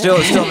like that. still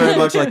very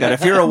much like that.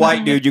 If you're a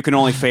white dude, you can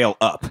only fail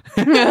up.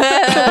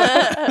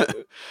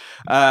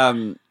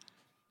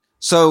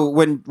 So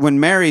when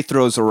Mary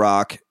throws a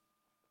rock,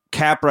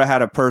 Capra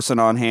had a person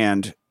on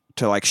hand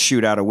to like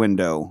shoot out a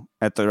window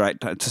at the right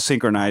time to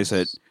synchronize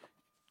it,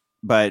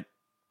 but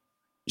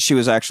she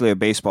was actually a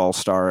baseball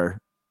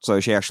star, so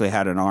she actually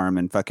had an arm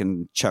and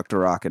fucking chucked a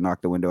rock and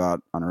knocked the window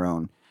out on her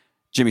own.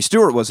 Jimmy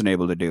Stewart wasn't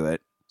able to do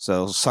it,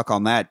 so suck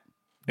on that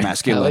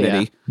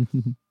masculinity.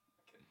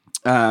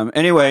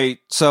 Anyway,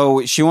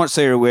 so she wants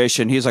to say her wish,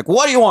 and he's like,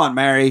 "What do you want,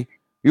 Mary?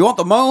 You want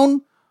the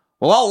moon?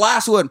 Well, I'll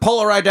lasso it and pull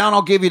it right down.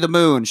 I'll give you the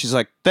moon." She's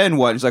like, "Then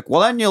what?" He's like,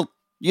 "Well, then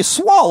you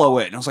swallow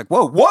it." And I was like,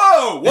 "Whoa,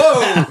 whoa,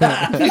 whoa,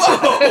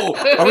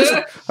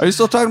 whoa! Are you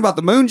still talking about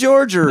the moon,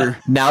 George? Or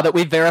Now that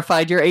we've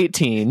verified you're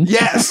 18.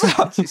 yes?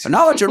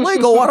 Now that you're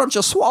legal, why don't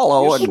you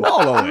swallow and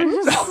Swallow it.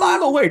 Now, by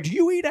the way, do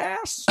you eat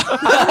ass?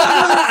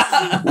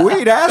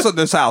 we eat ass in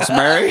this house,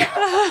 Mary?"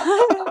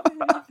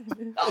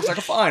 That looks like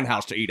a fine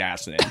house to eat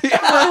ass in.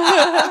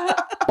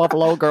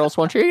 Buffalo girls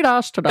want you to eat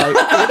us tonight.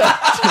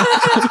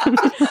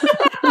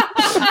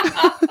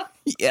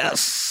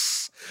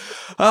 Yes.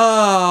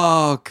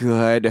 Oh,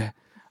 good.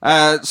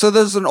 So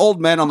there's an old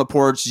man on the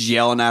porch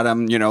yelling at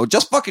him,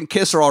 just fucking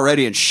kiss her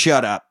already and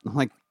shut up. I'm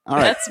like, all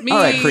right. That's me. All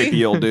right,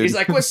 creepy old dude. He's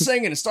like, quit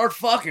singing and start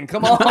fucking.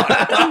 Come on.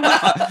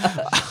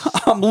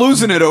 I'm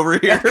losing it over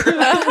here.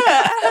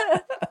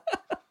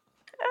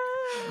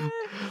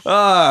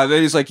 Then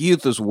he's like,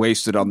 youth is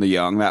wasted on the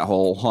young, that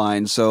whole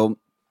line. So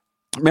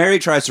Mary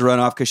tries to run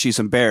off because she's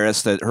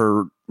embarrassed that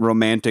her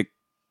romantic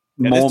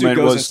And this dude moment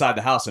goes was, inside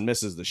the house and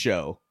misses the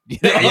show.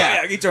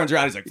 Yeah. He turns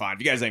around. He's like, fine. If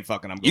you guys ain't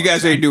fucking, I'm going. you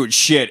guys ain't doing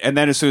shit. And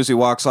then as soon as he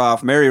walks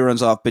off, Mary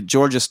runs off, but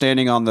George is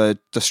standing on the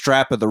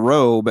strap of the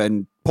robe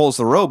and pulls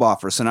the robe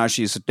off her. So now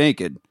she's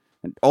naked.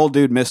 And old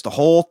dude missed the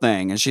whole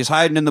thing. And she's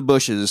hiding in the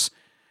bushes.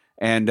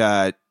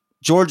 And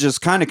George is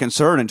kind of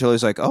concerned until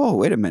he's like, oh,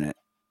 wait a minute.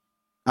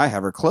 I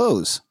have her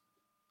clothes.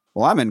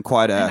 Well, I'm in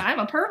quite And a, I'm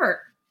a pervert.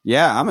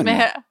 yeah, I'm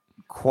in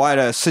quite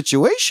a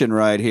situation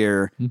right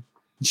here.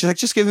 She's like,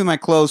 just give me my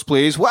clothes,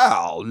 please.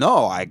 Well,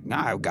 no,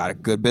 I've got a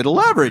good bit of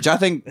leverage. I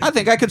think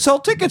I could sell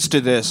tickets to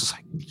this. It's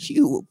like,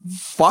 you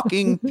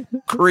fucking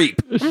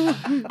creep.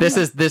 This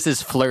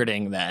is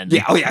flirting then.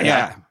 Yeah, oh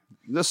yeah.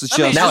 This is I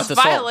mean, just Now just it's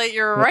assault. violate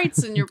your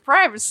rights and your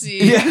privacy.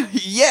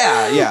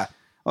 yeah.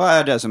 Well,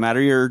 that doesn't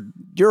matter.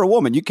 You're a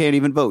woman. You can't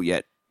even vote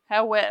yet.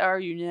 How wet are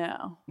you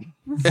now?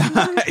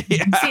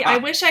 Yeah. See, I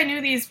wish I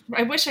knew these.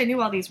 I wish I knew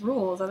all these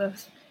rules.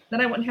 Then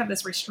I wouldn't have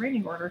this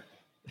restraining order.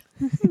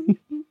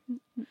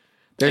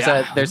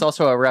 There's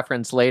also a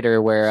reference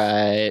later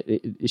where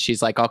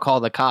she's like, I'll call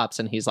the cops,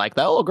 and he's like,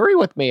 they'll agree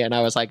with me, and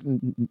I was like,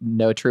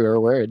 no truer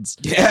words.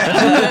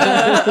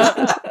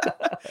 Yeah.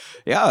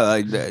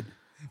 Yeah.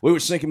 We were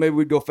thinking maybe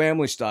we'd go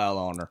family style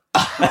on her.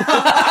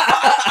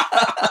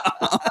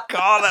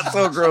 God, that's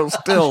so gross.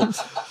 Still,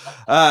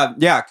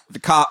 yeah,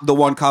 the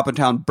one cop in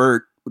town,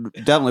 Bert, would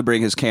definitely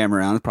bring his camera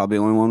around. He's probably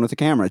the only one with a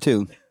camera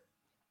too.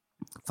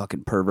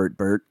 Fucking pervert,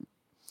 Bert.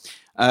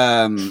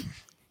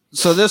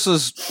 So this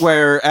is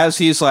where, as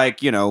he's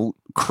like,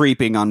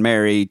 creeping on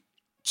Mary,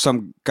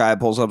 some guy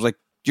pulls up, like,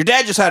 "Your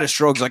dad just had a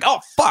stroke." He's like, "Oh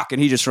fuck!"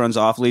 and he just runs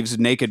off, leaves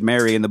naked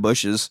Mary in the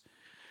bushes.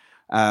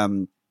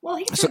 Well,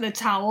 he threw the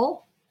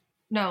towel.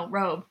 No,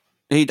 robe.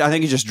 I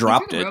think he just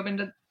dropped it. Robe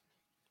into...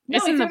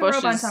 It's in the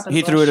bushes.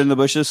 He threw it in the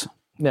bushes.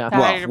 Yeah.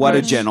 Well, what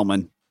a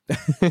gentleman.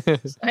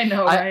 I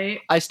know, right?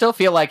 I still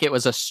feel like it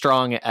was a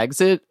strong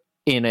exit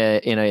in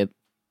a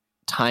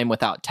time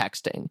without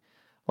texting.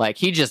 Like,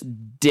 he just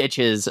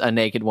ditches a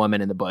naked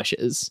woman in the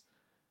bushes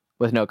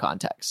with no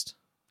context.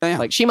 Damn.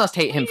 Like, she must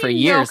hate him for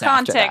years no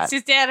after context. that.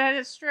 His dad had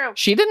a stroke.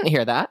 She didn't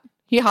hear that.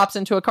 He hops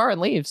into a car and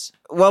leaves.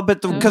 Well,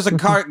 but because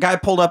the guy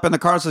pulled up in the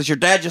car and says, "Your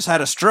dad just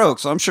had a stroke,"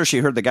 so I'm sure she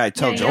heard the guy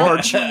tell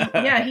George. He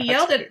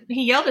yelled it.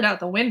 He yelled it out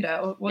the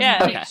window.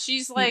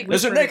 She's like,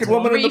 "There's a naked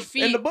woman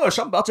in the bush.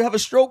 I'm about to have a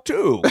stroke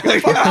too. Get the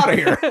fuck out of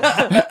here."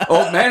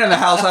 Old man in the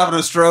house having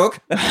a stroke,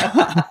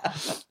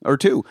 or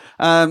two.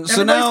 So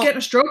Everybody's now, getting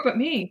a stroke, but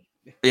me.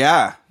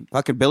 Yeah,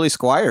 fucking Billy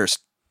Squires.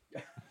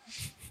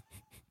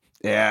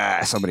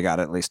 Yeah, somebody got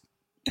it at least.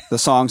 The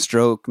song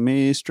 "Stroke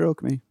Me,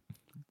 Stroke Me,"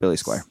 Billy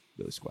Squire.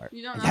 Billy Squire.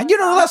 You don't know, You don't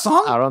know that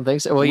song? I don't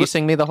think so. Will you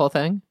sing me the whole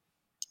thing?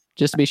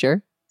 Just to be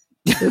sure.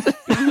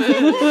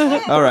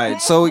 All right,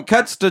 so he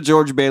cuts to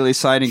George Bailey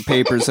signing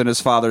papers in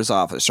his father's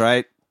office,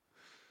 right?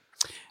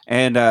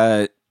 And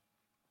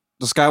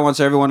this guy wants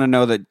everyone to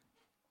know that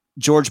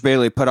George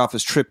Bailey put off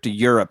his trip to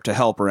Europe to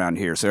help around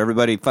here. So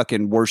everybody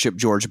fucking worship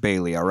George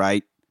Bailey, all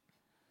right?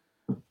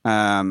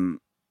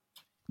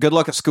 Good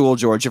luck at school,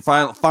 George. You're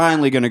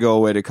finally going to go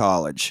away to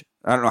college.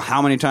 I don't know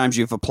how many times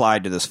you've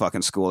applied to this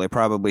fucking school. They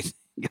probably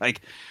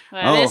like,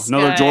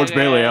 another George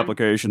Bailey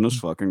application. This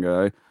fucking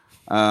guy.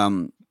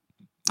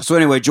 So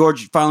anyway,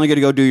 George, finally going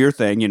to go do your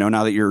thing.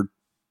 Now that you're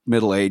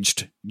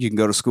middle-aged, you can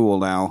go to school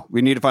now.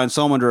 We need to find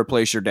someone to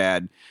replace your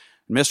dad.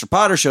 And Mr.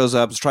 Potter shows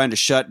up, is trying to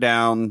shut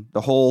down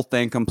the whole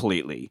thing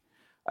completely.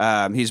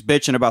 He's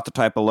bitching about the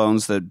type of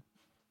loans that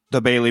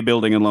the Bailey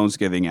Building and Loans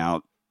giving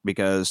out,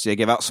 because they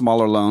give out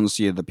smaller loans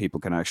that people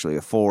can actually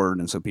afford,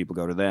 and so people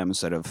go to them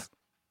instead of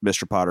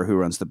Mr. Potter, who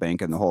runs the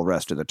bank and the whole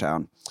rest of the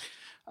town.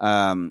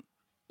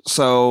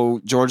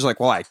 So George's like,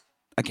 well, I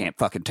can't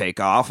fucking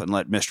take off and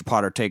let Mr.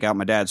 Potter take out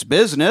my dad's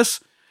business.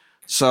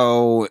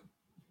 So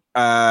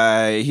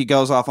he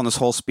goes off on this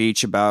whole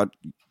speech about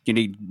you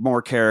need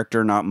more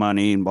character, not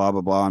money, and blah,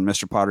 blah, blah. And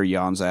Mr. Potter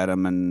yawns at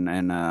him,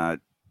 and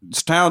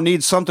this town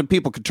needs something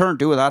people can turn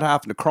to without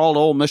having to crawl to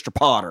old Mr.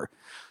 Potter.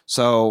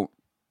 So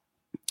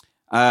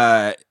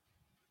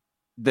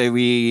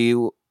we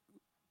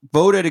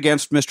voted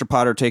against Mr.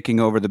 Potter taking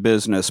over the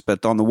business,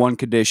 but on the one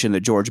condition that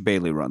George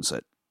Bailey runs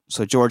it.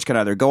 So George can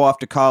either go off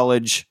to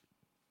college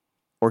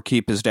or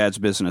keep his dad's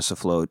business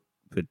afloat,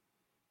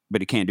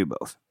 but he can't do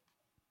both.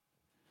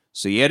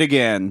 So yet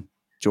again,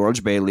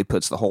 George Bailey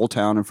puts the whole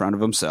town in front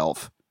of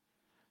himself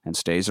and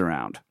stays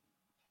around.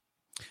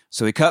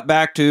 So we cut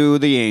back to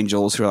the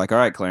Angels, who are like, all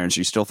right, Clarence,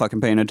 you still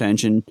fucking paying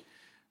attention?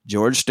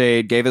 George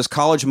stayed, gave his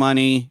college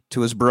money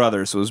to his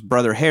brother, so his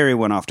brother Harry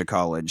went off to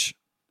college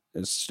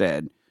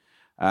instead.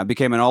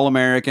 Became an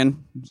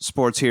All-American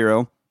sports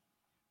hero.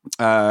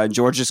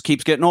 George just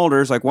keeps getting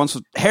older. It's like, once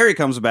Harry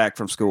comes back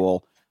from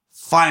school,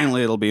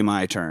 finally it'll be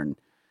my turn.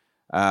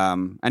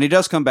 And he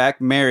does come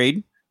back,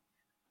 married.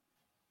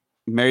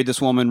 He married this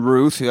woman,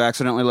 Ruth, who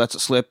accidentally lets it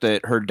slip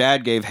that her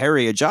dad gave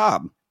Harry a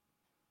job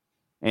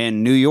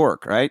in New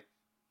York, right?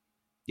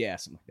 Yeah,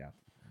 something like that.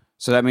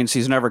 So that means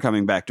he's never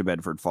coming back to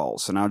Bedford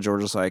Falls. So now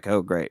George is like,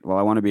 oh, great. Well,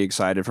 I want to be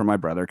excited for my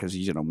brother because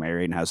he's,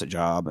 married and has a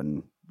job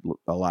and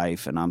a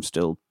life, and I'm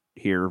still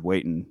here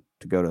waiting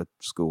to go to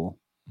school.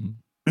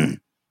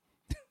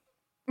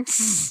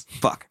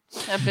 Fuck.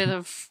 A bit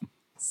of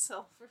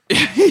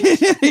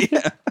self-reflection.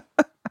 Yeah.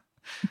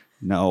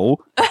 No.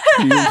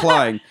 You're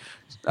implying.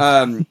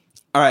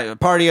 All right, a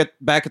party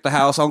back at the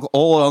house.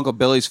 Old Uncle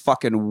Billy's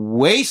fucking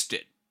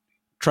wasted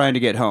trying to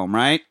get home,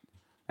 right?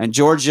 And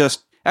George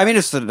just,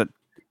 it's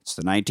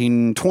the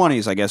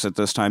 1920s, I guess, at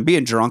this time.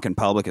 Being drunk in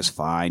public is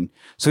fine.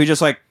 So he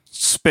just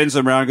spins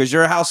him around and goes,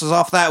 your house is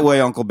off that way,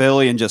 Uncle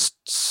Billy, and just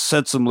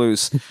sets him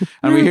loose.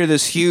 And we hear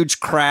this huge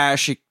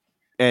crash,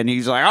 and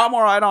he's like, I'm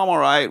all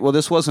right. Well,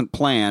 this wasn't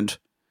planned,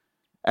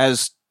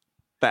 as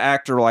the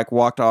actor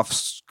walked off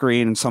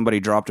screen and somebody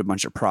dropped a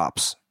bunch of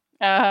props.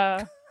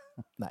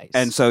 Nice.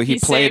 And so he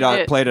played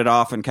it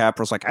off, and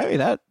Capra's like, hey,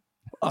 that's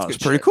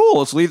pretty cool.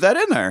 Let's leave that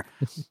in there.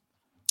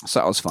 So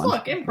that was fun.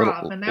 Look,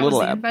 improv, and that was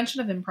the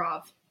invention of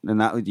improv.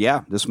 And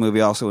this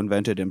movie also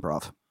invented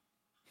improv.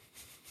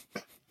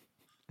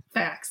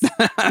 Facts.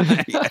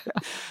 Yeah.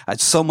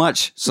 So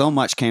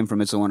much came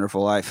from It's a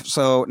Wonderful Life.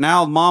 So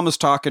now Mom is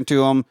talking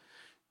to him.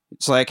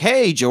 It's like,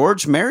 hey,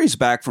 George, Mary's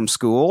back from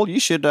school. You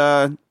should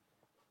go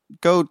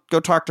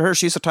talk to her.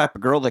 She's the type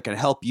of girl that can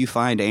help you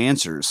find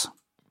answers,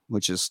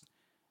 which is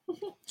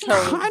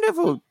kind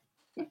of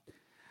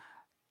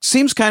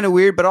seems kind of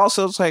weird, but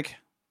also it's like,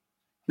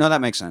 no,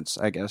 that makes sense,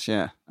 I guess.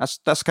 Yeah, that's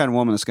the kind of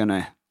woman that's going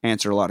to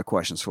answer a lot of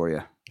questions for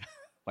you.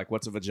 Like,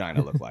 what's a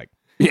vagina look like?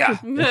 Yeah,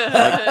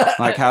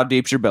 like how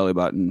deep's your belly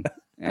button,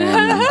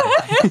 and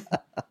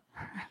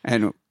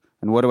and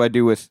what do I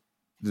do with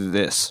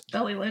this?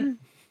 Belly lint.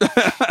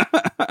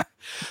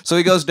 So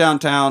he goes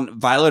downtown.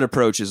 Violet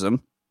approaches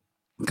him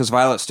because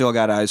Violet still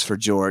got eyes for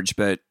George,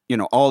 but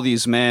all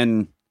these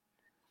men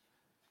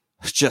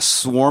just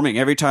swarming.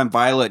 Every time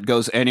Violet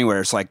goes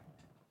anywhere, it's like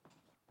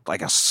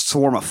a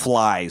swarm of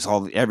flies.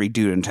 Every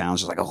dude in town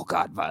is just like, oh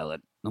God,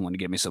 Violet, I want to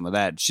give me some of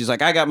that. She's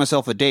like, I got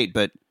myself a date,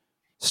 but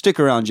stick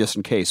around just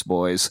in case,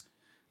 boys.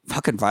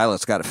 Fucking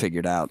Violet's got it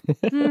figured out.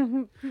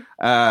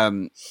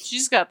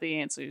 She's got the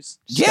answers.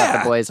 She's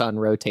got the boys on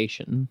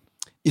rotation.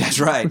 That's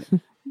right.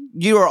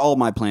 You are all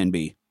my plan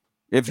B.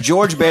 If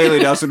George Bailey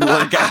doesn't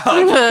work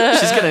out,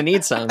 she's gonna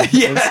need some.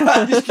 Yeah.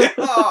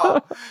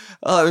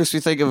 Oh, it makes me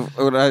think of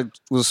when I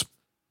was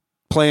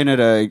playing at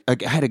I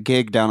had a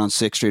gig down on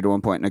 6th Street at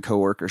one point, and a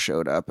coworker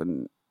showed up,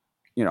 and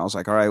I was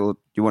like, all right, well,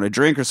 you want a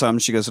drink or something?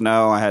 She goes,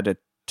 no, I had to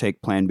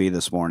take Plan B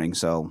this morning,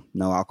 so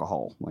no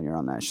alcohol when you're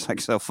on that. She's like,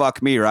 so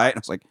fuck me, right? I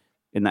was like,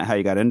 isn't that how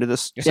you got into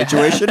this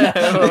situation in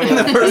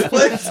the first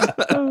place?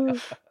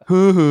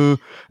 Anyway.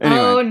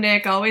 Oh,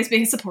 Nick, always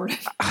being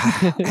supportive.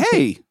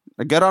 Hey,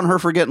 I got on her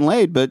for getting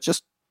laid, but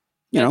just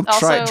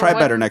try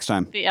better next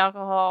time. The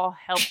alcohol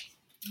helped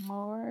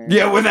more.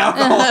 Yeah, with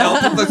alcohol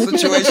help in the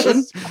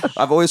situation.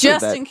 I've always heard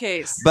that. Just in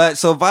case. But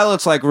so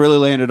Violet's like really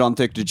landed on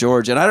thick to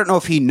George, and I don't know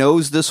if he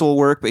knows this will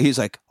work, but he's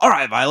like, all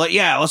right, Violet,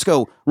 yeah, let's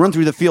go run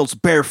through the fields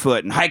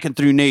barefoot and hiking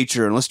through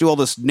nature, and let's do all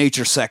this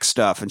nature sex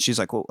stuff. And she's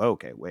like, well,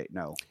 okay, wait,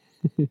 no,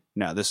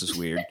 this is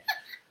weird.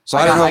 So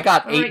I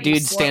got 8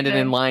 dudes standing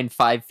in line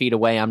 5 feet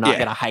away. I'm not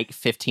going to hike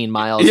 15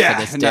 miles for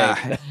this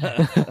day.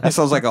 That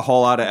sounds like a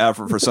whole lot of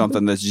effort for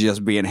something that's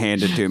just being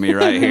handed to me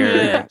right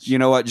here. You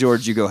know what,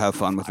 George? You go have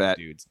fun with that.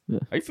 Dudes.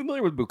 Are you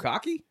familiar with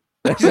bukkake?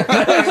 What do you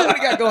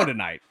got going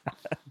tonight?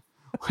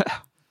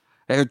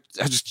 I'm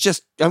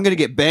going to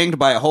get banged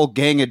by a whole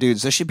gang of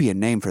dudes. There should be a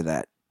name for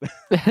that.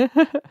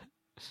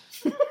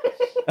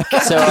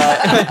 So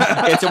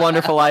It's a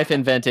Wonderful Life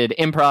invented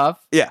improv.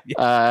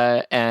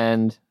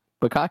 And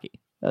bukkake.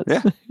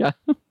 Yeah.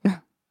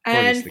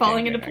 And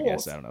falling into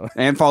pools. I don't know.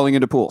 And falling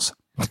into pools.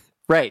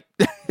 Right.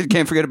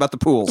 Can't forget about the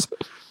pools,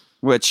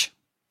 which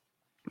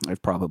is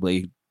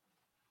probably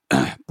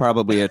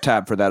a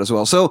tab for that as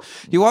well. So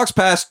he walks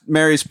past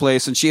Mary's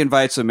place and she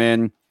invites him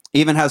in.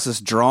 Even has this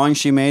drawing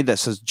she made that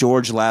says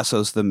George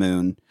lassos the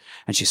moon.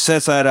 And she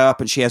sets that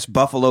up and she has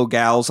Buffalo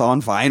Gals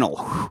on vinyl.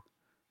 Whew.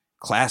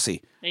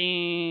 Classy.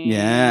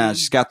 Yeah,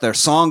 she's got their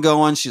song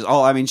going.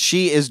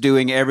 She is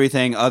doing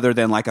everything other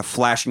than like a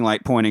flashing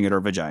light pointing at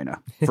her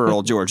vagina for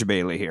old George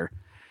Bailey here.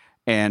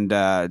 And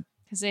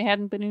because they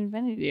hadn't been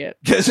invented yet.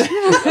 Get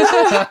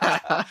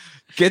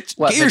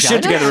your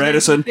shit together,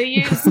 Edison. They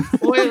use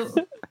oil.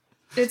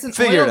 It's an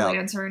oil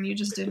lantern. You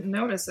just didn't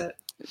notice it.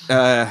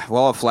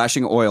 A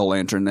flashing oil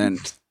lantern then.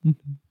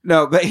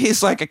 No, but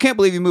he's like, I can't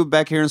believe you moved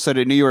back here instead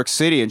of New York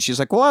City. And she's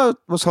like, well, I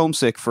was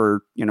homesick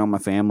for, my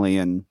family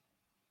and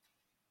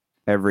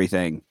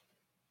everything.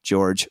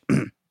 George,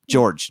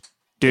 dude.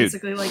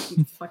 Basically, like,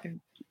 you fucking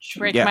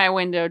break my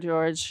window,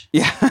 George.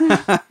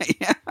 Yeah.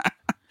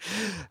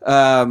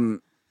 Yeah.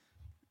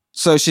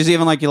 So she's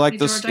even like, you like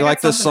this? George, you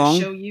like this song?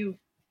 Show you.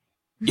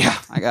 Yeah,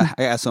 I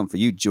got something for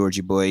you,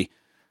 Georgie boy.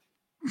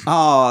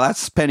 Oh,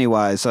 that's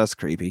Pennywise. That's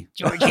creepy.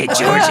 Georgie boy.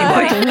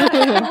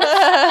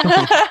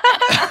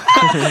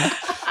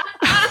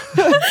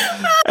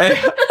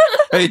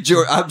 Hey,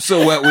 George, I'm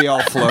so wet we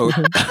all float.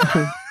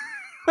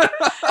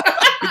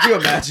 Could you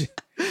imagine?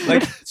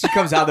 Like, she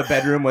comes out of the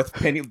bedroom with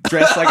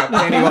dressed like a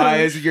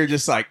Pennywise, and you're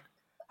just like,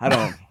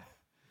 I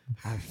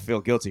feel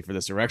guilty for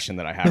this erection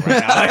that I have right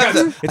now. Like,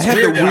 it's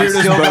weird that I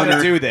still want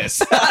to do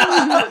this.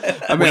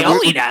 We all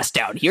eat ass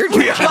down here,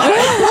 Georgie. We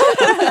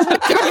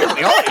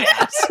all eat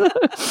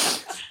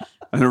ass.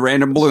 And a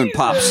random balloon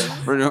pops.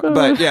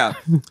 But yeah.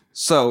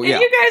 So, yeah.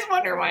 And you guys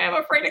wonder why I'm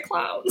afraid of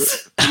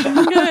clowns.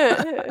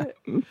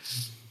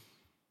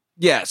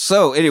 Yeah,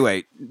 so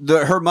anyway,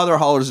 her mother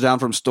hollers down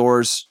from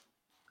stores.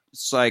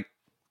 It's like,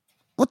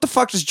 what the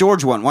fuck does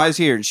George want? Why is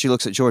he here? And she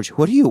looks at George.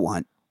 What do you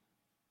want?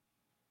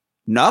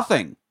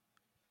 Nothing.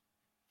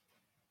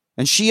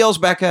 And she yells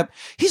back up,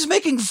 he's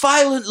making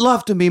violent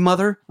love to me,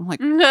 mother. I'm like,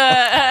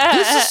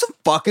 this is some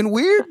fucking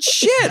weird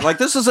shit. Like,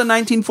 this is a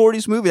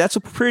 1940s movie. That's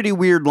a pretty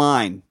weird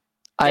line.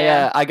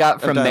 I got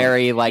from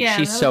Mary, like,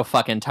 she's so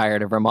fucking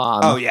tired of her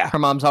mom. Oh, yeah. Her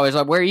mom's always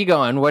like, where are you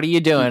going? What are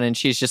you doing? And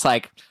she's just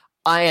like,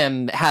 I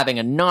am having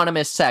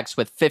anonymous sex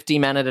with 50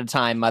 men at a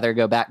time. Mother,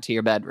 go back to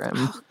your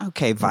bedroom.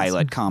 Okay,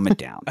 Violet, calm it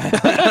down.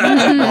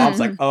 Mom's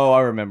like, oh,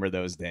 I remember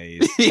those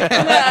days.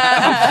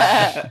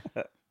 Yeah.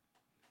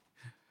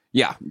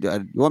 Yeah.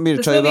 You want me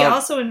to tell you about? This movie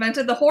also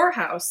invented the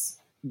whorehouse.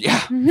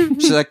 Yeah.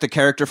 She's like the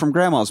character from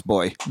Grandma's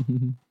Boy.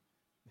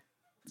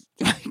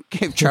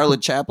 Gave Charlie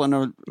Chaplin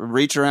a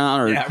reach around,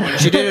 or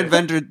she did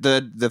invent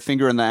the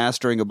finger in the ass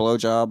during a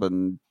blowjob,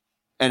 and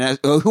And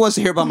who wants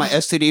to hear about my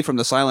STD from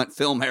the silent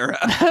film era?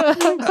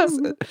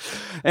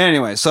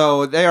 Anyway,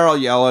 so they're all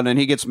yelling, and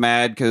he gets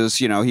mad because,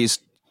 he's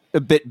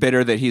a bit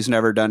bitter that he's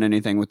never done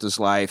anything with his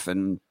life.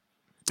 And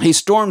he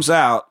storms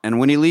out, and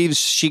when he leaves,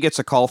 she gets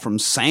a call from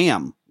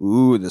Sam.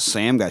 Ooh, the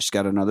Sam guy. She's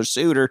got another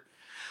suitor.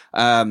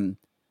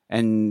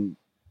 And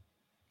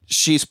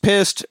she's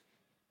pissed.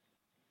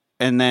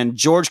 And then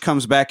George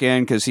comes back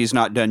in because he's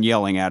not done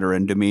yelling at her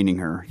and demeaning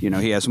her.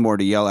 He has more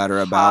to yell at her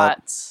about.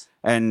 Hot.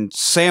 And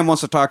Sam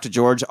wants to talk to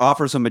George,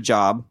 offers him a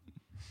job.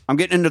 I'm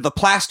getting into the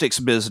plastics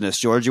business,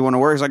 George. You want to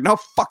work? He's like, no,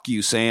 fuck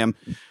you, Sam.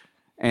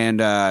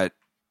 And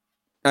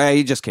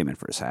he just came in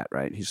for his hat,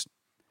 right?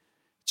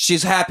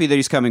 She's happy that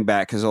he's coming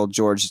back because old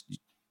George.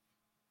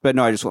 But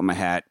no, I just want my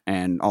hat,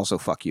 and also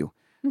fuck you.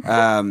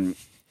 Well,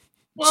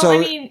 I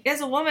mean,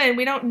 as a woman,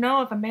 we don't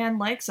know if a man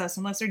likes us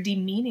unless they're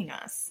demeaning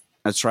us.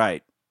 That's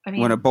right. I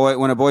mean, when a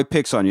boy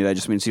picks on you, that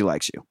just means he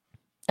likes you.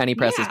 Any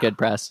press is good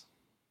press.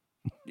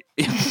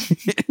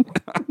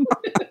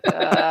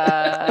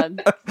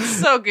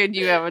 So good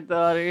you have a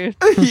daughter.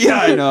 Yeah,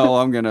 I know.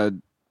 I'm gonna.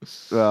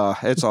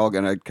 It's all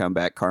gonna come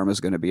back. Karma's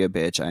gonna be a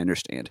bitch. I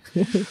understand.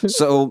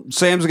 So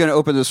Sam's gonna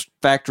open this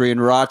factory in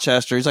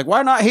Rochester. He's like,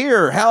 "Why not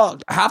here? Hell,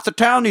 half the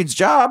town needs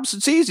jobs.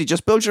 It's easy.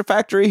 Just build your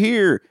factory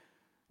here."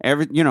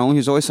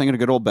 He's always thinking of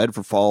good old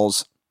Bedford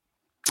Falls.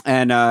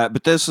 And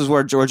but this is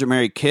where George and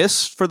Mary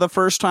kiss for the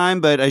first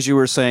time. But as you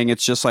were saying,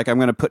 it's just like I'm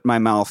gonna put my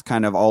mouth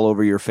kind of all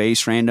over your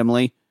face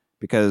randomly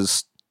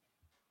because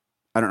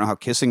I don't know how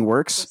kissing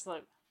works.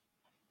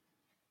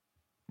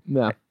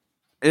 Yeah,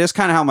 it is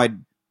kind of how my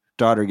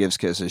daughter gives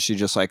kisses. She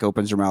just like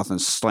opens her mouth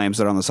and slams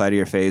it on the side of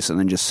your face and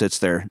then just sits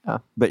there. Oh.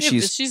 But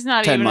she's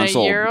not 10 even months a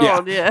year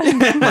old. Yeah.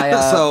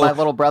 My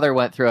little brother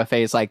went through a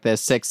phase like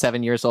this,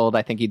 6-7 years old.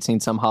 I think he'd seen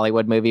some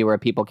Hollywood movie where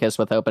people kiss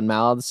with open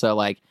mouths. So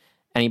like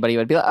anybody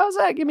would be like, "Oh,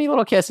 Zach, give me a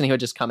little kiss," and he would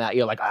just come at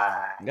you like,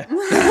 "Ah," which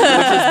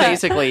is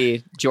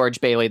basically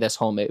George Bailey this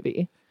whole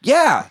movie.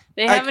 Yeah,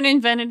 They haven't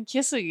invented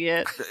kissing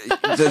yet.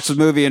 This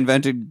movie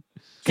invented.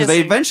 Because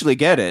they eventually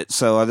get it,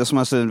 so this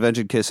must have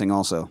invented kissing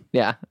also.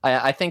 Yeah,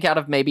 I think out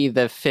of maybe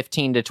the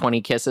 15 to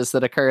 20 kisses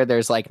that occur,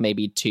 there's like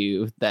maybe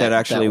 2 that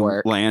actually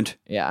work. land.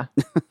 Yeah.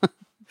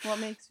 What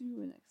makes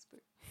you an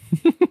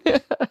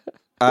expert?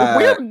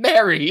 We're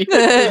married.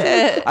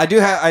 I do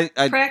have.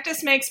 I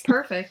practice makes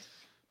perfect.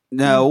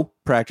 No,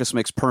 practice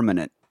makes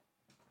permanent.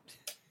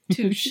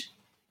 Touche.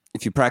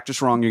 If you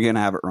practice wrong, you're going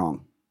to have it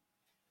wrong.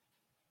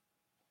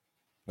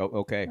 Oh,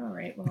 okay. All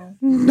right. Well.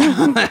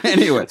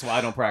 Anyway, that's why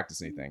I don't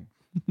practice anything.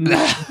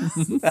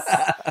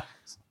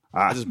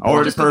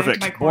 Already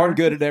perfect. Born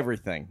good at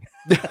everything.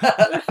 And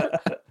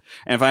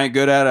if I ain't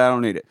good at it, I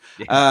don't need it.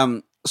 Yeah.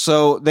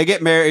 So they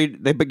get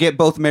married. They get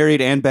both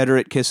married and better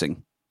at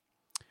kissing.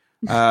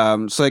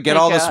 So they get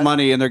all this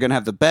money, and they're going to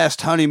have the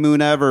best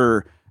honeymoon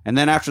ever. And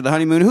then after the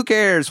honeymoon, who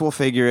cares? We'll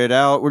figure it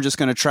out. We're just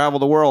going to travel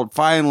the world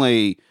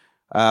finally.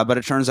 But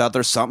it turns out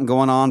there's something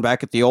going on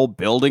back at the old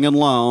building and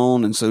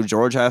loan. And so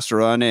George has to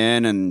run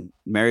in, and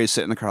Mary's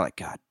sitting in the car like,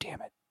 God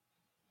damn it.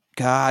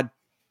 God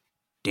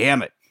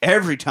damn it.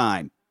 Every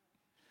time.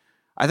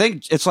 I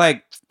think it's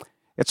like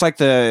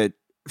the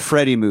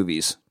Freddy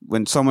movies.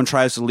 When someone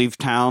tries to leave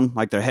town,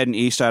 like they're heading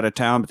east out of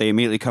town, but they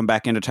immediately come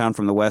back into town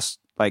from the west.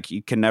 Like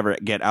you can never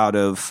get out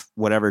of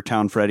whatever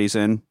town Freddy's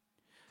in.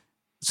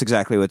 It's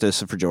exactly what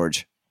this is for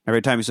George.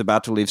 Every time he's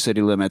about to leave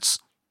city limits,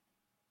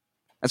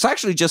 it's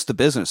actually just the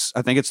business.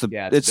 I think it's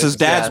his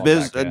dad's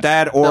business,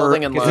 dad or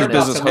his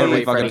business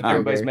every fucking time.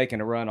 Everybody's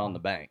making a run on the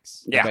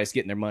banks. Yeah. Everybody's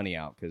getting their money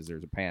out because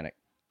there's a panic.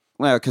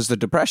 Well, because the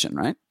depression,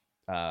 right?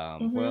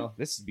 Well,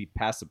 this would be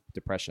past the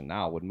depression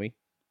now, wouldn't we?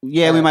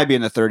 Yeah, we might be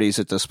in the 30s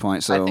at this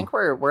point. So I think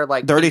we're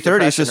like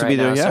 30s just to be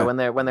there. Now. Yeah.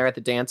 So when they're at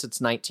the dance,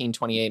 it's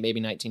 1928, maybe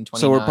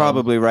 1929. So we're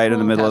probably right in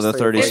the middle of the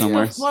 30s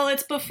somewhere. Well,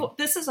 it's before.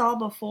 This is all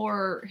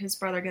before his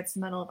brother gets the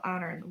Medal of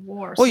Honor in the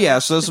war. Well, yeah.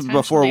 So this is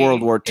before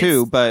World War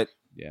II, but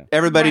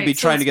everybody'd be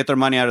trying to get their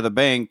money out of the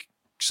bank.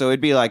 So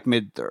it'd be like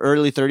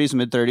early 30s,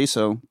 mid 30s.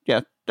 So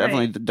yeah,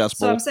 definitely the Dust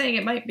Bowl. So I'm saying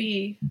it might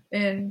be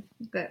in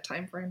that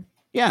time frame.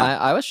 Yeah,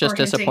 I was just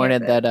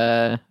disappointed that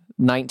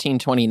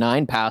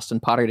 1929 passed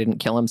and Potter didn't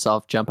kill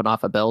himself jumping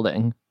off a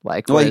building.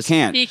 Like, well, he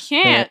can't. He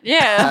can't.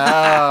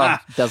 Yeah.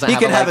 Doesn't he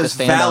have can have his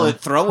valid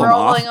throw him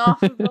rolling off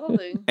the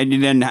building, and you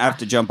didn't have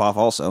to jump off.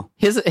 Also,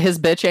 his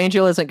bitch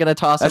angel isn't going to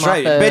toss him. That's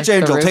right, bitch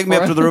angel. Take me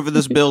up to the roof of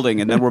this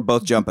building, and then we're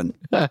both jumping.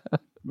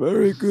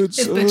 Very good.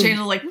 His bitch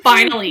angel, like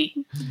finally.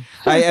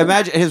 I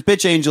imagine his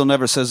bitch angel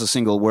never says a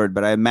single word,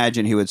 but I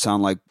imagine he would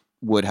sound like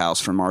Woodhouse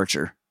from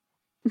Archer.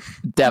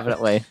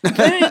 Definitely.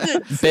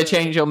 Bitch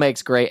angel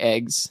makes great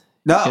eggs.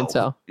 No,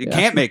 you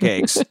can't make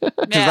eggs.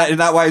 Isn't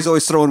that why he's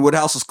always throwing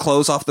Woodhouse's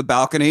clothes off the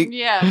balcony?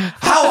 Yeah.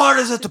 How hard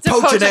is it to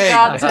poach an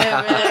egg?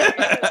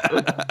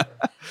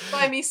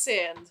 Buy me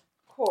sand.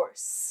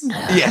 Course.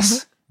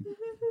 Yes.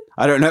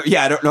 I don't know.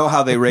 Yeah, I don't know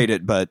how they rate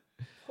it, but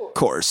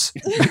course.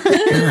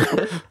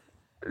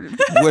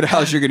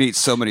 Woodhouse, you're going to eat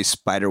so many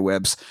spider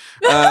webs.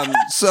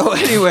 So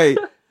anyway,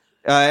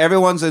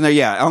 everyone's in there.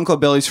 Yeah, Uncle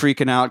Billy's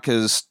freaking out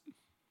because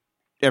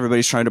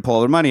everybody's trying to pull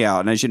their money out.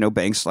 And as you know,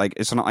 banks, like,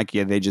 it's not like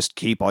they just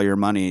keep all your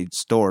money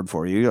stored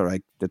for you. You're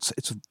like, it's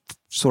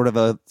sort of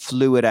a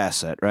fluid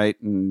asset, right?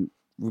 And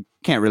we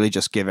can't really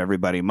just give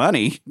everybody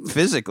money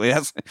physically.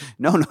 That's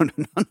no.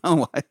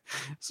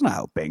 It's not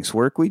how banks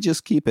work. We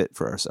just keep it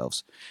for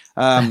ourselves.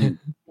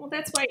 Well,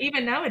 that's why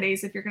even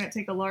nowadays, if you're going to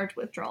take a large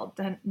withdrawal,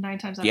 then 9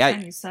 times out of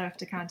 10, you still have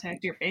to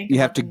contact your bank. You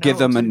have to give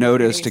them a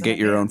notice to get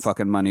your own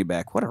fucking money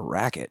back. What a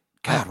racket.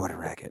 God, what a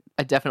racket.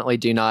 I definitely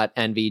do not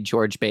envy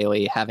George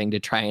Bailey having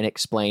to try and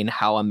explain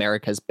how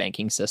America's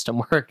banking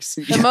system works.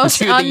 The most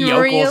to the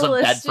yokels of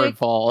Bedford unrealistic.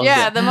 Falls.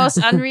 Yeah, the most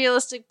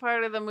unrealistic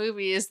part of the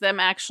movie is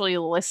them actually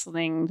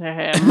listening to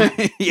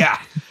him.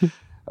 Yeah.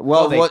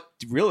 Well, they what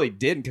really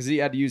didn't, because he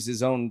had to use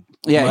his own.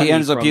 Yeah, money he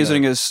ends up from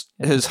using his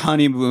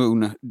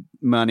honeymoon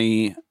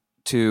money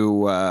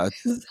to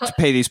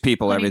pay these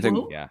people everything.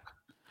 Honeymoon? Yeah.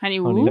 Honey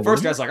Honey woo. The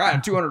first guy's like, I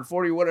have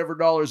 240 whatever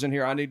dollars in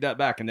here. I need that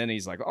back. And then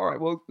he's like, all right,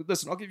 well,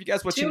 listen, I'll give you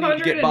guys what you need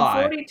to get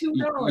by.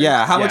 $242.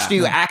 Yeah, how much Yeah. do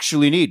you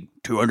actually need?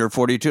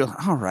 242.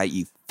 All right,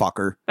 you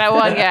fucker. That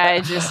one guy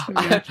just.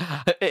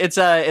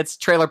 It's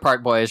Trailer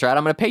Park Boys, right?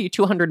 I'm going to pay you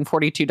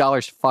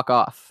 $242. Fuck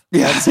off.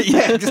 Yeah,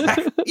 yeah,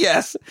 exactly.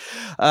 Yes.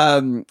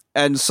 And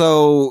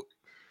so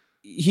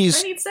I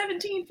he's need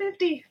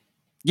 $17.50.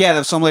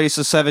 yeah. Some lady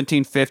says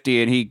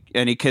 $17.50,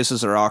 and he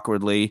kisses her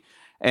awkwardly,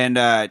 and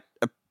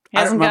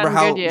I don't remember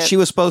how she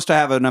was supposed to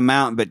have an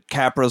amount, but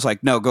Capra's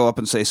like, no, go up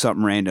and say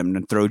something random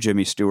and throw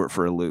Jimmy Stewart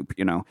for a loop,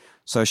 you know.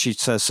 So she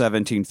says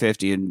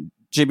 $17.50, and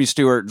Jimmy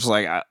Stewart's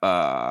like,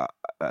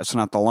 that's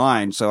not the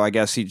line. So I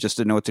guess he just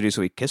didn't know what to do.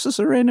 So he kisses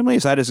her randomly.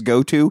 Is that his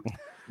go-to?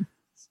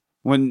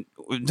 when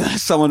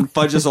someone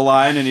fudges a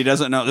line and he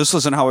doesn't know, this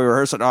isn't how we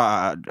rehearse it.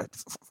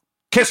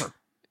 Kiss her.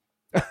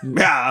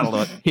 Yeah, that'll do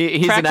it.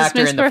 He's an Practice actor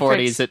makes in the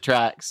perfect. 40s. It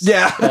tracks.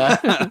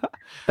 Yeah.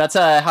 That's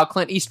how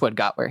Clint Eastwood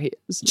got where he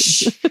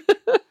is.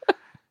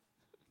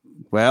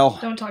 Well,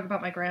 Don't talk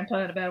about my grandpa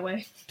in a bad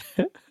way.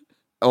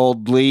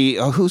 old Lee.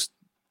 Oh, who's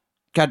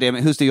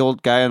the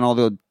old guy in all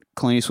the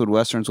Clint Eastwood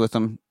westerns with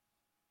him?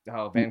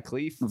 Oh, Van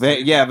Cleef?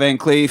 Van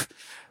Cleef.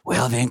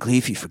 Well, Van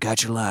Cleef, you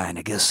forgot your line.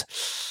 I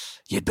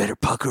guess you'd better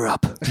pucker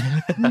up.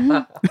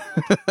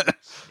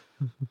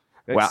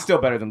 It's Wow. still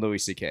better than Louis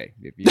C.K.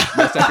 If you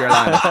messed up your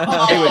line,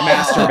 he would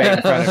masturbate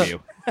in front of you.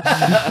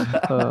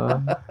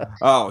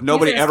 Oh,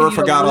 nobody He's ever asking you to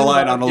forgot a lose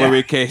line up. on a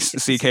Louis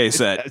C.K.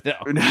 set.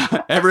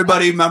 No.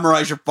 Everybody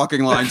memorize your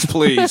fucking lines,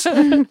 please.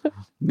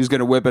 He's going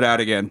to whip it out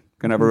again.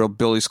 Going to have a real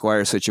Billy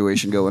Squire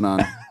situation going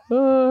on.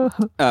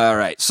 All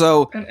right.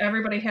 So, And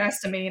everybody has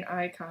to maintain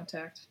eye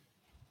contact.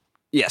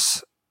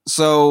 yes.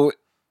 So,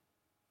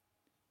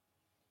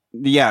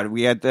 yeah,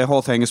 we had the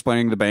whole thing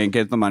explaining the bank,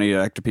 get the money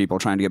back to people,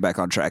 trying to get back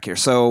on track here.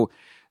 So,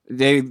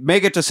 they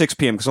make it to 6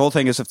 p.m. because the whole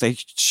thing is if they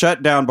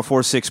shut down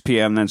before 6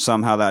 p.m., then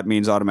somehow that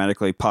means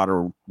automatically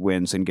Potter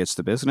wins and gets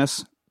the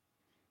business.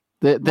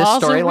 This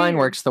Laws are storyline weird.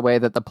 works the way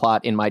that the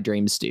plot in my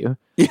dreams do.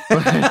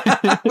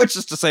 Which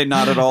is to say,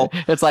 not at all.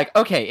 It's like,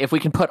 okay, if we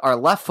can put our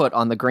left foot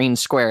on the green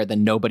square,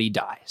 then nobody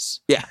dies.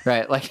 Yeah.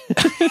 Right? Like,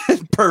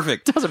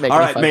 Perfect. doesn't make All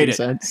any right, fucking made it.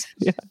 sense.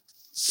 Yeah.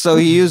 So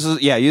he uses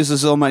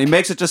his little money,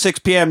 makes it to 6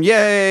 p.m.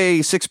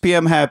 Yay! 6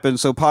 p.m.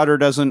 happens, so Potter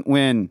doesn't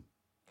win.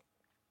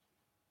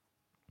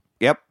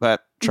 Yep,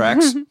 that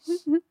tracks.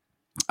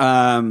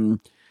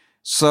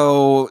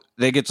 So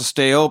they get to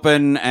stay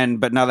open,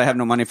 but now they have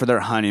no money for their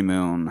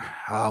honeymoon.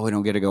 Oh, we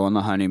don't get to go on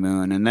the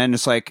honeymoon. And then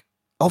it's like,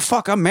 oh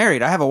fuck, I'm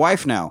married. I have a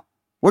wife now.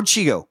 Where'd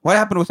she go? What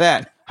happened with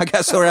that? I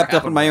got so wrapped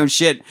up in my own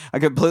shit, I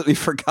completely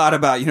forgot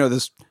about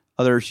this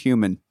other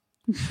human.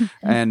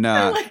 And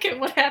I like it.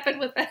 What happened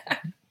with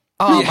that?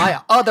 Oh, Yeah.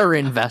 my other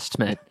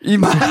investment.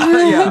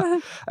 yeah.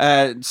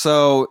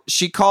 So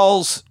she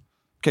calls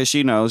because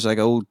she knows, like,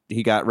 oh,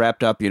 he got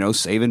wrapped up,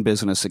 saving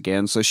business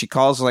again. So she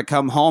calls, like,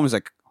 come home. He's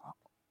like,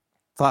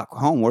 fuck,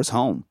 home? Where's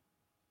home?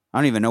 I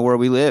don't even know where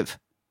we live.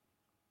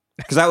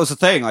 Because that was the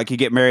thing. Like, you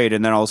get married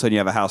and then all of a sudden you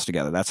have a house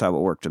together. That's how it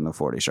worked in the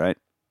 40s, right?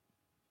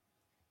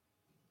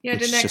 Yeah,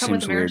 Which didn't that just come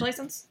with seems the marriage weird.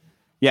 license?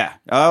 Yeah.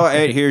 Oh,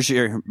 hey, here's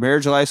your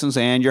marriage license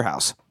and your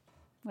house.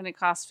 When it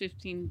costs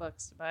 $15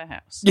 to buy a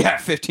house. Yeah,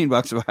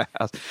 $15 to buy a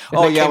house. And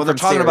Oh, that yeah, came when they're from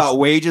talking Sears. about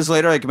wages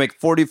later, I can make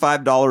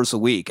 $45 a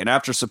week. And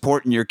after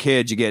supporting your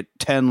kids, you get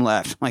 10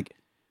 left. I'm like,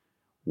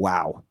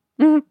 wow.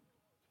 Mhm.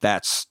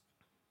 That's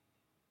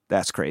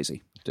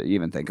crazy to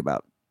even think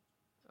about.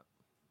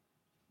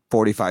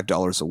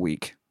 $45 a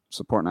week,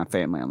 supporting that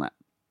family on that.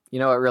 You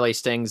know what really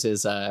stings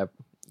is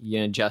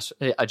you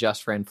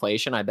adjust for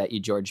inflation. I bet you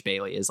George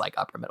Bailey is like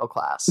upper middle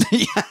class.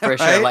 Yeah, For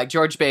sure. right? Like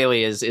George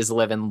Bailey is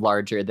living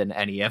larger than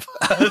any of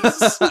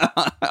us.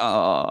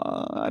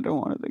 Oh, I don't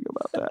want to think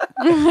about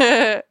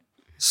that.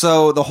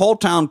 So the whole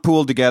town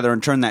pooled together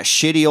and turned that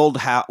shitty old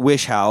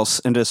wish house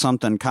into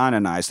something kind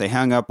of nice. They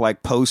hung up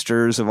like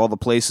posters of all the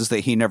places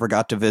that he never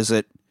got to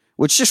visit,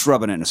 which just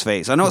rubbing it in his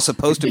face. I know it's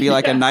supposed to be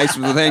like a nice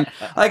thing.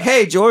 Like,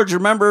 hey, George,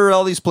 remember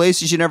all these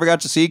places you never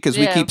got to see because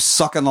we Yeah. keep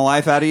sucking the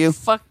life out of you?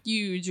 Fuck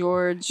you,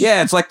 George.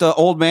 Yeah, it's like the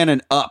old man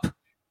in Up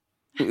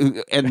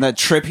and the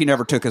trip he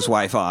never took his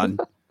wife on.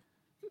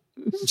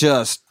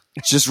 Just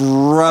Just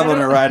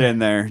rubbing it right in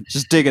there.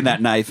 Just digging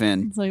that knife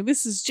in. It's like,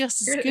 this is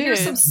just as good. Here's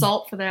some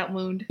salt for that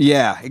wound.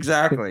 Yeah,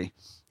 exactly.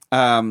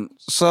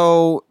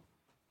 So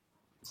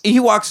he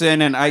walks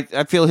in, and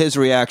I feel his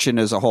reaction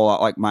is a whole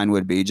lot like mine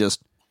would be.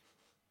 Just,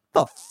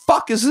 the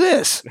fuck is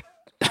this?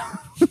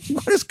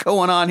 What is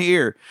going on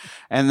here?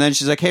 And then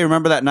she's like, hey,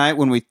 remember that night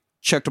when we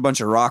chucked a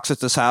bunch of rocks at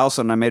this house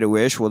and I made a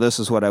wish? Well, this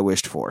is what I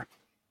wished for.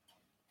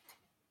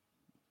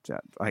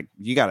 Like,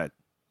 you gotta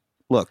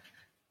look.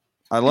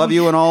 I love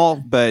you and all,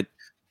 but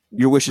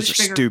your wishes are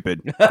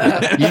stupid.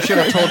 You should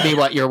have told me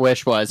what your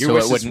wish was, so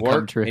it wouldn't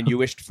come true. And you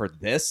wished for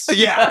this?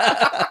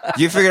 Yeah.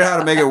 You figured out how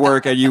to make it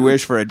work, and you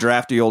wish for a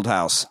drafty old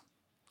house.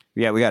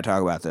 Yeah, we got to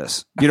talk about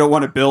this. You don't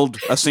want to build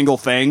a single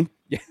thing?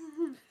 Yeah.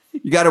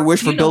 You got to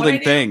wish for building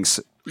things.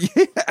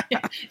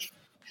 Yeah.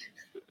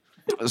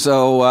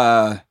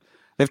 So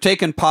they've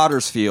taken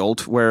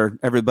Pottersfield, where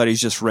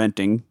everybody's just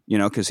renting,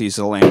 because he's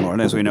the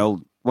landlord. As we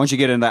know, once you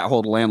get in that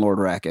whole landlord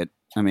racket,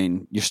 I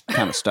mean, you're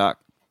kind of stuck.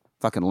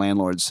 Fucking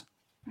landlords.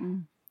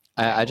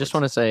 I just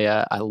want to say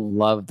I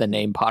love the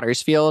name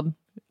Pottersfield.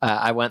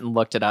 I went and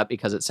looked it up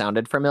because it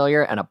sounded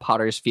familiar, and a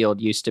Pottersfield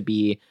used to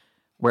be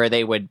where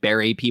they would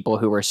bury people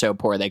who were so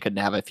poor they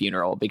couldn't have a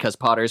funeral, because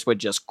potters would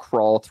just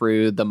crawl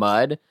through the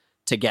mud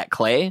to get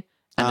clay,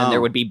 and then there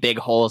would be big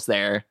holes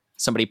there.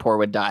 Somebody poor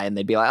would die, and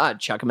they'd be like,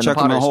 chuck him in the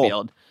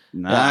Pottersfield.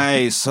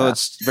 Nice. Yeah. So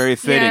it's very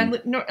fitting.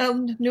 Yeah,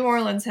 New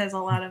Orleans has a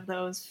lot of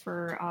those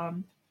for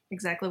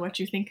exactly what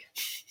you think.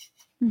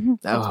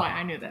 That's why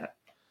I knew that.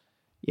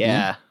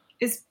 Yeah.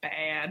 It's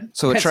bad.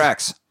 So it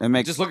tracks. I'm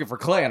just looking for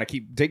clay, and I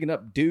keep digging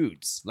up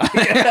dudes.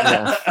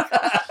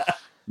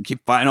 You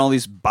keep finding all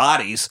these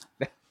bodies.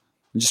 I'm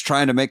just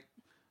trying to make...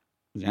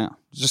 Yeah.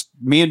 Just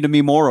me and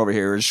Demi Moore over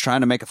here. We're just trying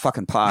to make a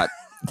fucking pot.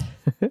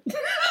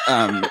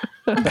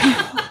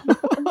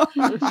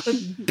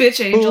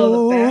 Bitch angel in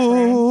the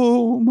background.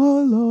 Oh,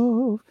 my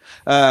love.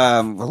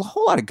 A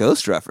whole lot of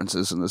ghost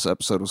references in this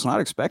episode. Was not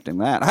expecting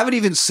that. I haven't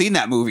even seen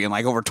that movie in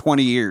like over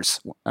 20 years.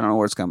 I don't know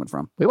where it's coming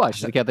from. We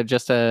watched it together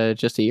just a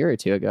year or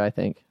two ago, I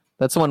think.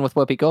 That's the one with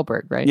Whoopi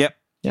Goldberg, right? Yep.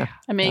 Yeah.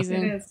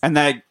 Amazing. And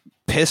that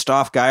pissed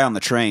off guy on the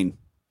train.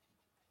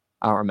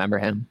 I don't remember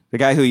him. The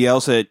guy who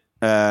yells at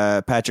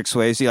Patrick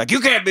Swayze, like,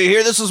 you can't be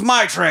here. This is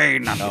my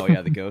train. Oh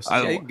yeah, the ghost.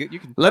 You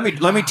can, let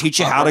me teach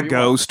you how to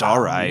ghost. All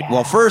right. Yeah.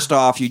 Well, first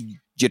off, you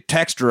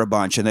text her a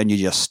bunch and then you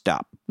just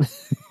stop.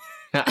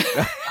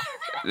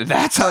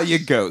 That's how you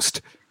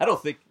ghost. I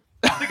think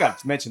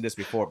I've mentioned this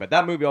before, but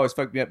that movie always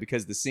fucked me up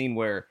because the scene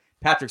where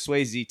Patrick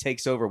Swayze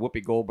takes over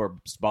Whoopi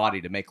Goldberg's body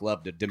to make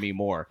love to Demi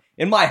Moore.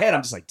 In my head,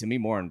 I'm just like, Demi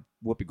Moore and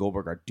Whoopi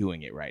Goldberg are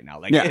doing it right now.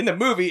 Like in the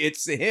movie,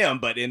 it's him,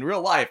 but in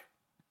real life,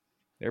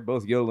 they're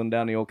both yodeling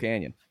down the old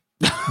canyon.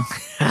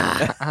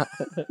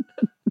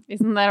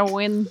 Isn't that a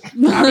win?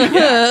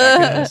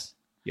 I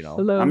mean,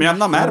 I mean, I'm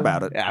not mad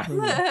about it.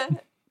 Yeah.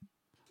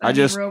 I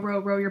just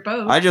row your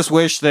boat. I just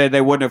wish that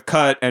they wouldn't have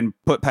cut and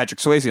put Patrick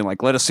Swayze in.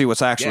 Like, let us see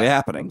what's actually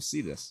happening. Let's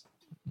see this.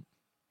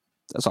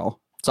 That's all.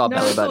 It's all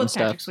belly button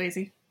stuff. Patrick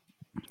Swayze.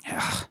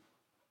 Yeah.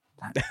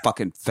 That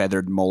fucking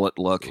feathered mullet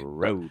look.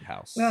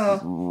 Roadhouse. Oh.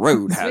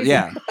 Roadhouse.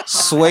 Yeah.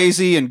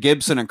 Swayze and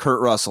Gibson and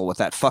Kurt Russell with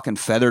that fucking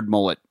feathered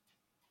mullet.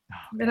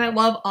 And I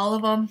love all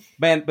of them.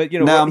 Man, but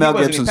now Mel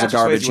Gibson's a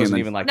garbage human. Wasn't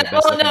even like the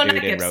best looking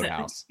dude in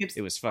Roadhouse.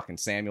 It was fucking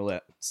Sam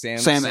Elliott.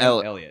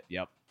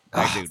 Yep.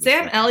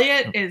 Sam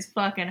Elliott is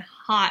fucking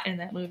hot in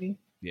that movie.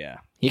 Yeah.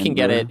 He can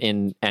get it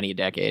in any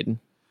decade.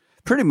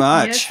 Pretty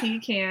much. Yes, he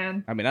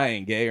can. I mean, I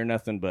ain't gay or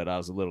nothing, but I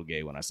was a little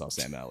gay when I saw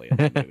Sam Elliott.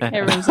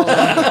 Everyone's a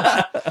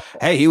little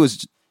Hey, he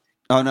was...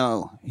 Oh,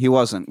 no, he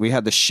wasn't. We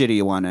had the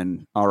shitty one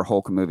in our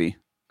Hulk movie.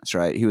 That's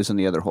right. He was in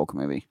the other Hulk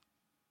movie.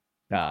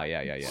 Oh,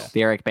 yeah.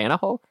 The Eric Bana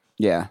Hulk?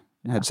 Yeah.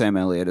 It had Sam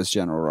Elliott as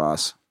General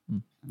Ross.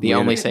 The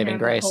only saving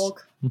grace.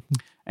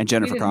 And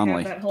Jennifer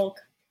Connelly. That Hulk.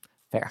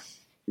 Fair.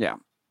 Yeah.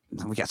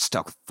 We got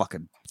stuck with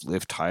fucking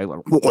Liv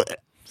Tyler.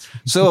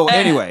 So,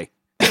 anyway...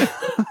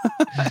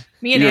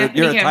 Me and Anthony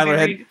you're a Tyler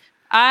Head.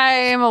 I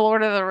am a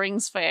Lord of the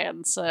Rings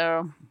fan,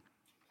 so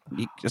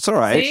it's all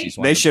right.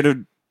 See? They should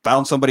have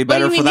found somebody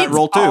better for that it's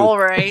role too. All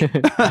right.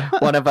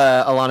 One of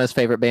Alana's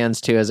favorite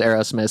bands too is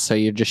Aerosmith, so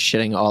you're just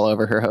shitting all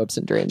over her hopes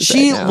and dreams.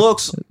 She right now.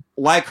 looks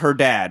like her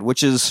dad,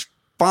 which is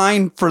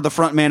fine for the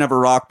front man of a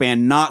rock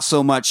band, not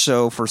so much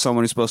so for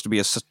someone who's supposed to be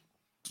a.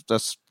 I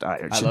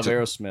love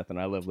Aerosmith and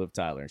I love Liv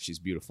Tyler, and she's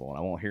beautiful, and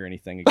I won't hear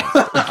anything against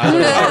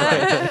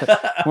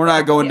her. We're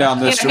not going down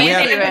this. We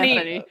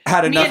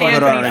had enough of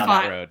it on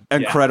an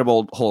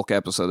incredible Hulk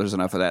episode. There's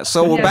enough of that.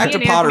 So we're back to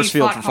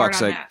Pottersfield for fuck's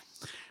sake.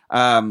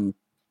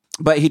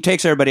 But he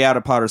takes everybody out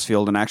of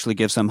Pottersfield and actually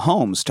gives them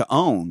homes to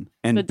own.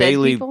 And the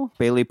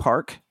Bailey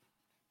Park,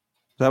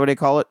 is that what they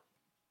call it?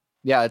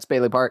 Yeah, it's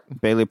Bailey Park.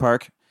 Bailey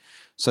Park.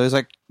 So he's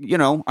like,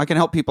 I can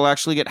help people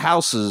actually get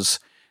houses,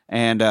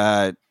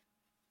 and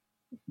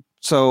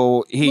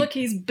so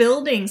he's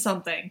building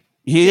something.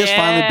 He is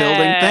finally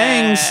building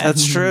things.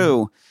 That's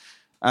true.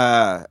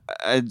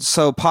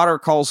 So Potter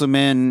calls him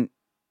in.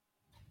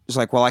 He's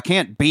like, well, I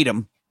can't beat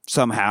him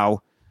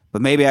somehow,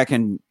 but maybe I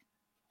can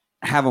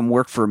have him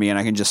work for me and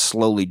I can just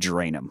slowly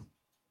drain him.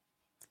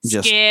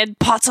 Just Scared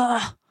Potter.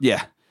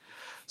 yeah.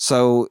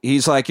 So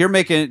he's like, you're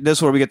making this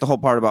is where we get the whole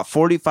part about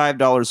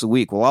 $45 a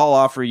week. Well, I'll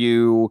offer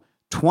you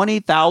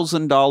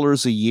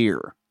 $20,000 a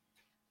year.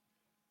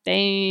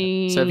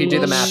 Dang. So if you do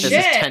the math, this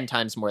is Shit. 10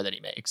 times more than he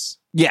makes.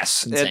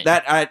 Yes, Insane.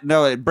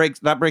 it breaks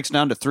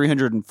down to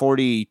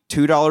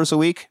 $342 a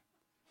week.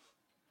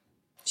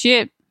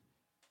 Shit.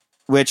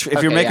 Which, if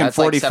you're Okay, making yeah, it's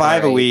like 45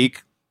 7 or a 8.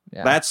 week,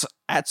 Yeah. that's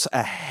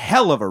a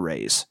hell of a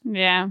raise.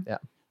 Yeah.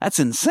 That's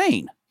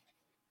insane.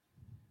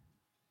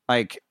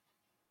 Like,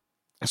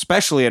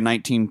 especially in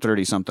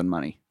 1930 something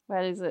money.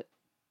 What is it?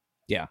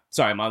 Yeah.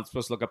 Sorry, am I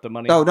supposed to look up the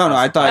money? Oh no,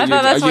 I thought I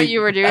thought that's what you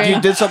were doing. You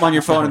did something on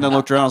your phone and then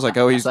looked around. I was like,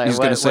 oh, he's So going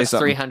to say what's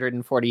something.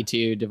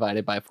 342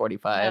 divided by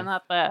 45? No,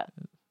 not that.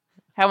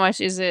 How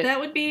much is it? That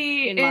would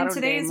be In in modern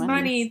today's day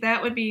money. monies.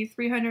 That would be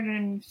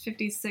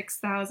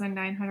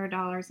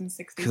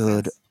 $356,900.60.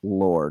 Good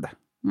Lord.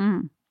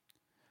 Mm.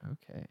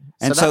 Okay.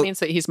 And So that so- means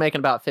that he's making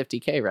about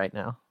 50K right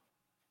now.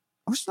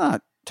 It's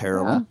not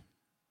terrible.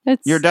 Yeah.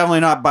 It's, You're definitely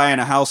not buying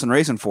a house and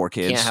raising 4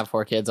 kids. Can't have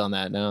 4 kids on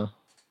that, no.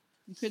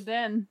 you could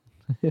then.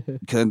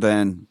 Could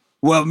then,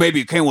 well, maybe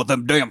you can with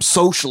them damn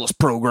socialist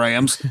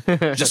programs.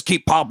 Just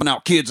keep popping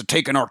out kids and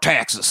taking our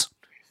taxes.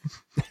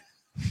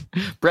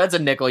 Bread's a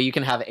nickel. You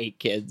can have 8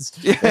 kids.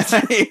 Yeah.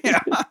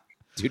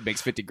 Dude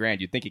makes $50,000.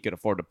 You'd think he could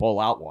afford to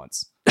pull out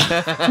once.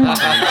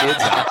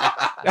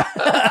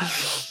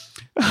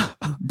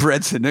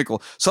 Bread's a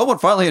nickel. Someone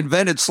finally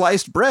invented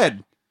sliced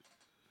bread.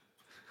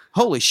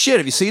 Holy shit,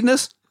 have you seen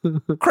this?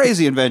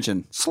 Crazy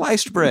invention.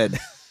 Sliced bread.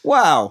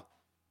 Wow.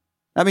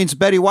 That means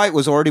Betty White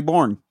was already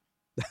born.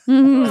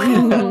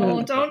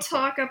 Oh, don't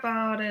talk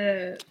about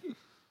it.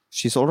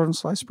 She's older than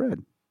sliced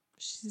bread.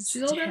 She's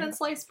older than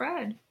sliced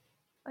bread.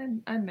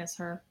 I miss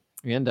her.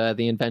 And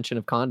the invention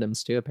of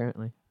condoms, too,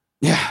 apparently.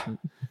 Yeah.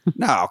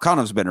 No,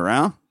 condoms been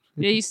around.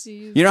 Yeah, you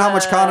see. You know how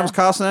much condoms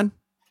cost then?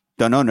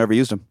 Don't know, never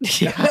used them.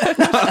 Yeah.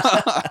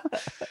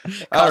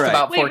 All Cost right.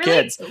 about 4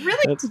 kids.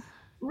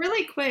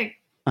 Really quick.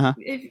 Uh-huh.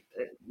 If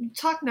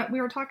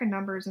we were talking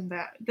numbers and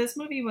that this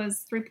movie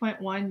was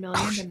 3.1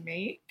 million to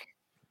make.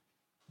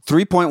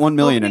 3.1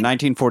 million in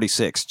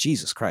 1946.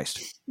 Jesus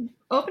Christ.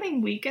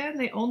 Opening weekend,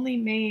 they only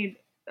made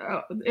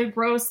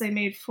gross. They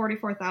made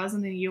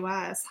 44,000 in the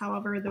U.S.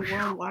 However, the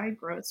worldwide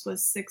gross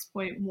was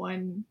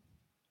 6.18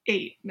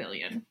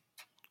 million.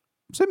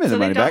 So they made So the they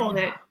money back. doubled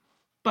it,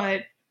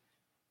 but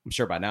I'm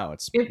sure by now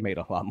it's It- made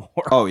a lot more.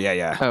 Oh,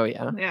 yeah. Oh,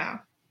 yeah. yeah.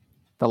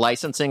 The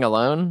licensing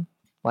alone,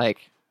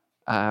 like,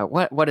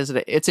 what is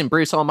it? It's in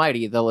Bruce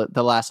Almighty, the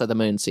Last of the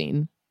Moon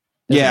scene.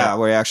 Isn't Yeah, it?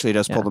 where he actually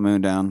does pull Yeah. the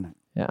moon down.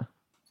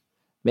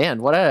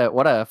 Man, what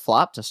a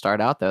flop to start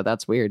out, though.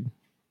 That's weird.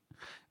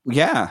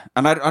 Yeah,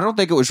 and I don't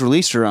think it was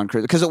released around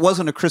Christmas because it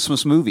wasn't a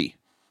Christmas movie.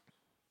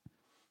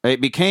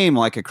 It became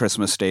like a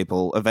Christmas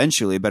staple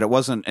eventually, but it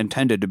wasn't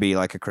intended to be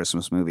like a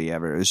Christmas movie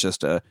ever. It was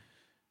just a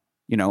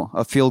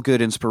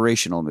feel-good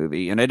inspirational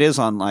movie, and it is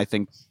on, I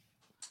think,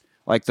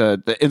 like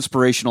the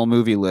inspirational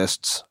movie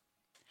lists.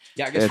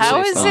 Yeah, I guess It's- How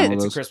it's, is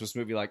it's it- a Christmas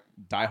movie like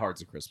Die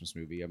Hard's a Christmas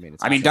movie. I mean,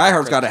 it's I mean, actually Die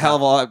Hard's got a hell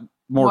of a lot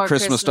more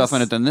Christmas stuff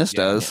in it than this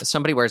Yeah. does.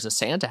 Somebody wears a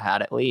Santa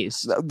hat, at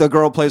least. The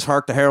girl plays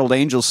 "Hark the Herald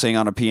Angels Sing"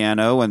 on a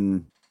piano,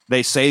 and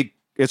they say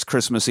it's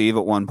Christmas Eve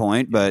at one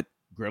point, but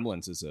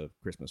Gremlins is a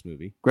Christmas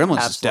movie.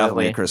 Gremlins is definitely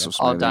Absolutely. a Christmas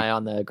I'll movie. Die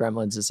on the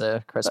Gremlins is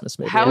a Christmas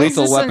movie. How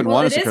Lethal is this Weapon an- One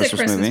Well, is it a is Christmas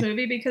a Christmas movie.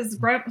 movie because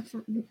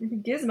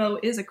Gizmo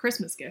is a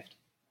Christmas gift.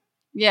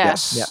 Yeah.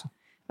 Yes. Yeah.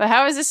 But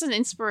how is this an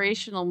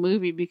inspirational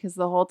movie? Because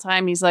the whole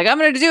time he's like, I'm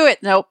going to do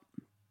it. Nope.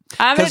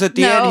 Because at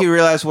the end, he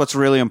realized what's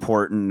really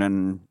important,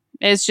 and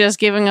It's just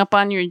giving up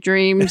on your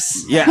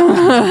dreams.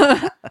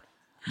 yeah,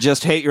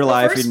 just hate your Well,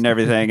 life first- and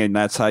everything, and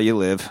that's how you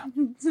live.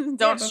 Don't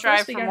but strive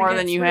first we for gotta more get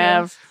than you through.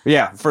 have.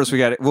 Yeah, first we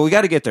got it. Well, we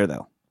got to get there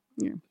though.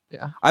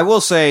 Yeah. I will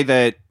say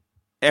that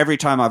every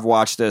time I've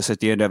watched this, at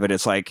the end of it,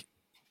 it's like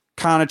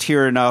kind of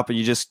tearing up, and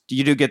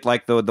you do get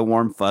like the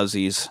warm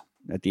fuzzies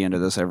at the end of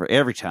this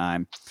every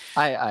time.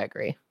 I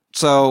agree.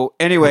 So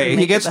anyway, he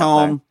Make it gets that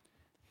home.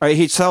 Right,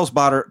 he tells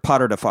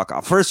Potter to fuck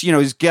off. First,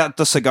 he's got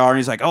the cigar, and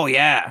he's like, "Oh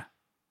yeah,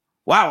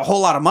 wow, a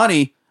whole lot of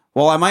money.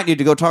 Well, I might need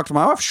to go talk to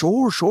my wife.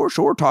 Sure.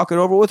 Talk it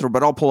over with her,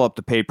 but I'll pull up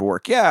the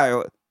paperwork.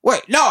 Yeah,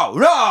 wait,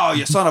 no,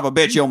 you son of a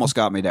bitch, you almost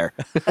got me there.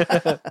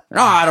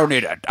 No, I don't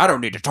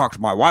need to talk to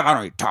my wife. I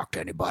don't need to talk to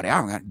anybody.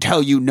 I'm going to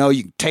tell you, no,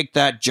 you can take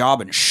that job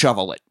and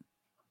shovel it.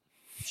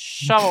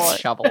 Shovel it.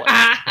 Shovel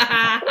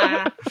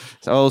it.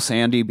 Oh,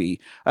 Sandy B.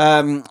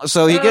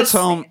 So he gets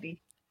home,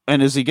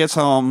 and as he gets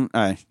home,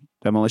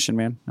 Demolition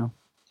Man? No.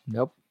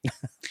 Nope.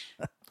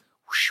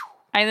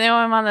 I know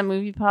I'm on the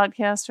movie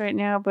podcast right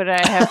now, but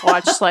I have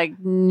watched like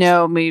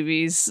no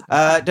movies.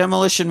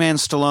 Demolition Man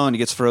Stallone, he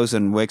gets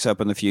frozen, wakes up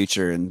in the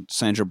future, and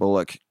Sandra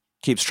Bullock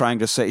keeps trying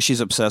to say, she's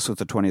obsessed with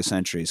the 20th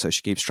century, so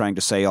she keeps trying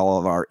to say all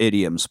of our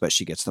idioms, but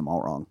she gets them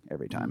all wrong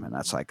every time, and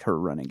that's like her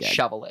running gag.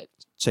 Shovel it.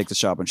 Take the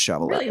shop and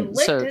shovel Really it. licked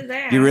So, his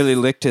ass. He really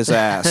licked his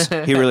ass.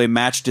 He really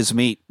matched his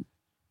meat.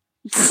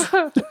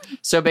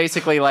 So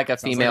basically, like a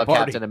Sounds like female a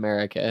party. Captain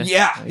America.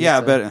 Yeah,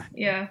 So- but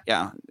Yeah.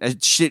 yeah,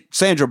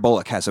 Sandra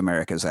Bullock has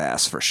America's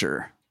ass for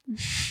sure.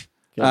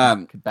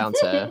 Could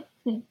bounce a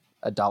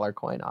a dollar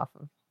coin off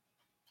of.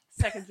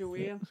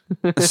 Sacagawea.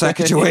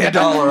 Sacagawea $1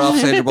 off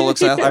Sandra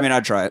Bullock's ass. I mean,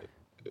 I'd try it.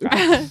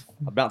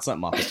 I'll bounce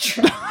something off it.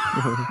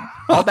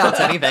 I'll bounce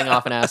anything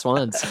off an ass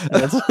once.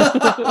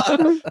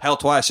 Hell,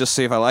 twice, just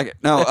see if I like it.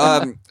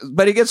 No,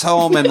 but he gets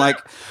home and like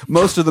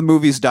most of the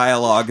movie's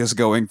dialogue is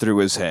going through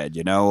his head.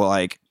 You know,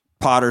 like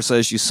Potter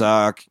says you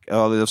suck.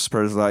 Oh, this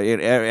person,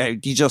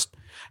 like he just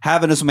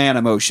having his man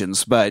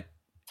emotions, but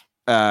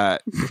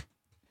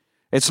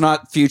it's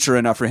not future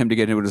enough for him to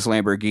get into his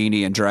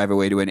Lamborghini and drive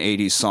away to an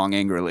 '80s song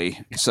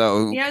angrily.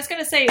 So yeah, I was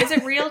gonna say, is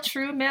it real,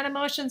 true man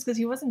emotions? Because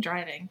he wasn't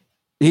driving.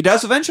 He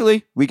does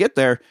eventually. We get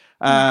there.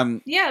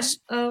 Yeah.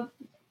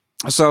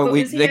 So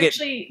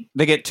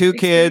they get 2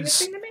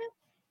 kids. The man?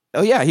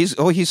 Oh yeah,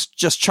 he's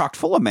just chocked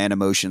full of man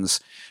emotions.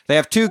 They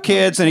have 2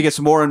 kids, and he gets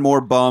more and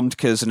more bummed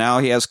because now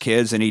he has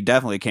kids, and he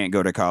definitely can't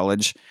go to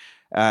college.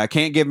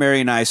 Can't give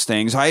Mary nice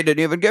things. I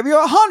didn't even give you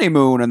a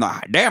honeymoon, and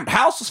the damn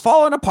house is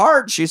falling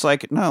apart. She's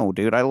like, no,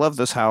 dude, I love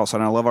this house,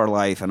 and I love our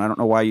life, and I don't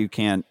know why you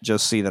can't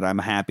just see that I'm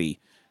happy.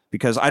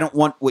 Because I don't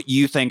want what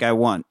you think I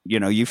want. You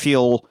know, you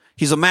feel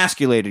he's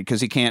emasculated because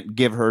he can't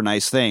give her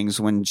nice things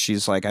when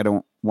she's like, I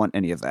don't want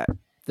any of that.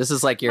 This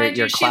is like your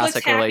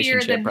classic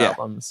relationship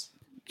problems.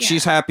 Yeah.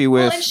 She's happy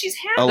with she's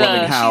a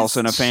living house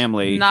and a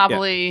family.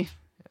 Knobbly.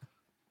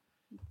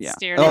 Yeah.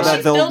 Oh,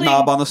 that old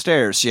knob on the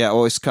stairs. Yeah,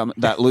 always come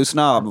that loose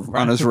knob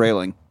on his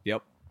railing.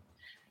 Yep.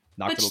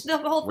 But the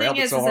whole thing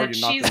is that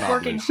she's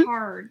working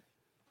hard.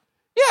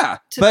 Yeah,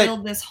 to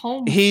build this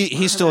home.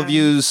 He still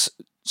views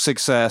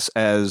success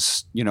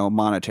as, you know,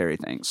 monetary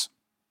things.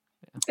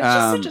 It's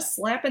just such a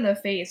slap in the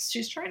face.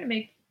 She's trying to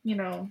make, you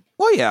know.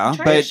 Well, yeah,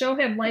 trying to show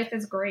him life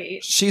is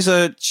great. She's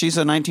a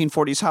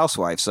 1940s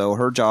housewife, so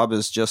her job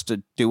is just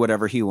to do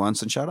whatever he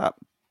wants and shut up.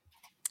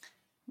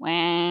 Wow.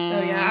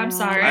 Oh yeah, I'm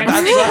sorry.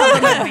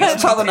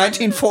 That's how the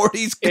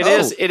 1940s go.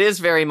 It is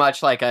very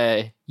much like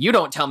a you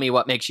don't tell me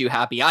what makes you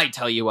happy, I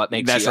tell you what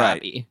makes you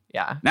happy.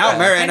 Yeah. Now,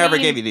 Mary, I never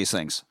gave you these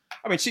things.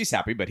 I mean, she's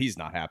happy, but he's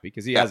not happy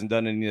because he hasn't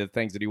done any of the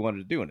things that he wanted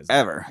to do in his life.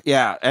 Ever.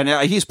 Yeah, and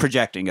he's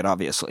projecting it,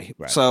 obviously.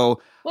 Right. So,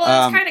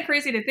 well, it's kind of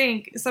crazy to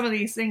think some of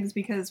these things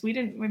because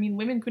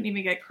women couldn't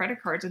even get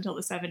credit cards until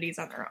the 70s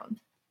on their own.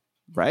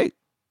 Right?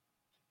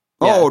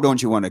 Yeah. Oh,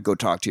 don't you want to go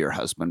talk to your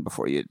husband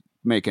before you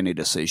make any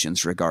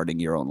decisions regarding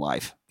your own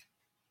life?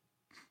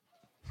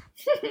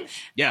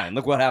 Yeah, and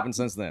look what happened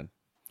since then.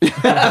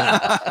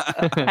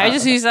 I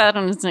just use that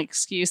as an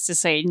excuse to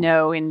say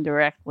no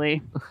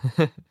indirectly.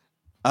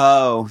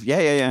 Oh,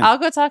 yeah. I'll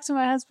go talk to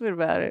my husband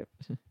about it.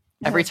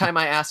 Every time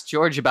I ask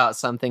George about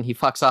something, he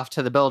fucks off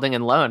to the building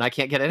and loan. I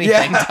can't get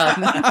anything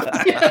done.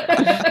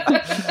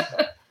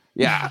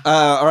 Yeah.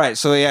 All right.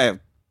 So, yeah,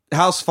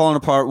 house falling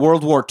apart.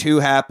 World War II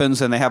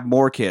happens, and they have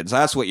more kids.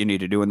 That's what you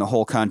need to do in the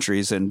whole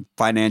country's in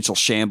financial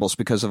shambles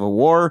because of a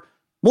war.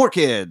 More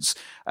kids.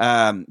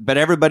 But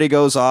everybody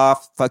goes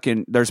off.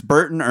 There's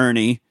Bert and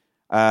Ernie.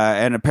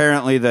 And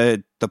apparently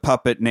the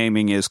puppet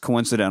naming is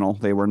coincidental.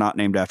 They were not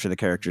named after the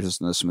characters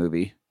in this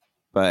movie.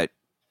 But,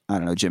 I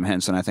don't know, Jim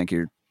Henson, I think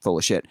you're full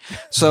of shit.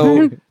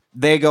 So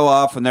they go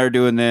off and they're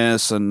doing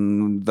this,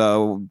 and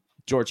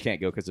George can't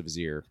go because of his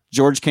ear.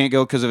 George can't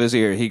go because of his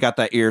ear. He got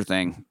that ear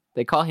thing.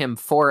 They call him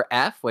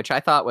 4F, which I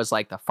thought was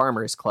like the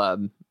Farmers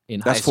Club in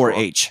high school. That's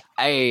 4H.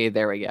 Hey,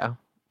 there we go.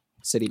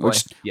 City boy.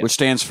 Which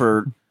stands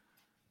for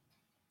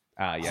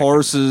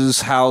horses,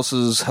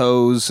 houses,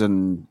 hoes,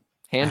 and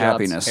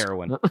happiness.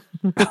 Heroin.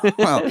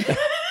 Well,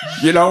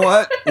 you know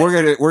what?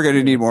 We're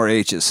gonna need more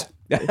H's.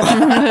 I'm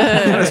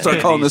gonna start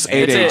calling this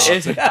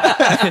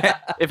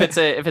 8H. If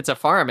it's a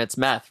farm, it's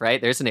meth,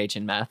 right? There's an H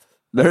in meth.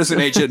 There's an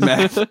H in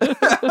meth.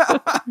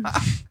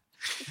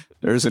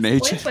 There's an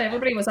H. That's why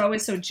everybody was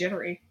always so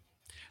jittery.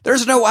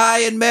 There's no I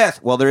in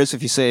meth. Well, there is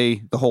if you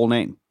say the whole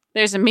name.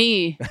 There's a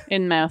me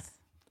in meth.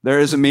 There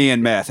is a me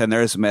in meth, and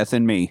there is meth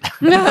in me.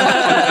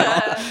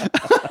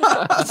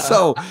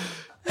 So.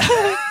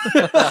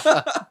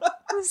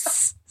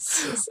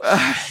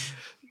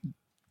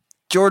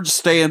 George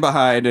staying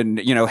behind, and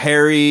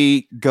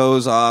Harry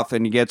goes off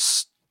and he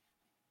gets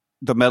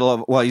the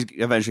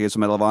he eventually gets the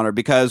Medal of Honor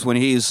because when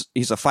he's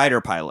a fighter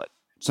pilot.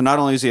 So not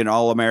only is he an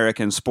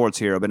all-American sports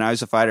hero, but now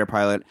he's a fighter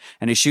pilot,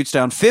 and he shoots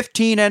down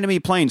 15 enemy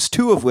planes,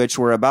 2 of which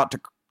were about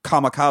to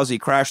kamikaze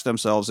crash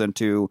themselves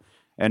into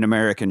an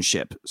American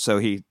ship. So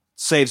he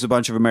saves a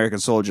bunch of American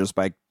soldiers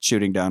by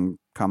shooting down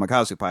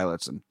kamikaze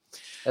pilots. And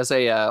as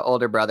a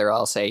older brother,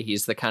 I'll say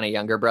he's the kind of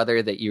younger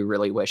brother that you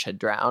really wish had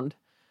drowned.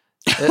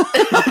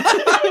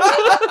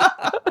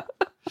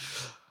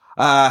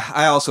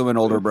 I also am an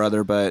older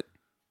brother, but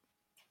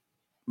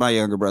my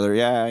younger brother,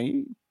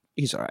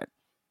 he's all right.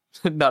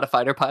 Not a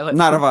fighter pilot?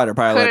 Not a fighter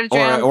pilot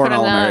drowned, or an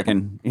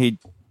all-American. He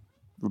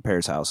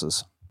repairs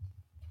houses.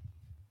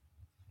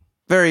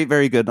 Very,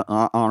 very good,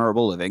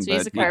 honorable living. So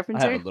he's a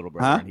carpenter? I have a little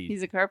brother. Huh?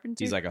 He's a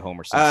carpenter? He's like a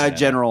Homer Simpson.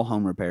 General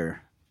home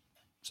repair.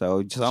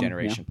 So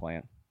generation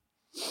plant.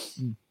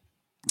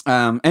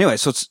 Anyway,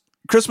 so it's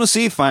Christmas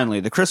Eve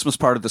finally. The Christmas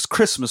part of this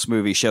Christmas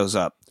movie shows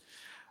up.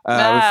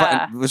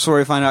 That's where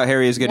we find out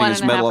Harry is getting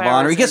his Medal of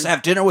Honor. He gets to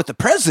have dinner with the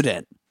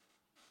president.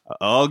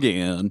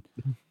 Again.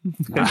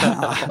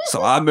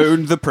 So I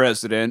mooned the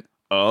president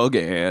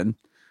again.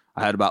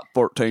 I had about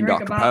 14 Drink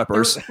Dr. about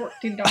Peppers.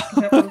 14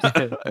 Dr.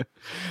 Peppers.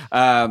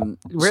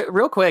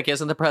 Real quick,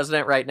 isn't the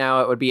president right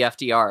now? It would be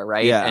FDR,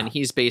 right? Yeah. And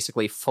he's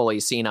basically fully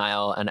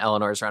senile, and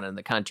Eleanor's running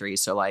the country.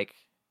 So, like,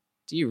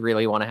 do you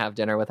really want to have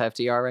dinner with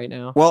FDR right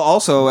now? Well,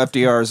 also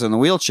FDR is in the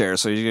wheelchair,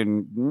 so you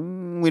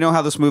can. We know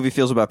how this movie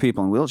feels about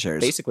people in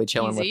wheelchairs. Basically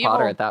chilling He's with evil.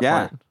 Potter at that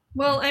Yeah. point.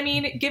 Well, I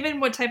mean, given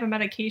what type of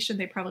medication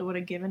they probably would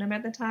have given him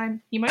at the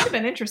time, he might have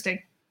been interesting.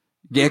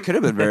 Yeah, it could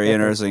have been very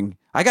interesting.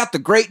 I got the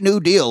Great New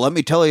Deal. Let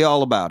me tell you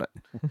all about it.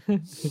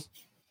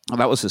 Oh,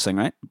 that was his thing,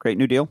 right? Great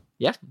New Deal?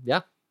 Yeah.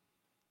 Yeah,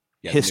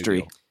 the New History.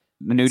 Deal.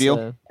 The New Deal?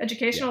 So,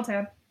 Educational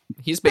tab.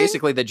 he's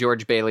basically the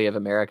George Bailey of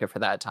America for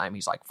that time.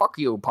 He's like, fuck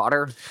you,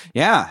 Potter.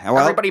 Yeah. Well,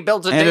 Everybody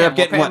builds a ended dam. up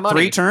getting, we'll pay him what,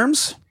 money. 3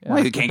 terms? Yeah.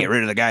 Well, you can't get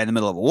rid of the guy in the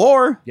middle of a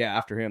war. Yeah,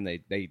 after him,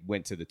 they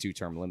went to the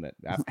 2-term limit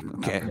after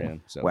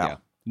him. So, Well, yeah.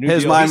 New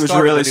His Deal. mind He was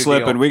started really the New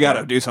slipping. Deal. We got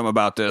to do something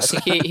about I this.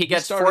 think he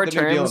gets started 4 the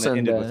New Deal terms and it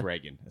and ended with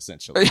Reagan,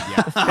 essentially.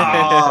 Yeah.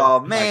 Oh,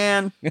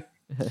 man.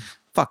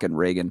 Fucking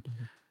Reagan.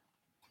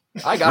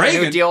 I got a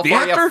Reagan, new deal the for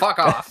actor? you. Fuck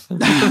off.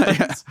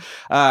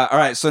 All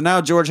right, so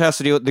now George has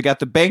to deal with, they got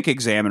the bank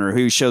examiner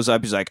who shows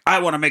up. He's like, I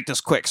want to make this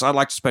quick, so I'd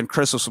like to spend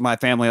Christmas with my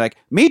family. Like,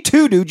 me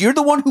too, dude. You're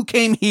the one who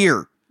came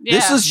here.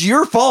 This Yeah. is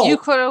your fault. You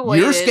could have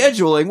You're waited.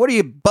 scheduling. What are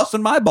you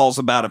busting my balls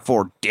about it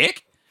for,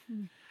 dick?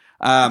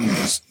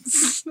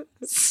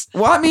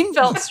 Well, I mean,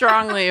 Felt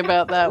strongly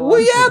about that one. well,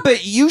 yeah,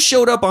 but you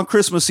showed up on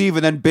Christmas Eve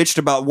and then bitched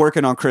about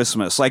working on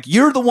Christmas. Like,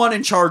 you're the one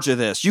in charge of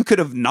this. You could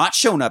have not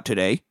shown up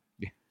today.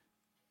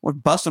 We're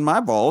busting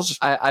my balls.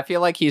 I feel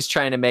like he's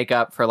trying to make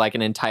up for like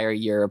an entire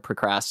year of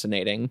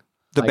procrastinating.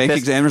 The Like, bank this-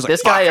 examiner's like,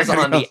 This guy "Fuck, I is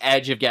gotta on go." the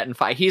edge of getting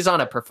fired. He's on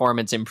a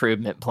performance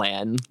improvement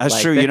plan. That's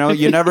Like, true. You know,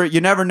 you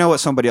never know what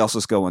somebody else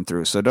is going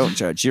through. So don't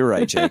judge. You're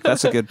right, Jake.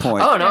 That's a good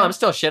point. Oh no, I'm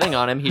still shitting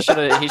on him. He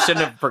shouldn't have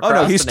Oh procrastinated.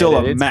 no, he's still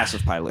a It's-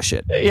 massive pile of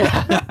shit.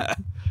 Yeah.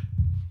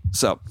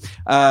 So,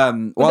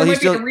 Well, while there he's might be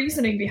still the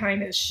reasoning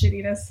behind his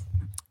shittiness.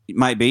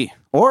 might be,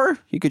 or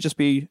he could just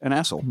be an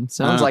asshole.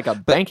 Sounds like a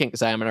bank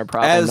examiner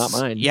problem, As not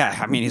mine. yeah,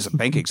 I mean he's a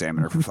bank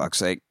examiner for fuck's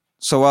sake.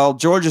 So while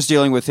George is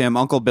dealing with him,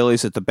 Uncle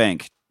Billy's at the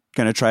bank,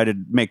 going to try to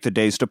make the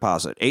day's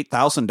deposit,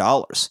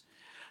 $8,000,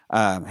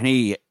 and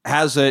he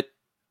has it.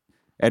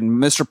 And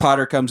Mr.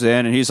 Potter comes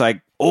in and he's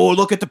like, "Oh,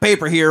 look at the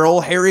paper here.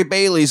 Old Harry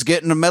Bailey's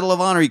getting a Medal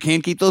of Honor. You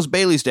can't keep those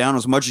Baileys down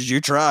as much as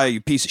you try, you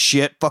piece of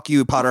shit. Fuck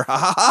you, Potter." Ha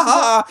ha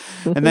ha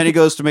ha. And then he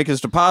goes to make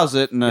his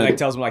deposit and He like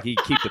tells him like he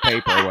keep the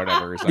paper or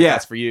whatever. He's like, Yeah.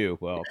 that's for you.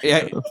 Well,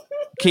 yeah,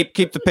 keep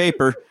the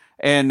paper.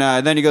 And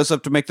then he goes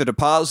up to make the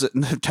deposit,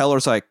 and the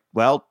teller's like,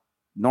 "Well,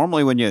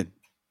 normally when you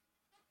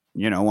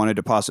want to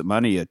deposit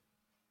money,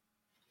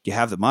 you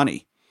have the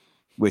money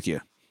with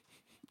you.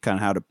 Kind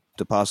of how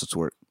deposits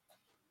work."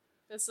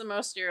 That's the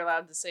most you're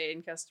allowed to say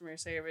in customer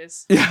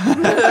service.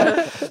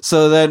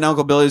 So then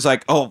Uncle Billy's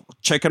like, "Oh,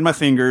 checking my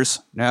fingers.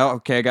 Now,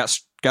 okay, I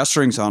got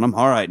strings on them.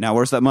 All right, now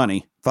where's that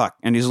money? Fuck."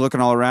 And he's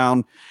looking all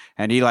around,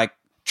 and he like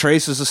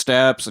traces the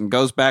steps and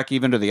goes back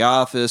even to the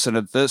office. And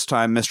at this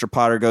time, Mr.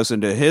 Potter goes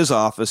into his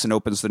office and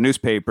opens the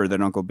newspaper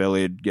that Uncle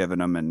Billy had given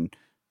him. And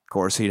of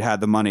course, he'd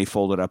had the money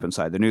folded up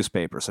inside the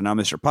newspaper. So now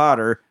Mr.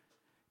 Potter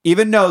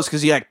even knows,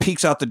 because he like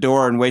peeks out the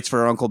door and waits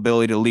for Uncle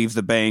Billy to leave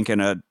the bank in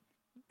a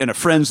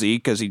frenzy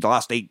because he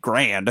lost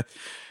 $8,000.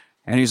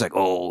 And he's like,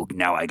 "Oh,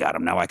 now I got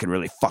him. Now I can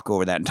really fuck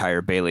over that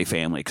entire Bailey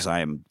family because I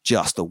am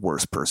just the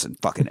worst person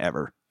fucking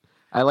ever."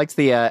 I liked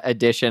the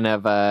addition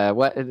of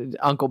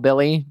Uncle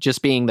Billy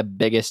just being the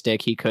biggest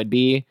dick he could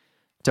be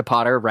to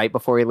Potter right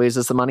before he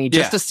loses the money,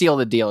 just Yeah. to seal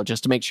the deal,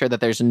 just to make sure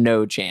that there's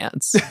no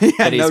chance Yeah,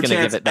 that he's no going to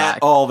chance give it back.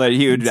 at all that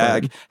he would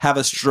So- have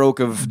a stroke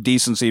of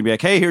decency and be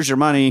like, "Hey, here's your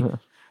money."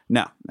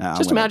 No. Just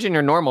whatever. imagine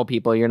you're normal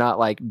people. You're not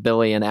like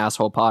Billy and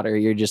asshole Potter.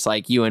 You're just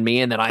like you and me,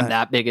 and then I'm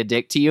that big a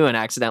dick to you and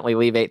accidentally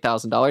leave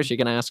 $8,000. You're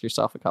going to ask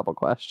yourself a couple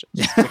questions.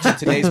 which in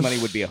today's money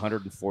would be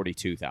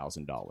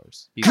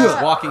 $142,000. He's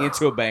just walking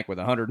into a bank with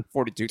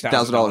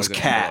 $142,000 in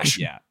cash.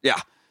 Yeah.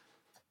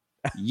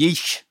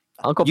 Yeesh.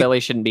 Uncle Billy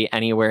shouldn't be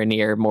anywhere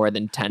near more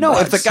than 10 No,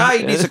 bucks. if the guy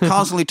needs to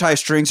constantly tie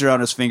strings around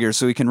his fingers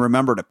so he can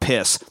remember to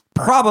piss,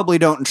 probably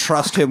don't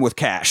trust him with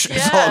cash.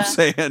 That's all I'm Yeah.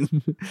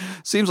 saying.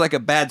 Seems like a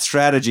bad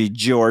strategy,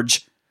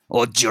 George.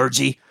 Oh,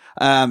 Georgie.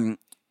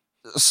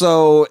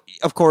 So,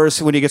 of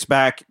course, when he gets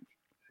back,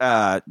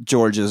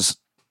 George is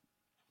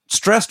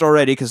stressed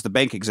already because the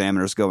bank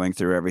examiner is going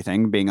through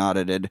everything, being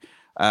audited.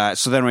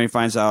 So then when he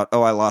finds out,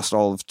 "Oh, I lost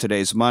all of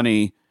today's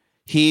money,"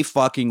 he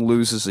fucking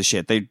loses the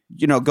shit. They,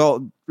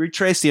 go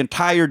retrace the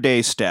entire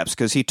day's steps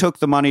because he took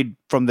the money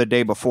from the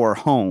day before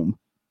home,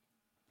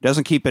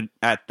 doesn't keep it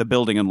at the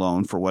building and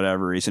loan for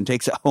whatever reason,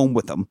 takes it home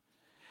with him.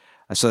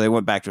 So they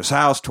went back to his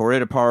house, tore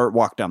it apart,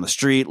 walked down the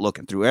street,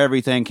 looking through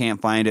everything,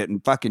 can't find it,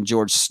 and fucking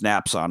George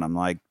snaps on him,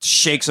 like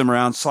shakes him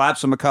around,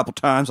 slaps him a couple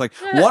times, like,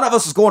 "One of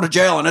us is going to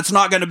jail, and it's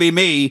not going to be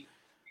me."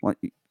 Well,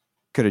 you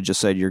could have just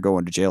said you're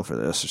going to jail for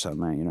this or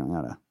something. You know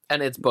how to.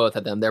 And it's both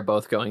of them. They're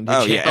both going to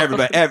Oh jail. yeah,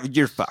 everybody,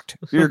 you're fucked.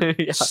 You're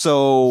Yeah.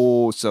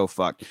 so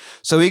fucked.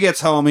 So he gets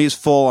home. He's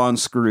full on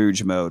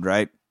Scrooge mode,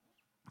 right?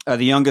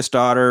 The youngest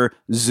daughter,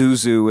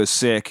 Zuzu, is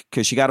sick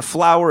because she got a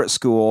flower at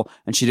school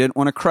and she didn't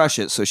want to crush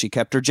it, so she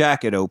kept her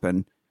jacket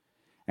open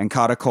and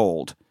caught a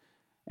cold.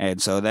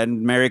 And so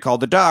then Mary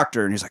called the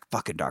doctor, and he's like,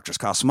 fucking doctors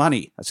cost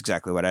money. That's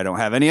exactly what I don't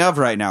have any of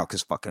right now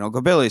because fucking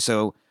Uncle Billy.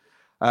 So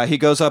he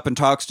goes up and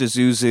talks to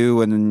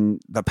Zuzu, and then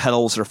the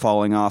petals are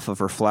falling off of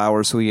her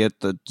flower, so he hit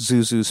the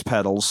Zuzu's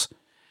petals,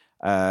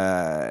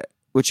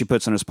 which he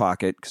puts in his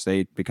pocket because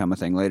they become a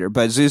thing later.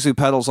 But Zuzu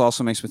petals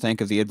also makes me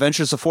think of The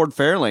Adventures of Ford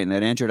Fairlane,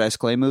 that Andrew Dice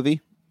Clay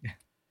movie.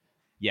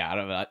 Yeah, I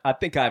don't know. I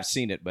think I've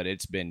seen it, but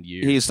it's been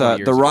years. He's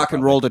the rock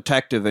and roll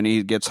detective, and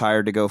he gets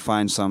hired to go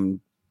find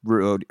some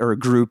road or a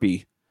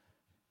groupie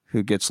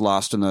who gets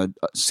lost in the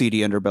seedy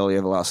underbelly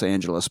of Los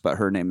Angeles, but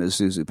her name is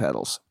Zuzu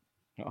Petals.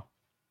 Oh.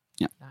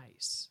 Yeah.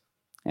 Nice.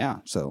 Yeah,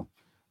 so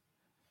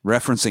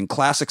referencing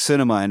classic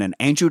cinema in an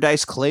Andrew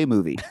Dice Clay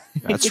movie.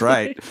 That's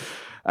right.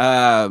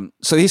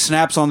 So he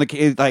snaps on the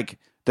kid, like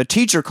the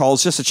teacher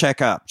calls just to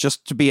check up,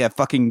 just to be a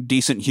fucking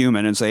decent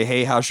human and say,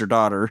 hey, how's your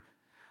daughter?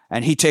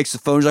 And he takes the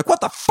phone. He's like,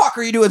 what the fuck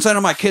are you doing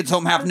sending my kids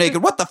home half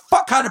naked? What the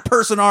fuck kind of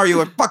person are you?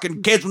 And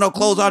fucking kids with no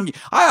clothes on.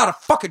 I ought to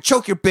fucking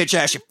choke your bitch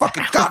ass, you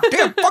fucking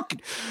goddamn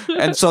fucking.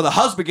 And so the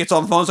husband gets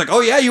on the phone. He's like,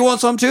 oh yeah, you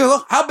want some too?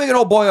 How big an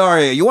old boy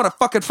are you? You want to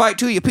fucking fight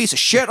too, you piece of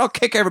shit? I'll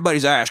kick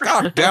everybody's ass.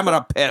 God damn it,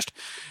 I'm pissed.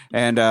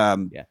 And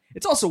yeah,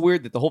 it's also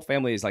weird that the whole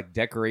family is like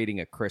decorating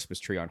a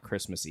Christmas tree on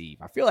Christmas Eve.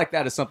 I feel like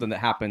that is something that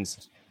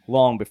happens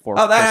long before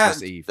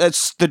Christmas Eve.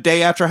 That's the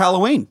day after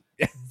Halloween.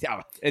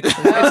 Yeah, it's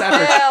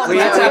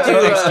after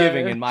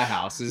Thanksgiving in my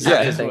house. Is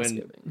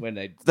when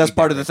they. That's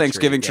part of the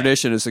Thanksgiving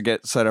tradition is to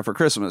get set up for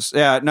Christmas.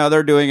 Yeah, no,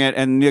 they're doing it,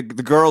 and the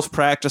girl's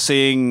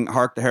practicing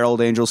 "Hark the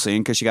Herald Angels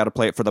Sing" because she got to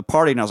play it for the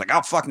party. And I was like,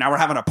 oh fuck, now we're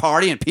having a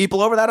party and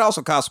people over. That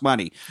also costs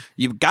money.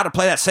 You've got to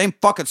play that same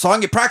fucking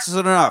song. You practice it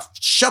enough.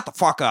 Shut the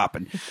fuck up,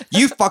 and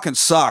you fucking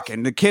suck.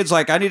 And the kid's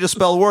like, I need to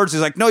spell words.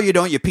 He's like, no, you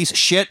don't. You piece of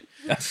shit.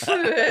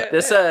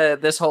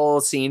 This whole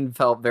scene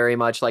felt very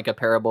much like a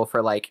parable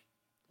for like.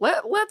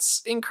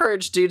 Let's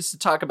encourage dudes to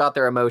talk about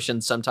their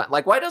emotions sometime.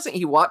 Like, why doesn't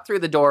he walk through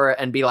the door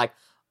and be like,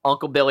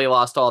 Uncle Billy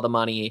lost all the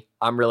money.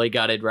 I'm really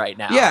gutted right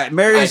now. Yeah,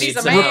 Mary's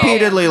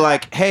repeatedly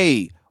like,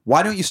 hey,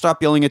 why don't you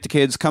stop yelling at the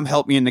kids? Come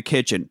help me in the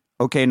kitchen.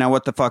 Okay, now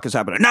what the fuck is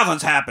happening?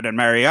 Nothing's happening,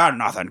 Mary.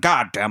 Nothing.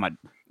 God damn it.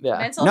 Yeah.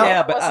 Mental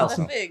health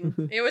wasn't a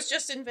thing. It was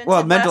just invented.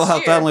 Well, mental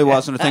health only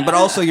wasn't a thing, but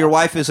also your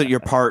wife isn't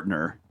your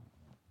partner.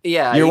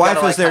 Yeah. Your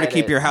wife is there to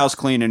keep your house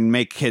clean and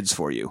make kids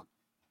for you.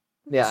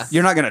 Yeah.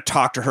 You're not going to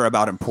talk to her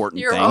about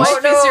important things. Your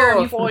wife is your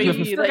employee.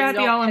 You forgot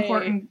the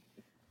all-important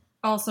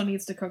also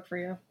needs to cook for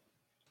you.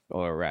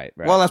 Oh, right.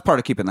 Well, that's part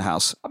of keeping the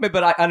house. I mean,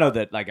 but I know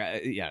that, like,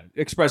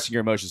 expressing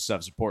your emotions and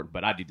stuff is important,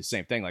 but I do the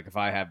same thing. Like, if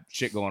I have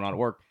shit going on at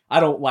work, I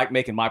don't like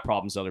making my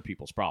problems other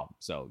people's problems.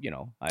 So,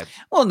 I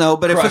no,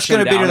 but if it's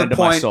going to be to the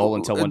point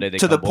until one day they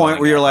to the point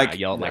where you're like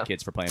yell at my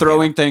kids for playing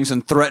throwing things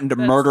and threaten to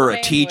murder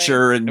a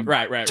teacher and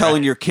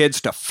telling your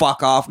kids to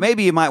fuck off,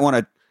 maybe you might want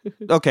to.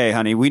 Okay,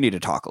 honey, we need to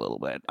talk a little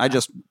bit. I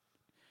just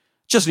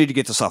need to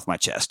get this off my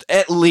chest.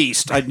 At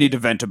least I need to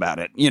vent about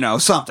it.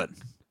 Something.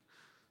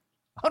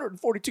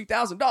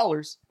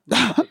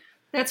 $142,000.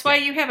 That's why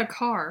you have a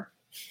car.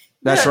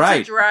 That's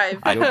right.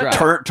 Drive.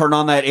 Turn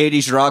on that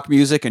 80s rock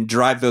music and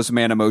drive those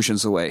man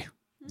emotions away.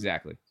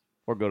 Exactly.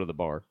 Or go to the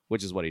bar,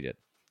 which is what he did.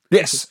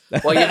 Yes.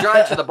 Well, you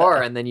drive to the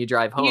bar and then you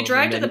drive home. You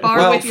drive to the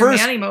bar with your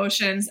man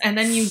emotions, and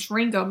then you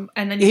drink them,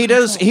 and then he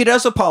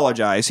does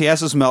apologize. He has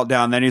his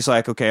meltdown. Then he's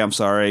like, "Okay, I'm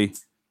sorry.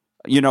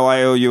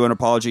 I owe you an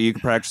apology. You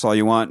can practice all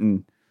you want."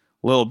 And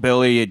little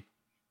Billy,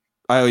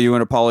 I owe you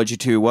an apology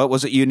too. What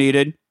was it you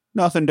needed?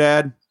 Nothing,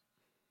 Dad.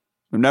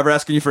 I'm never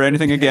asking you for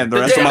anything again the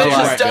rest of my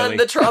life. Done,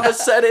 the trauma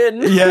set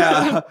in.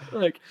 Yeah.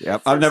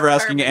 Yep. I'm never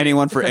asking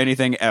anyone for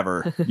anything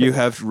ever. You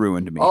have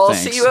ruined me. I'll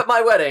see you at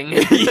my wedding.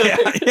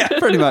 yeah,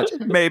 pretty much.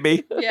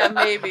 Maybe. Yeah,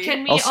 maybe.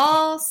 Can we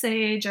all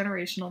say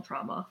generational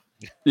trauma?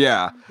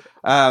 Yeah.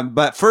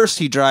 But first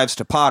he drives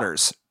to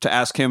Potter's to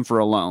ask him for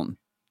a loan.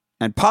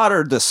 And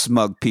Potter, the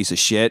smug piece of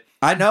shit,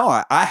 I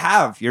know I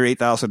have your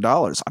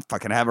 $8,000. I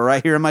fucking have it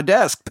right here on my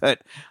desk,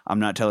 but I'm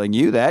not telling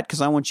you that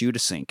because I want you to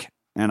sink.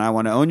 And I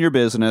want to own your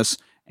business.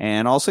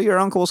 And also your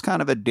uncle's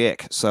kind of a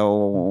dick.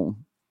 So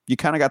you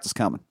kind of got this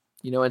coming.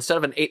 Instead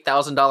of an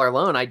 $8,000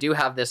 loan, I do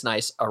have this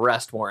nice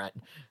arrest warrant.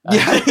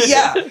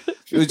 Yeah.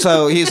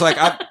 So he's like,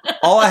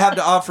 all I have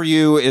to offer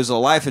you is a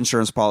life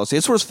insurance policy.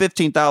 It's worth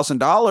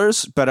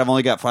 $15,000, but I've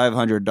only got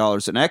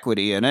 $500 in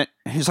equity in it.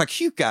 And he's like,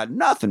 you got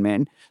nothing,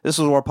 man. This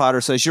is where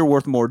Potter says you're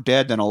worth more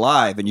dead than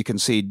alive. And you can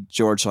see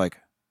George like,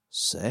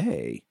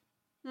 say,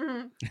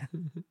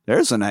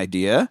 there's an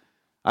idea.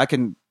 I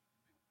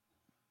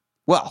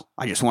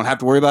just won't have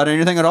to worry about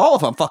anything at all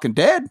if I'm fucking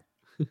dead.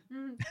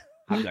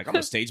 I'm going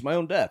to stage my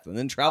own death and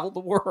then travel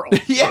the world.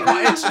 Yeah.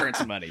 My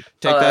insurance money.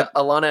 Take that.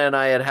 Alana and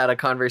I had a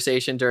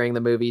conversation during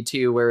the movie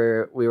too,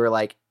 where we were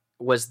like,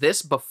 was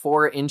this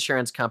before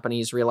insurance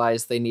companies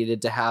realized they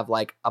needed to have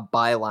like a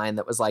byline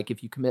that was like,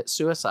 if you commit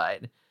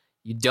suicide,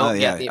 you don't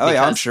get the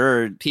I'm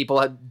sure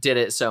people did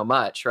it so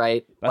much,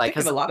 right? But I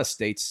think in a lot of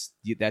states,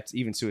 that's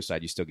even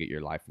suicide, you still get your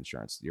life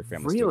insurance. Your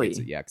family still gets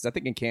it. Yeah, because I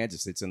think in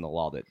Kansas, it's in the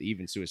law that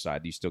even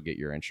suicide, you still get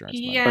your insurance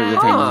money.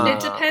 Yeah, it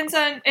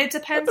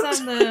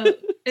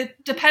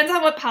depends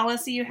on what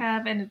policy you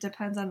have, and it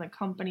depends on the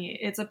company.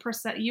 It's a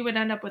percent. You would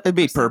end up with it'd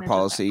be per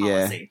policy,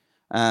 yeah.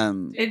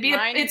 It'd be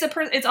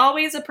it's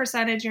always a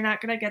percentage. You're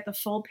not going to get the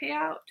full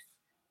payout,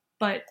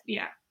 but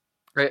yeah.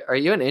 Are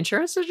you an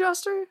insurance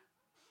adjuster?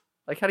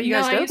 Like, how do you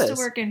guys know this? I used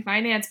to work in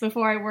finance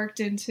before I worked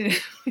in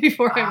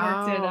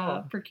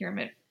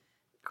procurement.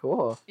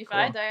 Cool. If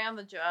I die on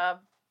the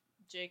job,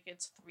 Jake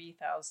gets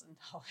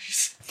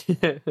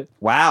 $3,000.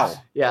 Wow.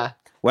 Yeah.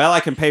 Well, I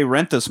can pay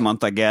rent this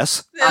month, I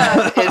guess.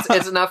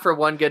 It's enough for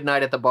one good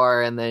night at the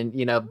bar, and then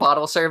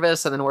bottle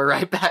service, and then we're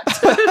right back.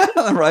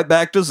 Right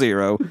back to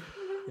zero.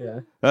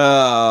 Yeah.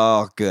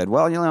 Oh, good.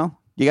 Well, you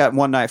got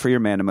one night for your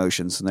man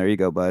emotions, and there you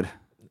go, bud.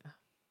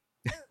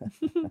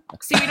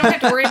 See, we don't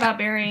have to worry about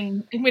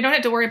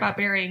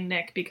burying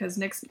Nick because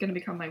Nick's going to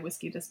become my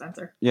whiskey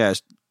dispenser. Yeah,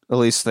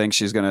 Elise thinks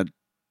she's going to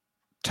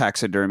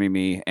taxidermy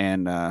me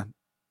and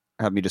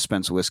have me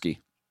dispense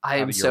whiskey. I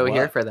am so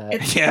here for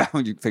that. Yeah,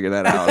 you figure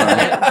that out.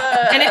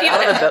 And if you,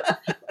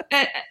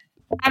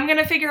 I'm going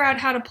to figure out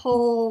how to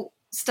pull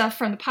stuff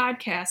from the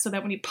podcast so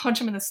that when you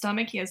punch him in the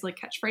stomach, he has like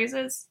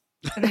catchphrases,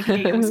 and then he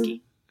can get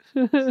whiskey.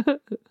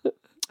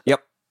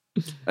 Yep.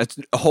 That's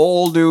a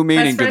whole new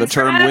meaning to the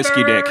term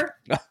whiskey dick.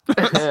 Where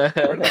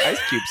the ice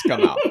cubes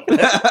come out.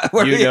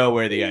 You know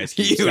where the ice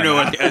cubes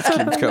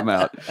come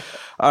out.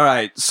 All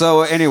right.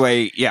 So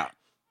anyway, yeah.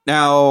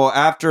 Now,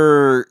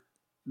 after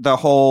the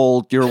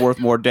whole you're worth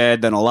more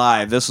dead than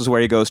alive, this is where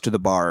he goes to the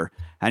bar.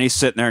 And he's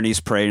sitting there and he's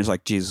praying. He's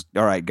like, geez,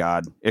 all right,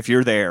 God, if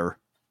you're there,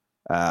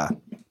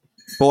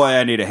 boy,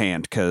 I need a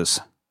hand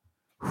because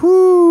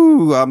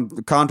I'm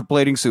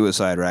contemplating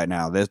suicide right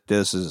now.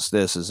 This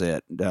is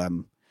it.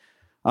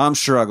 I'm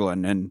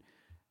struggling. And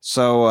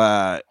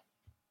so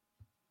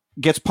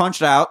gets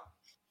punched out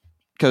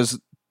because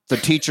the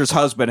teacher's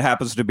husband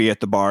happens to be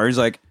at the bar. He's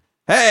like,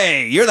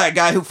 hey, you're that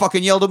guy who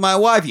fucking yelled at my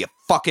wife, you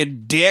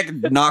fucking dick.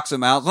 Knocks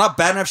him out. It's not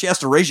bad enough she has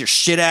to raise your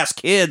shit-ass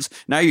kids.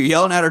 Now you're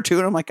yelling at her too.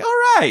 And I'm like, all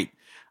right.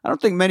 I don't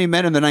think many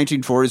men in the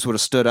 1940s would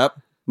have stood up,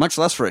 much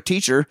less for a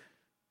teacher.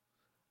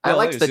 I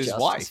liked the his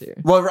wife here.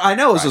 Well, I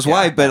know it was his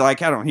wife, but like,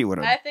 he would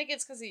have. I think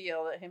it's because he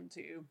yelled at him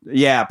too.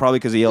 Yeah, probably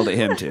because he yelled at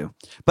him too.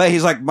 But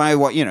he's like,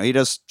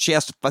 she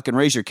has to fucking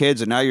raise your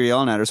kids, and now you're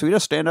yelling at her, so he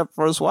just stand up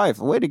for his wife.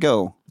 Way to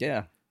go.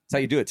 Yeah. That's how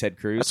you do it, Ted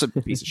Cruz. That's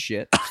a piece of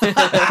shit.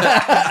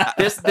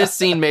 This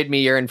scene made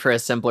me yearn for a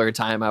simpler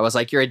time. I was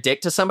like, you're a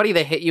dick to somebody,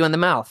 they hit you in the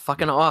mouth.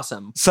 Fucking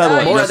awesome. Subtle.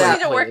 You More just of that,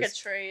 need to work a please.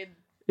 trade.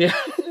 Yeah.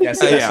 Yes,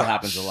 that still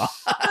happens a lot.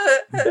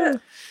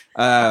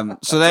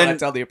 So then I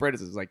tell the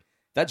apprentices, like,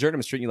 that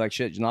journeyman's treating you like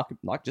shit. Just knock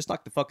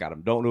the fuck out of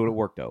him. Don't do it at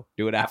work, though.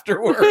 Do it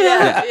after work.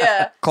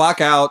 Yeah.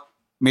 Clock out,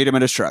 meet him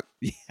in his truck.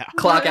 Yeah.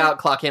 Clock out,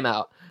 clock him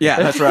out. Yeah,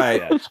 that's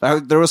right.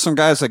 There was some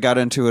guys that got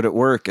into it at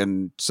work,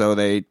 and so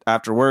they,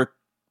 after work,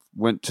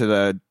 went to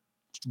the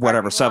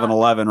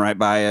 7-Eleven right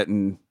by it,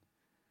 and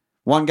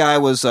one guy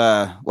was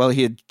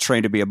he had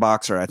trained to be a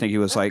boxer. I think he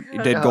was like, he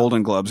did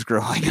Golden Gloves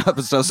growing up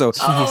and stuff. So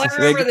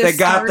they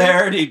got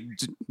there, and he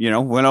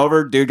went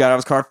over, dude got out of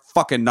his car,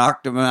 fucking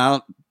knocked him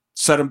out,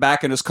 set him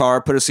back in his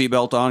car, put a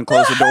seatbelt on,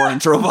 closed the door,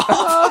 and drove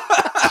off.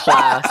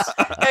 Class.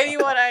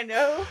 Anyone I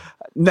know?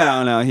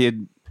 No,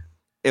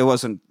 it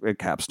wasn't a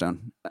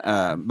capstone.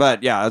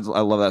 But yeah,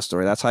 I love that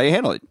story. That's how you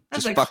handle it.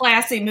 That's a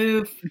classy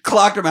move.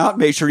 Clocked him out,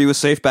 made sure he was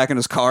safe back in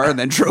his car, and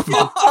then drove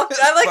off.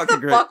 I like the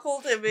great.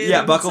 Buckled him in.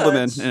 Yeah, buckled him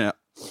in. Yeah.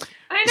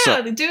 I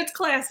know, the dude's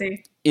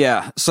classy.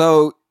 Yeah,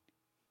 so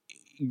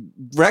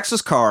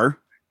Rex's car,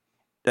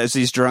 as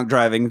he's drunk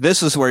driving,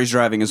 this is where he's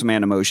driving his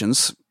man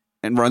emotions,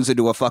 and runs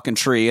into a fucking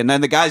tree. And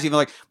then the guy's even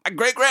like, my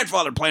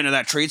great-grandfather planted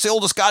that tree. It's the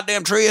oldest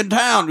goddamn tree in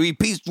town.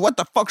 What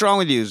the fuck's wrong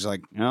with you? He's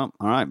like, all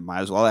right,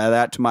 might as well add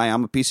that to my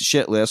I'm a piece of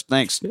shit list.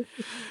 Thanks.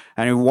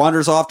 And he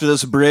wanders off to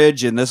this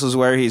bridge, and this is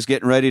where he's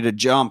getting ready to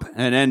jump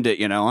and end it,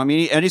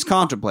 and he's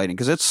contemplating,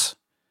 because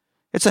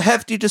it's a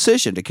hefty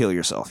decision to kill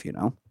yourself,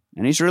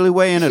 and he's really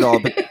weighing it all.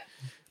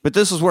 But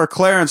this is where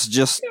Clarence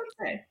just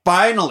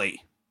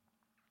finally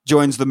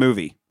joins the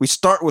movie. We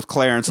start with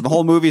Clarence, and the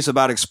whole movie is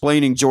about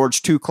explaining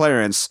George to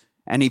Clarence,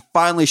 and he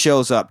finally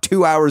shows up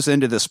 2 hours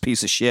into this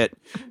piece of shit.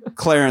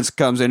 Clarence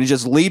comes in, he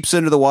just leaps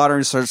into the water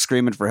and starts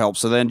screaming for help.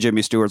 So then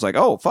Jimmy Stewart's like,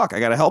 oh, fuck, I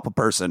gotta help a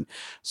person.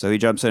 So he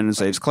jumps in and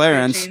saves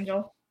Clarence. Bitch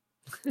angel.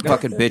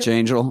 Fucking bitch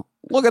angel.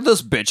 Look at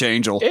this bitch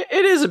angel. It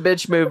is a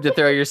bitch move to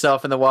throw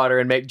yourself in the water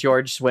and make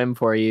George swim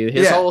for you.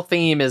 His whole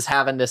theme is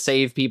having to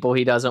save people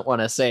he doesn't want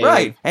to save.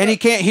 Right. And he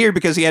can't hear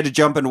because he had to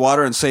jump in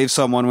water and save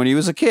someone when he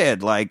was a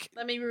kid. Like,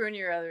 let me ruin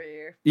your other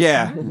ear.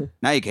 Yeah.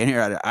 Now you can't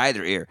hear out of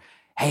either ear.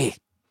 Hey,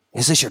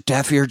 is this your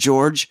deaf ear,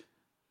 George?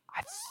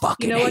 I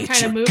fucking hate what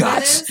kind your of move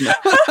guts. that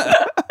is?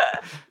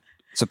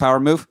 It's a power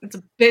move? It's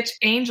a bitch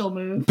angel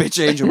move.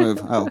 Bitch angel move.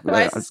 Oh,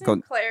 why is this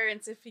in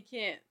Clarence if he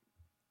can't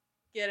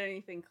get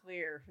anything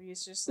clear?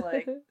 He's just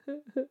like,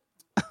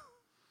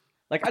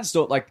 Like, I just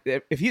don't like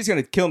if he's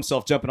going to kill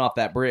himself jumping off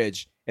that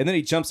bridge and then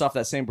he jumps off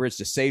that same bridge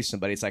to save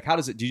somebody. It's like, how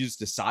does it? Do you just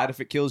decide if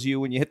it kills you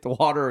when you hit the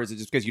water, or is it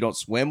just because you don't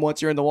swim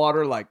once you're in the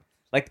water? Like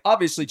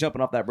obviously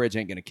jumping off that bridge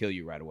ain't going to kill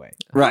you right away.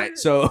 Right.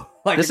 So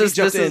like, if he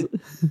jumped in,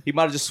 he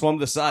might have just swum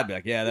to the side, be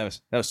like, yeah, that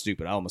was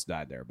stupid. I almost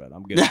died there, but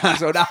I'm good.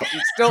 So now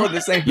he's still in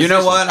the same position. You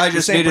know what? I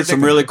just needed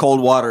some really cold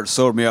water to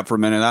sober me up for a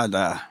minute.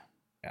 Yeah,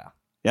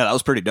 that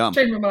was pretty dumb.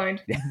 Change my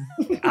mind.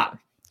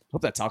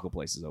 Hope that taco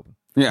place is open.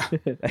 Yeah.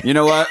 You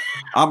know what?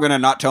 I'm going to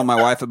not tell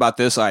my wife about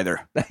this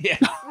either. Yeah.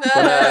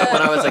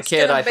 When I was a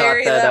kid, I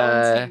thought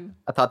that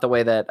I thought the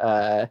way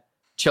that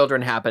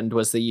children happened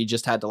was that you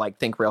just had to like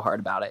think real hard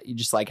about it. You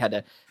just like had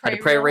to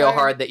pray real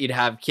hard that you'd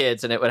have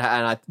kids, and it would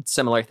have a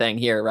similar thing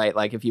here, right?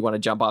 Like if you want to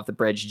jump off the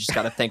bridge, you just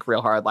got to think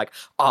real hard. Like,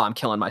 oh, I'm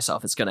killing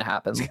myself. It's going to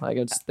happen. Like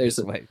there's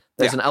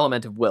an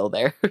element of will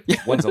there.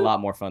 One's a lot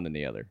more fun than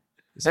the other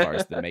as far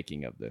as the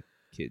making of the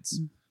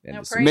kids.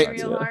 And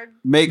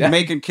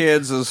making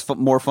kids is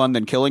more fun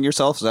than killing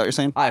yourself. Is that what you're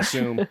saying? I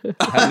assume.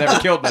 I've never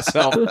killed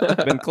myself.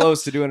 Been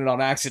close to doing it on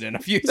accident a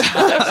few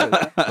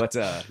times. But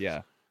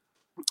yeah.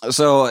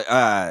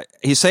 So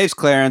he saves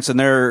Clarence, and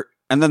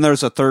then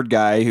there's a third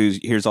guy who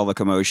hears all the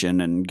commotion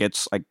and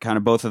gets like kind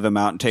of both of them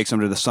out and takes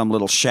them to some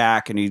little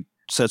shack, and he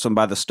sets them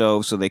by the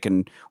stove so they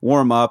can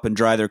warm up and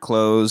dry their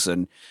clothes.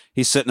 And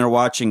he's sitting there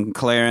watching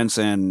Clarence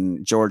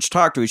and George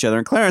talk to each other.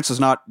 And Clarence is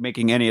not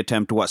making any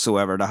attempt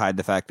whatsoever to hide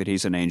the fact that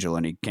he's an angel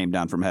and he came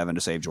down from heaven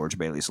to save George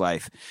Bailey's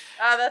life.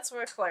 That's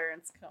where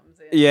Clarence comes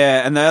in.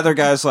 Yeah, and the other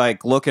guy's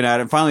like looking at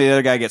him. Finally, the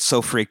other guy gets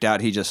so freaked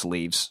out he just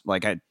leaves.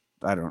 Like I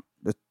don't.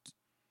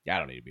 Yeah, I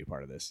don't need to be a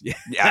part of this.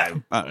 Yeah,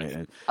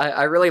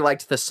 I really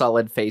liked the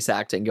solid face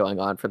acting going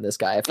on from this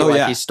guy. I feel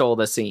like he stole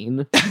the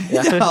scene.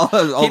 Yeah.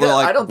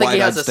 I don't think he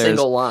has a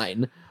single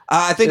line.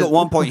 I think at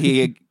one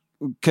point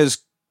because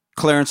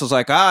Clarence was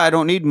like, I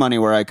don't need money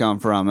where I come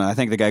from. And I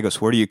think the guy goes,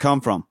 where do you come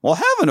from? Well,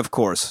 heaven, of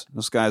course.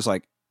 This guy's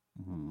like,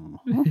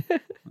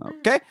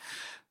 okay.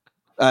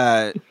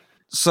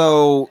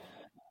 So,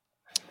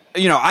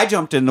 I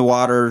jumped in the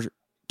water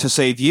to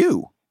save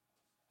you.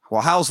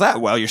 Well, how's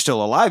that? Well, you're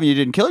still alive and you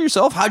didn't kill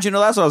yourself. How'd you know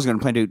that's what I was going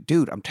to play?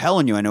 Dude, I'm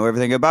telling you, I know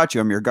everything about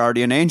you. I'm your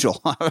guardian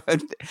angel.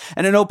 And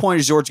at no point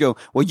does George go,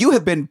 well, you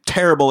have been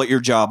terrible at your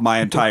job my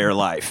entire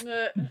life.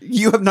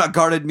 You have not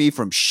guarded me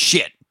from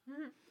shit.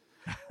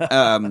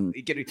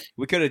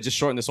 We could have just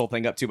shortened this whole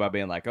thing up too by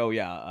being like, oh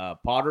yeah,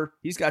 Potter,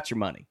 he's got your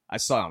money. I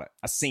saw it.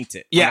 I synced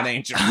it. Yeah. I'm an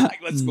angel. Like,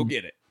 let's go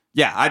get it.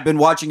 Yeah, I've been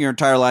watching your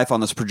entire life on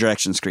this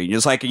projection screen.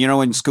 Just like,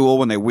 in school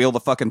when they wheel the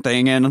fucking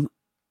thing in.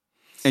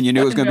 And you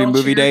knew it was going to be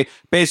movie day.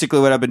 Basically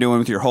what I've been doing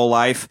with your whole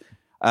life.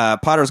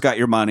 Potter's got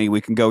your money.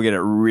 We can go get it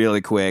really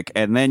quick.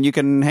 And then you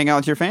can hang out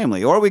with your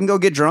family. Or we can go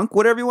get drunk,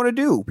 whatever you want to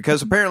do.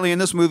 Because apparently in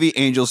this movie,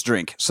 angels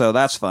drink. So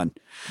that's fun.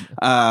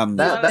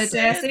 That's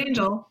ass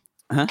angel.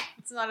 Huh?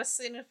 It's not a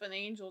sin if an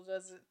angel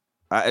does it.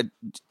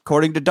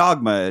 According to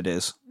Dogma, it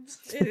is.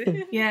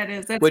 Yeah, it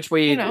is. That's, Which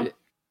we... Have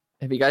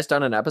you guys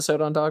done an episode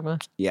on Dogma?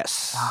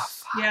 Yes. Oh,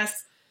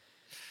 yes.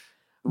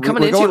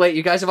 Coming in too late.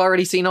 You guys have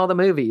already seen all the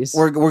movies.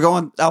 We're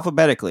going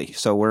alphabetically,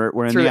 so we're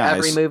in through the eyes.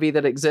 every movie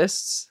that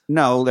exists.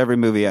 No, every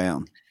movie I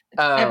own.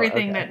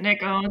 Everything that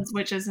Nick owns,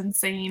 which is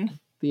insane.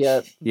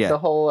 The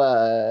whole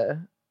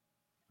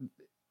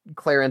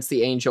Clarence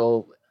the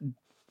Angel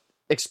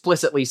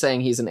explicitly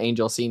saying he's an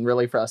angel scene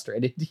really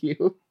frustrated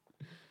you.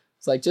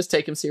 It's like, just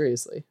take him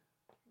seriously.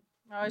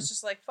 I was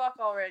just like, fuck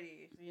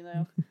already,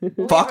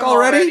 Fuck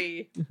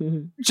already?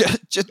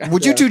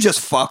 Would you two just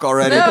fuck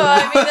already? No,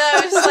 I mean, I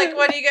was just like,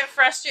 when you get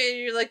frustrated,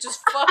 you're like, just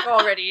fuck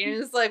already.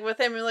 And it's like, with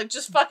him, you're like,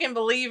 just fucking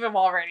believe him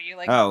already.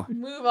 Like,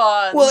 move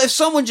on. Well, if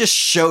someone just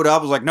showed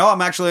up, was like, no,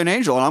 I'm actually an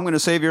angel and I'm going to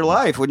save your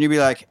life, wouldn't you be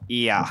like,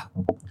 yeah.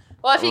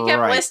 Well, if he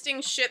kept listing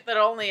shit that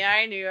only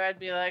I knew, I'd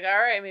be like, all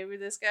right, maybe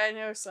this guy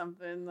knows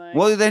something. Like,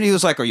 well, then he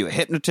was like, are you a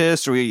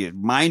hypnotist? Or are you a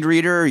mind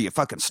reader? Are you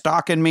fucking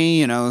stalking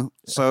me?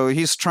 So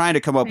he's trying to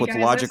come up with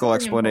logical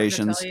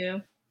explanations.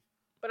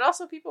 But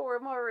also, people were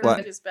more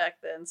religious back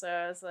then, so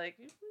I was like,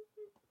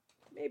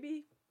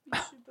 maybe you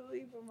should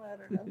believe him. I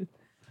don't know.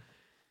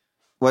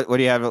 What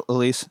do you have,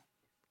 Elise?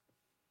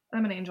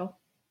 I'm an angel.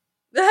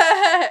 Prove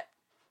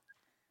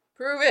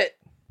it.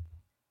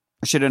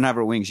 She didn't have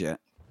her wings yet.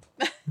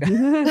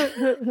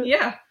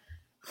 Yeah.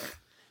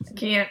 I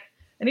can't.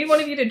 I need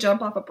one of you to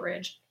jump off a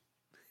bridge.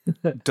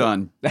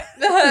 Done.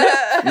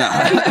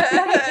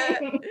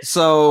 No.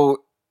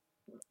 So,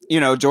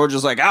 George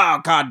is like,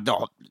 oh, God,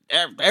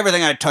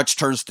 everything I touch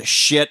turns to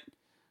shit.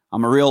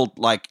 I'm a real,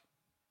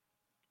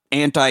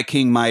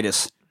 anti-King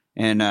Midas.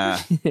 And I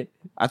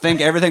think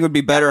everything would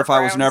be better if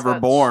I was never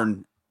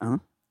born. Huh?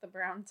 The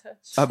brown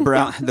touch.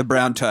 The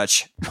brown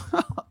touch.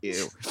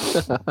 Ew.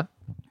 The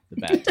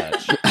bad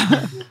touch.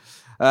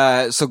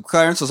 So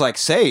Clarence was like,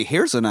 say,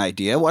 here's an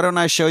idea. Why don't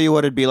I show you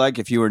what it'd be like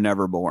if you were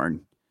never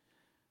born?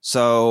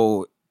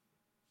 So,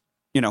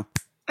 I'm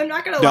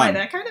not going to lie.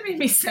 That kind of made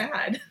me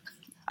sad.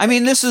 I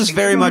mean, this is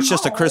very much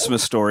just a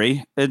Christmas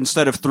story.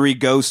 Instead of 3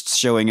 ghosts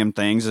showing him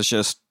things, it's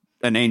just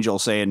an angel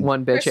saying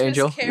One bitch Christmas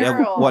angel.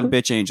 Carol. one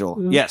bitch angel.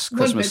 Yes, One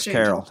Christmas bitch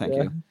Carol. angel. Thank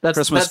Yeah. you. That's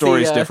Christmas that's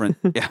story is the, different.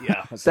 Yeah,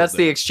 Yeah, That's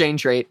the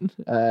exchange rate.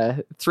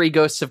 3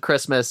 ghosts of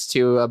Christmas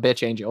to a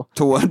bitch angel.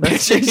 to one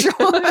bitch angel.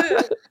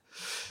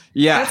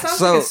 Yeah.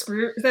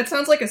 That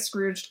sounds like a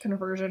Scrooged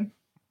conversion.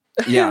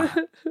 Yeah.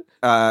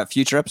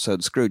 Future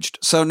episode, Scrooged.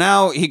 So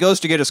now he goes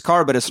to get his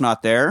car, but it's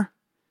not there.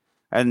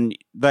 And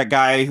that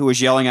guy who was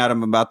yelling at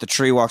him about the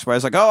tree walks by.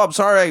 He's like, "Oh, I'm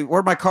sorry.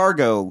 Where'd my car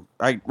go?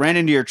 I ran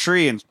into your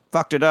tree and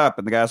fucked it up."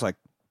 And the guy's like,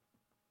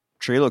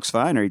 "Tree looks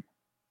fine." Or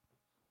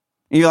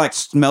he like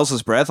smells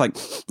his breath. Like,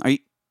 are you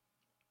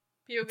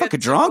People fucking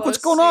get too drunk? What's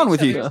close going on to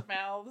with each you? other's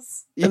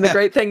mouths. And the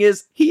great thing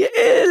is, he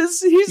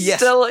is. He Yes.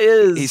 still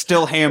is. He's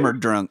still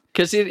hammered drunk.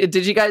 Because did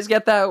you guys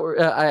get that?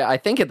 I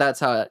think that's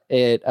how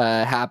it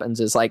happens.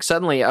 Is like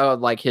suddenly,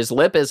 like his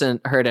lip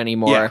isn't hurt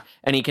anymore, Yeah.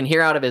 and he can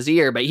hear out of his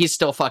ear, but he's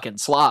still fucking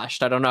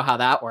sloshed. I don't know how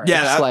that works.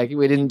 Yeah, like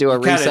we didn't do a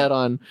you kinda- reset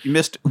on. You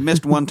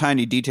missed one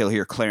tiny detail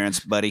here, Clarence,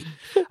 buddy.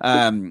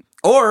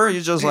 Or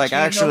you're just like,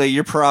 actually,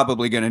 you're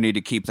probably going to need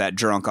to keep that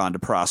drunk on to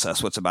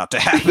process what's about to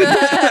happen.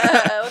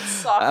 Let's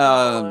soften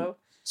the blow.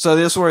 So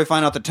this is where we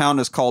find out the town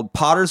is called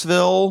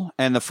Pottersville,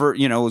 and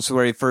it's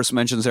where he first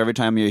mentions every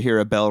time you hear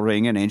a bell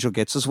ring, an angel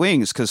gets his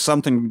wings because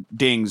something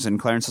dings, and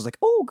Clarence is like,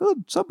 "Oh,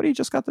 good, somebody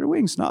just got their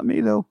wings, not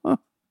me though." Huh.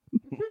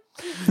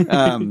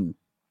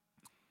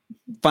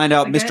 Find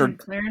out, Again, Mr.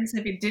 Clarence,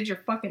 if you did your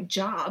fucking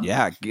job.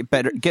 Yeah, get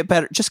better,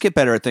 just get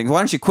better at things. Why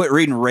don't you quit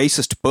reading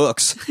racist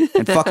books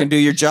and fucking do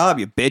your job,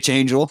 you bitch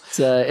angel?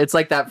 It's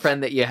like that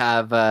friend that you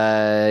have,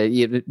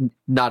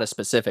 not a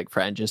specific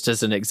friend, just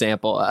as an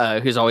example,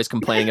 who's always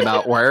complaining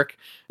about work.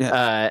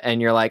 Yeah.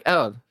 And you're like,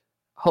 oh,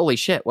 holy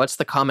shit, what's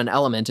the common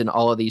element in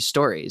all of these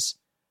stories?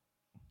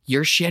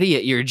 You're shitty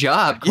at your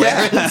job,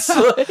 Clarence.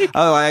 Yeah.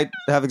 Oh, I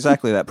have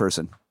exactly that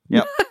person.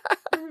 Yep.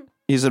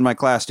 He's in my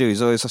class too.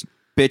 He's always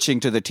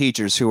bitching to the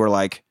teachers who are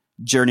like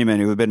journeymen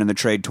who have been in the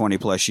trade 20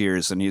 plus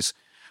years. And he's,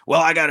 well,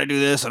 I got to do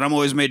this and I'm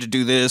always made to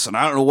do this. And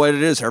I don't know what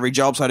it is. Every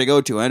job site I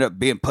go to, I end up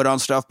being put on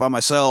stuff by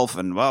myself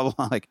and blah, blah,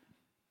 blah. Like,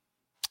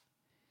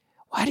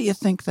 why do you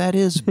think that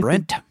is,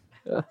 Brent?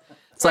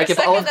 It's like For a if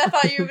second, all I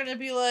thought you were gonna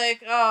be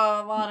like,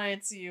 "Oh, Lana,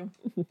 it's you."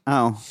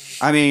 Oh,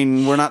 I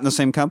mean, we're not in the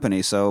same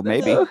company, so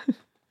maybe.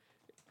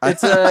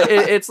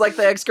 it's like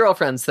the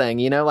ex-girlfriends thing,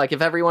 like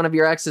if every one of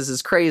your exes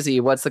is crazy,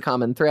 what's the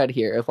common thread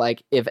here?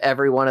 Like if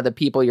every one of the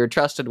people you're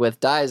trusted with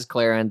dies,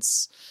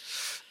 Clarence,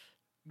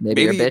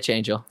 maybe you're a bitch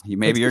angel.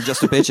 Maybe you're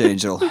just a bitch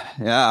angel.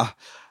 Yeah.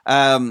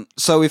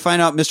 So we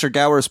find out Mr.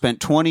 Gower spent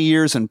 20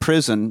 years in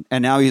prison,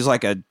 and now he's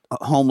like a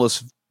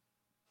homeless,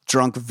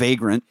 drunk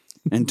vagrant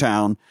in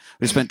town.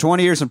 He spent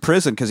 20 years in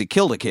prison because he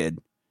killed a kid.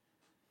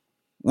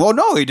 Well,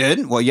 no, he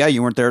didn't. Well, yeah,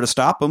 you weren't there to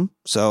stop him,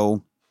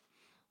 so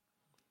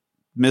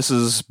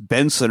Mrs.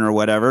 Benson or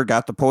whatever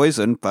got the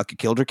poison, fucking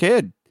killed her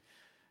kid.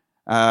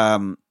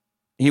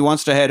 He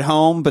wants to head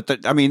home, but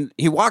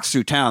he walks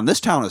through town. This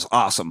town is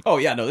awesome. Oh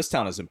yeah, no, this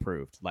town has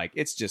improved. Like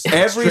it's just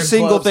Every strip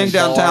single clubs thing and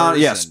downtown. bars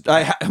Yes,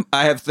 and-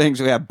 I have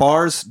things. We have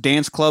bars,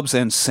 dance clubs,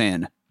 and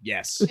sin.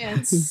 yes.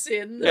 And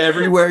sin.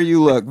 Everywhere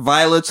you look.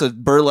 Violet's a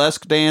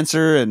burlesque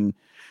dancer, and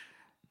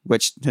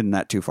which isn't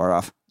that too far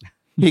off.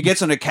 He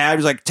gets in a cab.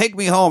 He's like, "Take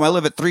me home. I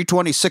live at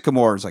 320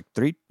 Sycamore." It's like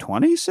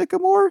 320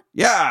 Sycamore.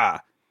 Yeah.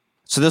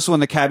 So this one,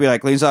 the cabbie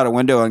like leans out a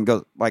window and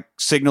goes like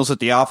signals at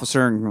the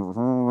officer and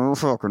oh,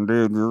 fucking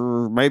dude,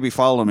 maybe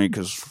follow me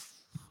because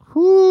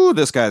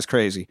this guy's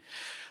crazy.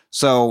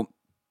 So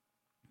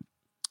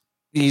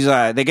he's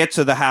they get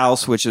to the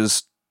house, which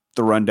is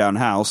the rundown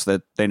house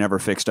that they never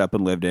fixed up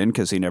and lived in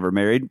because he never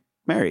married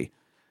Mary.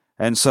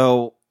 And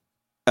so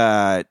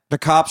the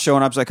cop's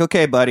showing up. He's like,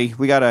 "Okay, buddy,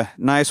 we got a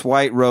nice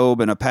white robe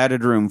and a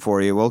padded room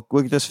for you. We'll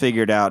get this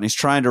figured out." And he's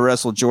trying to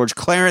wrestle George.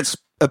 Clarence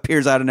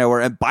appears out of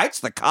nowhere and bites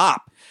the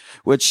cop,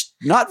 which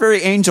not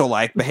very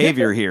angel-like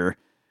behavior here.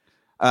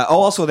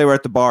 Also, they were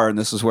at the bar, and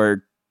this is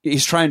where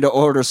he's trying to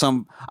order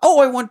some. Oh,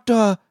 I want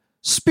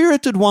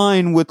spirited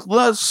wine with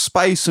less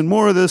spice and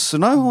more of this,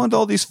 and I want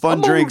all these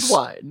fun drinks.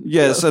 Wine.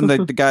 Yes, and the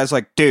guy's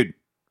like, "Dude,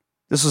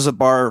 this is a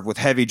bar with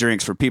heavy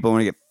drinks for people who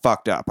want to get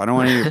fucked up. I don't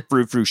want any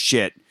frou-frou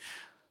shit."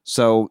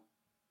 So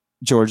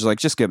George's like,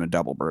 "Just give him a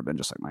double bourbon,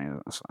 just like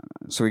mine."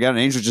 So we got an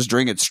angel just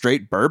drinking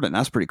straight bourbon.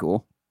 That's pretty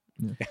cool.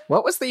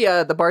 What was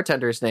the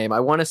bartender's name? I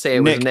want to say it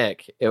was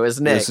Nick. It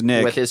was Nick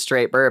with his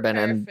straight bourbon.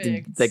 Perfect.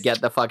 And they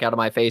get the fuck out of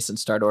my face and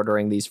start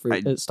ordering these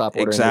fruit. Stop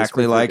ordering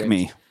exactly these fruit like drinks.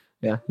 me.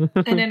 Yeah.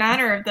 And in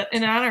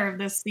honor of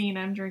this scene,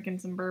 I'm drinking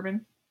some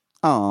bourbon.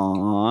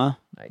 Aww.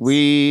 Nice.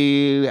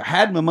 We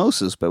had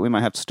mimosas, but we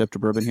might have to step to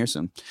bourbon here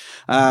soon.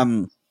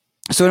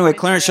 So anyway,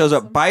 Clarence shows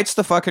up, bites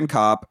the fucking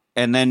cop,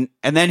 and then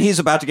he's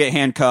about to get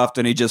handcuffed,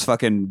 and he just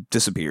fucking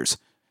disappears.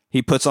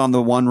 He puts on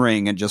the one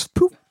ring and just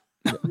poof.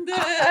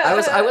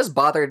 I was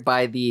bothered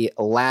by the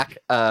lack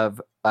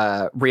of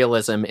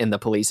realism in the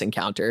police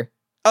encounter.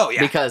 Oh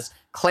yeah, because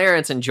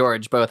Clarence and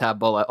George both have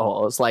bullet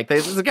holes. Like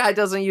the guy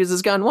doesn't use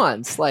his gun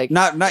once. Like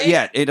not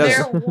yet. It does.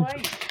 They're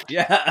white.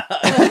 Yeah.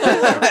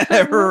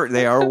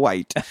 They are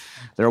white.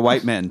 They're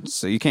white men,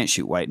 so you can't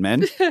shoot white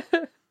men,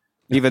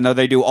 even though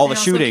they do all the They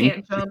also shooting.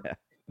 can't jump.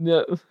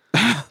 no.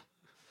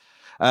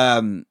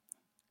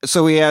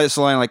 So he has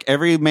a line like,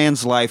 every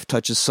man's life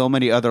touches so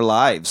many other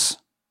lives.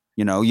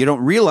 You know, you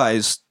don't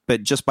realize,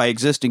 but just by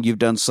existing, you've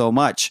done so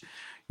much.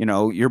 You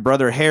know, your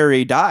brother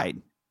Harry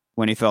died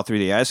when he fell through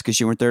the ice because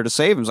you weren't there to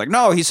save him. It's like,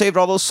 no, he saved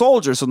all those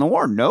soldiers in the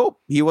war. Nope,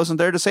 he wasn't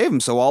there to save him.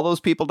 So all those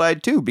people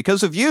died too.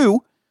 Because of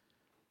you,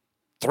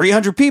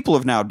 300 people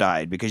have now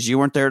died because you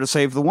weren't there to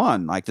save the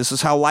one. Like, this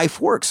is how life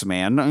works,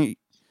 man.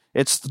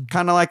 It's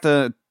kind of like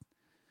the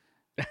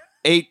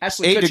eight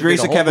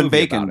degrees of Kevin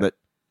Bacon, but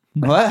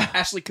what?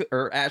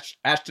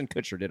 Ashton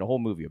Kutcher did a whole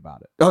movie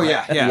about it. Oh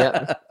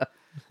yeah.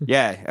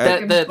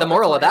 Yeah. The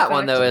moral of that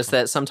one, though, is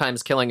that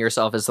sometimes killing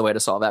yourself is the way to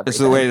solve everything. It's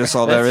the way to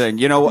solve everything.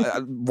 You know,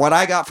 what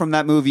I got from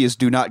that movie is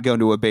do not go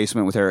into a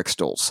basement with Eric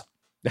Stoltz.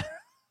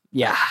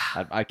 Yeah.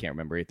 I can't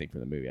remember anything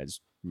from the movie. I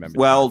just remember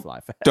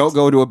don't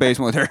go to a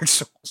basement with Eric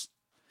Stoltz.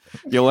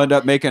 You'll end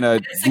up making a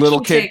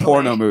little kid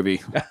porno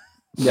movie.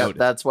 Yeah,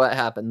 that's what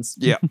happens.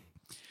 Yeah.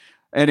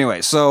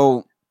 Anyway,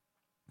 so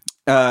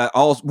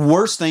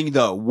worst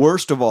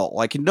of all,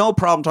 like, no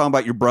problem talking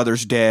about your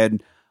brother's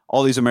dead.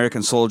 All these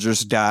American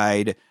soldiers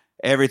died.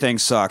 Everything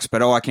sucks.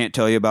 But, I can't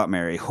tell you about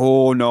Mary.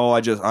 Oh, no,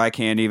 I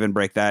can't even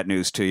break that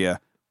news to you.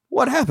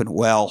 What happened?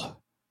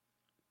 Well,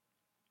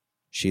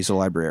 she's a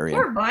librarian.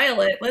 Poor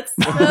Violet.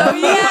 Oh,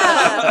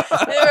 yeah.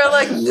 They were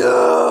like,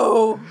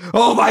 no.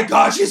 Oh, my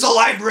God, she's a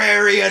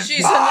librarian.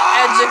 She's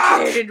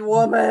an educated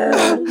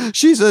woman.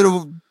 She's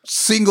a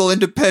single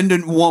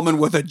independent woman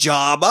with a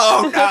job.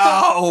 Oh,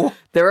 no.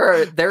 There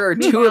are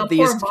two of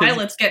these. Poor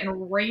Violet's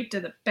getting raped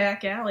in the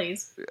back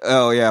alleys.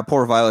 Oh, yeah,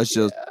 poor Violet's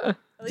just... At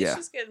least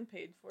she's getting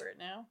paid for it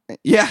now.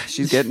 Yeah,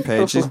 she's getting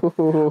paid.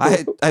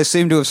 I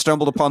seem to have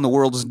stumbled upon the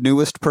world's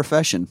newest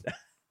profession.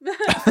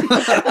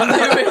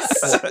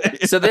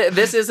 So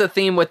this is a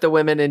theme with the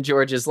women in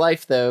George's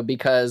life, though,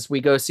 because we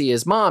go see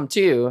his mom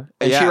too,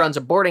 and she runs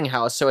a boarding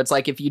house. So it's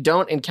like, if you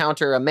don't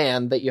encounter a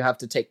man that you have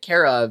to take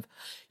care of,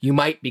 you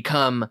might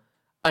become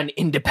an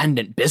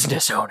independent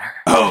business owner.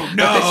 Oh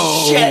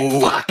no!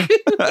 Shit,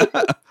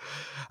 fuck.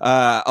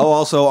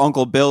 Also,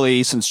 Uncle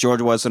Billy, since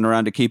George wasn't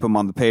around to keep him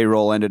on the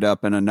payroll, ended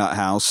up in a nut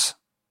house.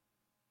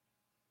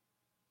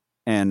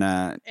 And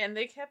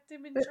they kept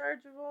him in charge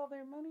of all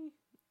their money.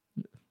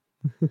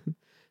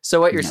 So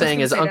what you're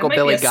saying is Uncle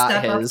Billy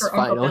got his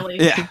final.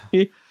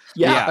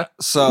 Yeah.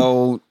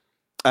 So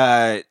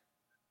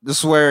this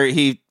is where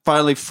he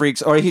finally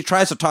freaks, or he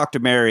tries to talk to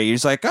Mary.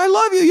 He's like, I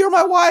love you, you're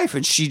my wife.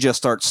 And she just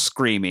starts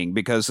screaming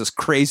because this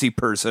crazy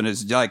person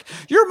is like,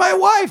 you're my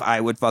wife. I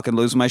would fucking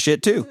lose my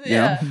shit too.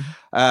 You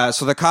know?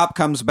 So the cop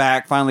comes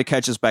back, finally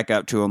catches back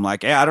up to him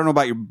like, I don't know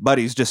about your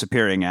buddy's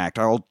disappearing act.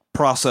 I'll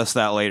process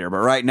that later. But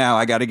right now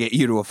I got to get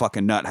you to a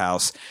fucking nut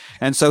house.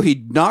 And so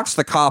he knocks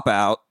the cop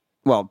out.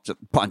 Well,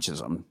 punches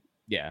him.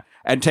 Yeah.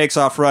 And takes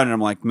off running. I'm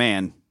like,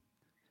 man,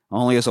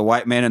 only as a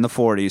white man in the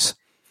 40s.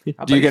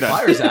 Do you get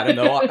fires at him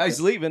though? He's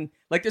leaving.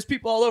 Like, there's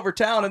people all over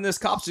town, and this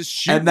cop's just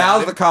shooting. And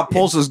now the cop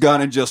pulls his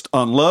gun and just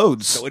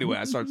unloads. So anyway,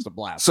 I starts to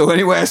blast.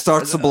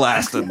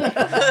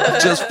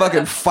 Just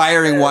fucking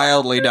firing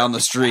wildly down the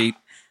street.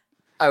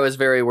 I was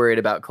very worried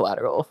about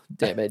collateral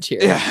damage here.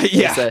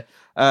 Yeah.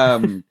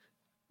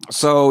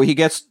 So he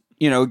gets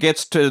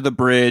to the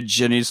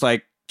bridge, and he's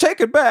like, take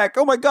it back.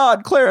 Oh my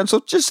God, Clarence, so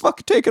just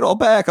fucking take it all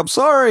back. I'm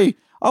sorry.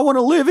 I want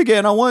to live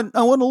again. I want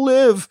to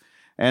live.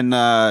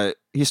 And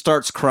he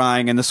starts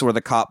crying, and this is where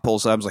the cop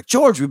pulls up. He's like,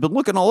 George, we've been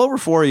looking all over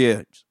for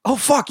you. Oh,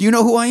 fuck, you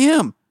know who I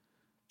am.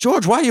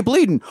 George, why are you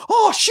bleeding?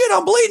 Oh, shit,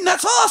 I'm bleeding.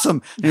 That's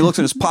awesome. And he looks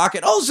in his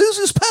pocket. Oh,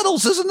 Zuzu's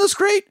pedals. Isn't this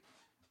great?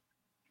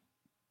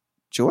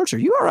 George, are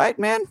you all right,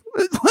 man?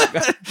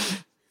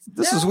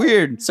 This is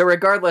weird. So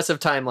regardless of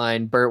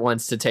timeline, Bert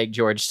wants to take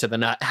George to the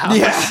nut house.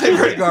 Yeah,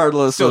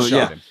 regardless. Still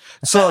shot him.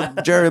 So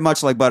very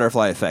much like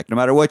Butterfly Effect. No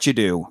matter what you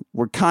do,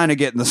 we're kind of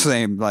getting the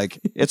same. Like,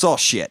 it's all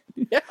shit.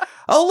 Yeah.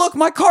 Oh, look,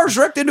 my car's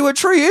wrecked into a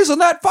tree. Isn't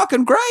that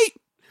fucking great?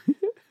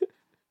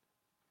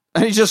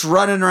 And he's just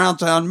running around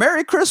town.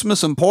 Merry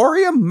Christmas,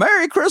 Emporium.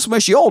 Merry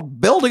Christmas, you old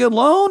building and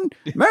loan.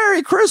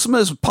 Merry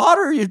Christmas,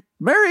 Potter.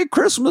 Merry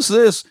Christmas,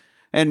 this.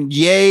 And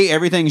yay,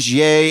 everything's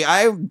yay.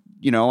 I'm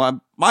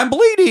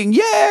bleeding.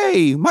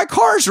 Yay. My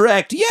car's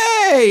wrecked.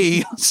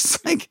 Yay.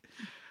 It's like,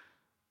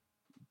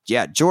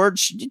 yeah,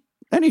 George,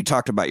 I need to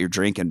talk about your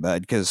drinking,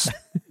 bud, because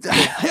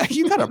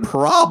you got a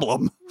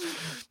problem.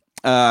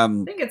 I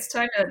think it's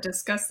time to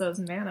discuss those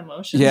man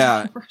emotions.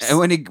 Yeah,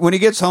 and when he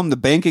gets home, the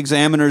bank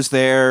examiner's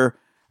there,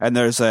 and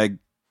there's a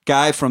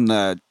guy from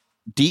the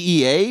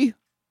DEA.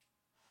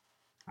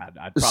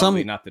 I'd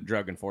probably not the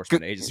Drug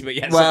Enforcement Agency, but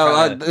yes.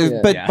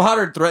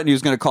 Potter threatened he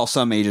was going to call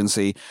some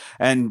agency,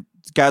 and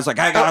the guy's like,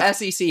 I got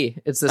SEC.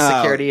 It's the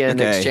Security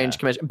and Exchange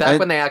Commission. Back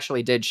when they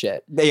actually did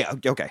shit. Yeah,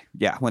 okay,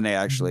 yeah, when they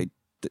actually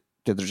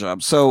did their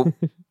job. So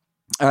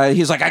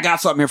he's like, I got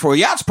something here for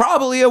you. Yeah, it's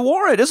probably a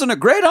warrant. Isn't it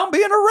great? I'm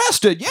being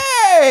arrested.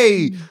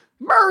 Yay!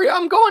 Murray,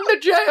 I'm going to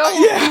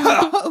jail.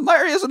 Yeah,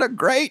 Murray, isn't it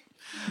great?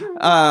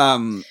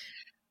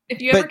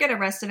 If you ever get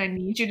arrested, I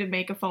need you to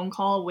make a phone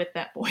call with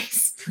that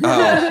voice.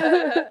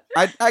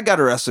 I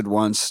got arrested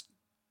once.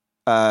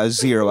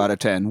 0 out of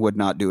 10 would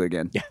not do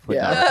again.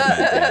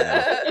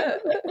 Yeah.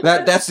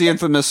 That's the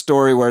infamous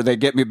story where they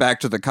get me back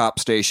to the cop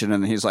station,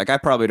 and he's like, "I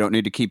probably don't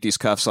need to keep these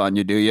cuffs on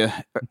you, do you?"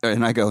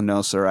 And I go,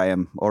 "No, sir, I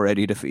am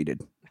already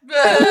defeated." When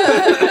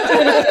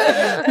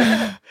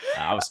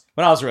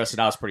I was arrested,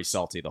 I was pretty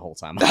salty the whole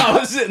time. I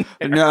was in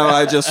there. No,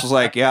 I just was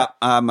like, "Yeah,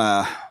 I'm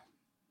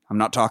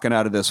not talking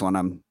out of this one.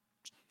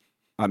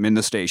 I'm in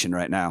the station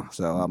right now."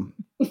 So,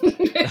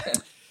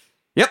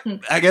 yep,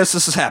 I guess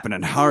this is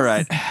happening. All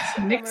right.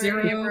 Nick Already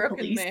Zero, a broken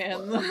police.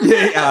 man.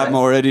 Yeah, I'm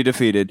already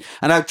defeated.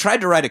 And I've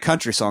tried to write a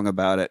country song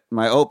about it.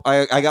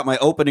 I got my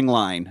opening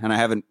line, and I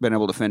haven't been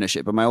able to finish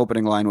it, but my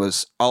opening line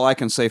was, "All I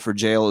can say for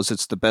jail is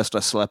it's the best I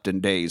slept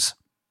in days."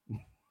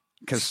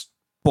 Because,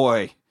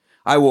 boy,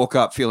 I woke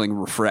up feeling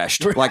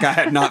refreshed, like I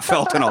had not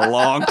felt in a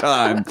long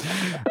time.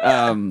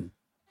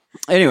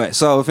 Anyway,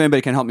 so if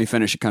anybody can help me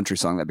finish a country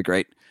song, that'd be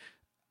great.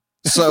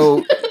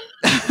 So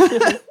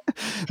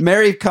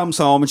Mary comes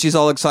home and she's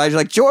all excited. She's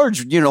like,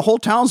 "George, the whole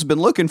town's been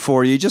looking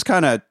for you. You just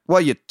kind of,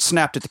 you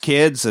snapped at the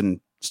kids and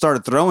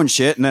started throwing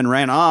shit and then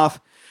ran off."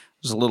 I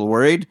was a little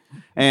worried.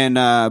 And,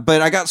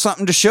 but I got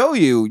something to show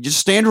you. Just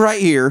stand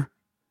right here,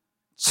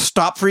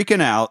 stop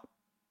freaking out,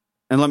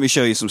 and let me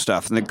show you some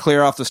stuff. And they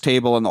clear off this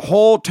table, and the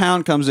whole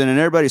town comes in, and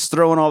everybody's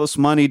throwing all this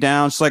money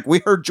down. It's like,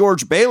 "We heard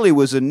George Bailey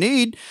was in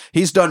need.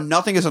 He's done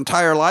nothing his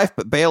entire life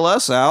but bail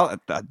us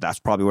out." That's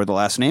probably where the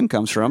last name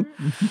comes from.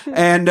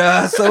 And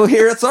so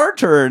here it's our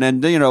turn.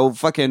 And,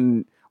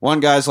 fucking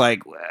one guy's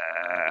like,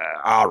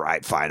 "All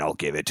right, fine, I'll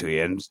give it to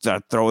you," and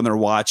start throwing their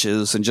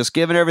watches and just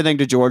giving everything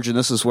to George. And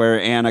this is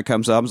where Anna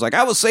comes up and is like,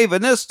 "I was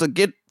saving this to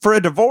get for a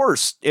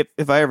divorce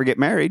if I ever get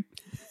married."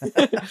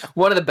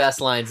 One of the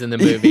best lines in the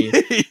movie.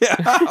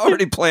 Yeah,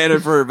 already planning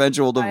for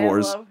eventual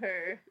divorce. I love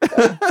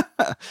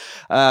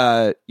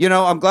her.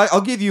 I'm glad.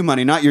 I'll give you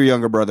money, not your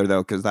younger brother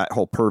though, because that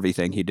whole pervy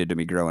thing he did to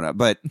me growing up.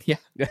 But Yeah.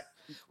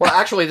 Well,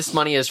 actually, this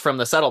money is from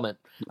the settlement.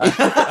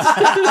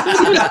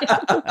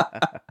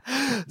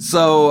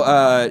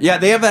 so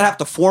they have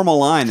to form a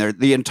line.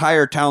 The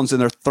entire town's in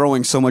there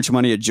throwing so much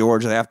money at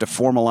George. They have to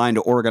form a line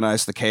to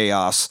organize the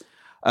chaos.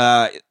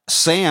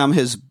 Sam,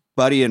 his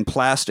buddy in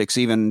plastics,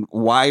 even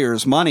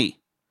wires money.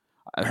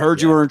 "I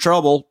heard you were in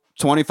trouble.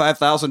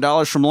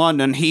 $25,000 from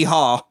London. Hee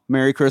haw.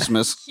 Merry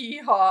Christmas."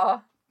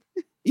 Hee-haw.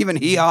 Even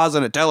hee haws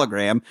in a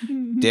telegram,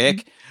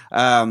 dick.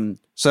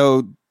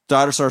 So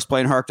daughter starts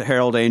playing "Hark the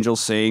Herald Angels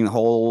Sing." The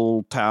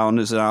whole town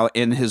is now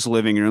in his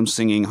living room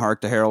singing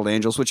 "Hark the Herald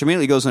Angels," which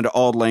immediately goes into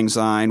Auld Lang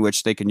Syne,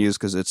 which they can use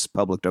because it's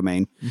public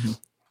domain.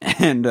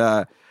 And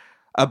a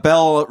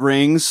bell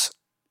rings,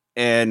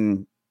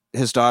 and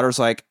his daughter's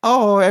like,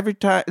 "Oh, every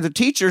time the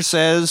teacher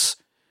says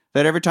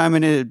that every time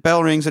a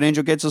bell rings, an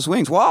angel gets his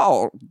wings."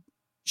 Wow,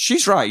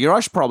 she's right. I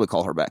should probably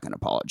call her back and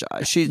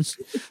apologize.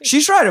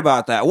 She's right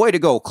about that. Way to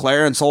go,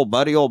 Clarence, old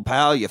buddy, old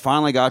pal. You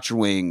finally got your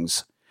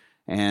wings.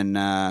 And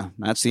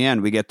that's the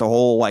end. We get the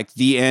whole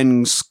the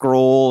end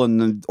scroll, and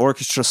the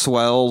orchestra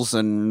swells,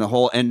 and the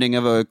whole ending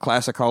of a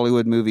classic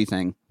Hollywood movie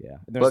thing. Yeah,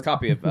 there's a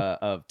copy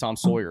of Tom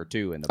Sawyer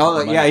too. In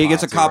the he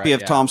gets a copy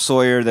of right? Tom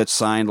Sawyer that's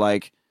signed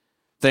like,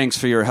 "Thanks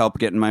for your help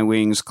getting my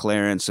wings,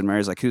 Clarence." And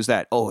Mary's like, "Who's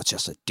that?" "Oh, it's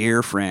just a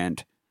dear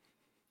friend.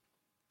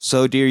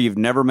 So dear, you've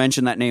never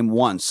mentioned that name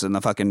once in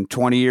the fucking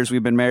 20 years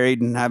we've been married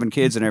and having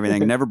kids and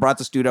everything. Never brought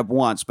this dude up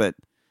once, but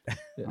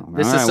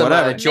This is some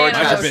whatever. George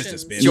Man has,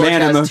 business, bitch. George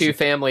Man has emotion. two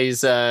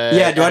families. do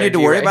I need to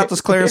worry about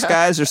this Clarence Yeah.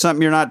 guys, or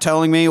something you're not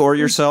telling me or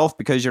yourself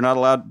because you're not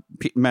allowed?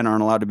 Men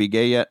aren't allowed to be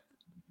gay yet.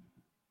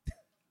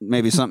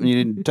 Maybe something you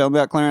didn't tell me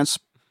about Clarence.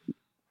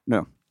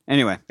 No.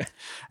 Anyway,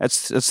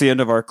 that's the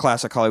end of our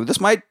classic Hollywood. This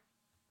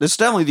is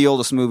definitely the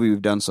oldest movie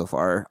we've done so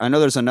far. I know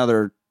there's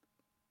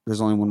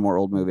only one more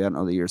old movie. I don't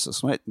know the years.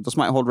 This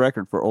might hold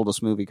record for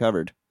oldest movie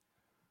covered.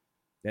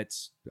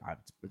 Since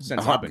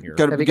I've been here.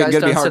 Have you guys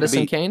done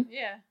Citizen Kane?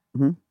 Yeah.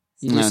 You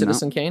do No.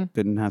 Citizen Kane?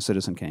 Didn't have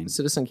Citizen Kane.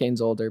 Citizen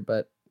Kane's older,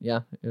 but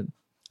yeah.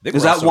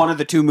 Is that one of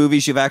the two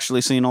movies you've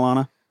actually seen,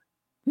 Alana?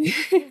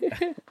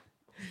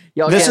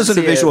 Y'all This can't isn't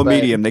a see visual it, but-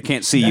 medium. They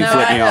can't see you No,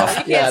 flip I me know. off.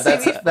 You Yeah,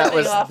 can't see me that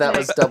was flipping off, that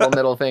was Nick. double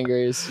middle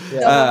fingers.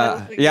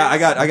 Yeah. Yeah,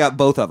 I got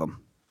both of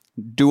them.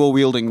 Dual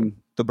wielding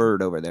the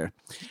bird over there.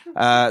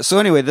 So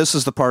anyway, this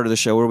is the part of the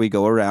show where we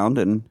go around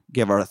and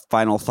give our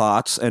final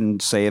thoughts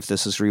and say if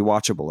this is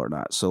rewatchable or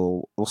not.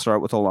 So we'll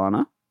start with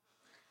Alana.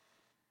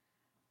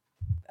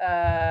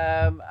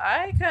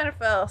 I kind of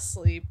fell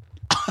asleep.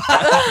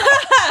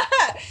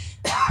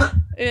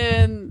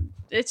 And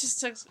it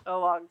just took a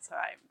long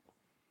time.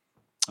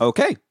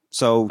 Okay,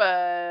 so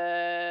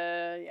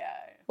But yeah.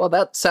 Well,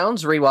 that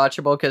sounds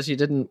rewatchable because you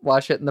didn't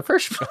watch it in the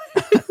first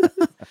place.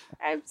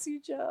 I have two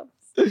jobs.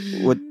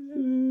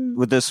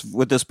 would this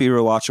be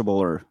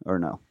rewatchable or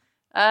no?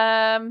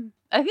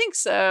 I think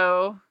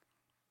so.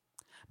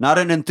 Not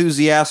an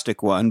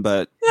enthusiastic one,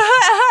 but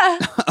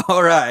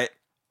all right.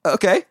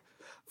 Okay,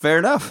 fair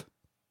enough.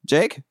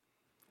 Jake?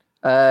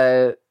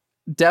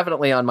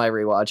 Definitely on my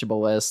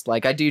rewatchable list.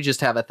 Like, I do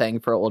just have a thing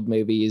for old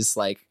movies.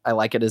 Like, I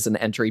like it as an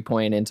entry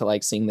point into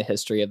like seeing the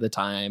history of the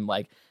time,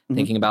 like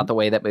thinking about the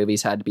way that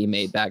movies had to be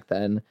made back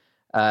then.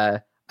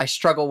 I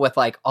struggle with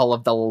like all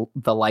of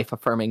the life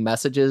affirming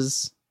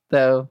messages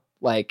though.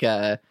 Like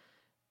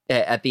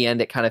at the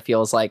end, it kind of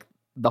feels like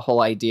the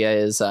whole idea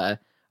is,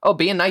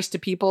 being nice to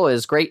people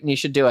is great and you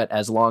should do it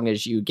as long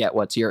as you get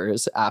what's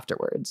yours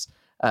afterwards.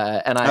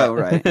 And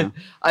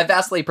I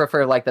vastly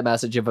prefer like the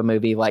message of a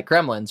movie like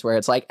Gremlins, where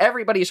it's like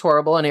everybody's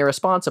horrible and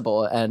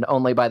irresponsible, and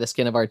only by the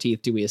skin of our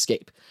teeth do we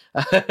escape.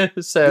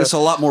 So it's a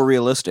lot more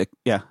realistic.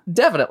 Yeah,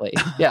 definitely.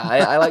 Yeah,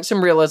 I like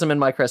some realism in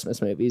my Christmas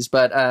movies,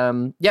 but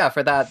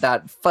for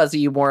that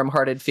fuzzy,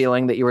 warm-hearted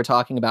feeling that you were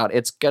talking about,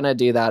 it's gonna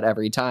do that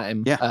every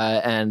time. Yeah,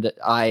 and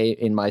I,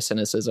 in my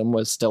cynicism,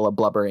 was still a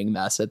blubbering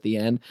mess at the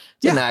end.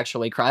 Didn't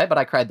actually cry, but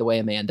I cried the way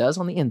a man does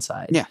on the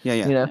inside. Yeah.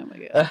 You know? Oh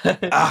my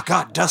God.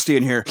 God, dusty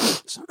in here.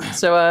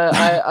 So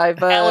I've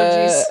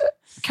Allergies.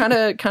 kind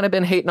of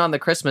been hating on the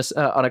Christmas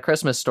on a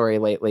Christmas Story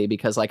lately,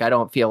 because like I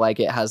don't feel like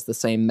it has the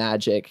same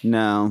magic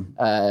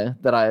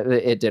that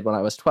it did when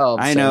I was 12.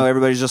 I know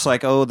everybody's just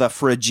like, oh, the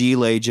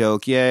fragile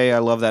joke. Yay, I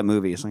love that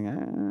movie. It's like,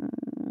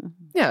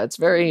 yeah, it's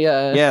very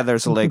yeah.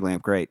 There's a leg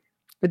lamp. Great.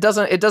 It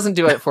doesn't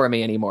do it for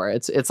me anymore.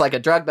 It's like a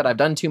drug that I've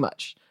done too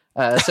much.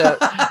 So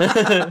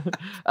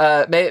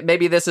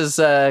maybe this is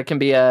can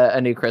be a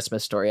new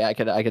Christmas Story. I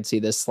could see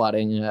this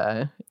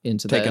slotting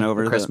into taking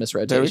over the Christmas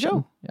rotation. There we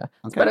go. Yeah,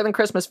 it's better than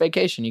Christmas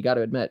Vacation. You got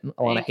to admit,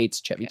 Alana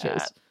hates Chevy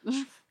Chase.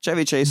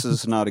 Chevy Chase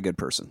is not a good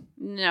person.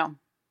 No,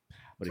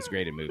 but he's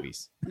great in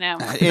movies. No,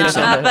 not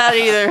that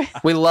either.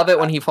 We love it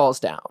when he falls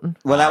down.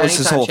 Well, that was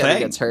his whole Chevy thing.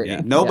 Gets hurt.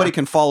 Yeah. Nobody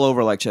can fall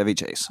over like Chevy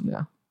Chase.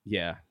 Yeah.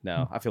 Yeah,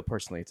 no, I feel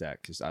personally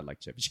attacked because I like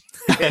Chevy Chase.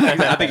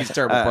 I think he's a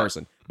terrible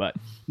person. But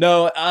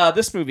no,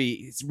 this movie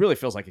it really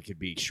feels like it could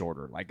be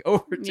shorter. Like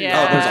over 2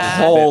 Yeah. Oh, there's a hours.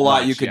 whole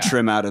lot Much, you could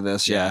trim out of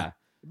this. Yeah.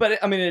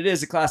 But I mean, it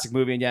is a classic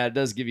movie, and it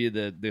does give you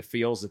the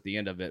feels at the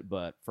end of it.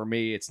 But for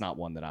me, it's not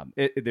one that I'm.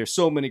 There's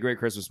so many great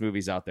Christmas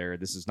movies out there.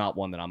 This is not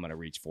one that I'm going to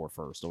reach for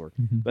first.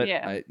 But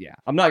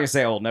I'm not going to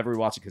say I will never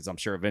watch it because I'm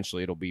sure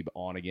eventually it'll be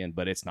on again.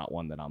 But it's not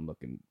one that I'm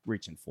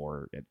reaching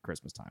for at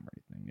Christmas time or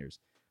anything.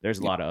 There's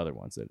a lot of other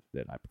ones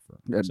that I prefer.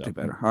 That'd do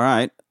better. All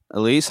right,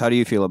 Elise, how do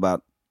you feel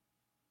about?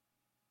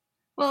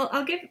 Well,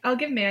 I'll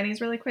give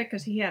Manny's really quick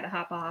because he had to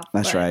hop off.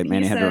 That's right,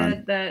 Manny had to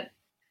run.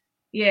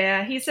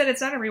 He said it's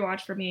not a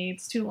rewatch for me.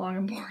 It's too long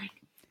and boring.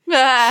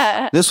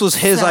 This was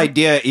his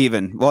idea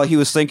even. Well, he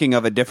was thinking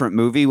of a different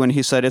movie when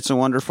he said It's a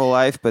Wonderful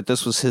Life, but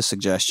this was his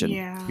suggestion.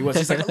 Yeah. He was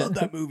just like, I love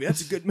that movie. That's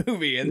a good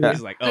movie. And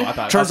he's like, oh,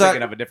 I was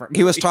thinking of a different movie.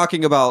 He was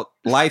talking about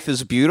Life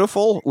is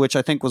Beautiful, which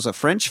I think was a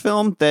French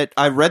film that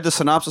I read the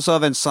synopsis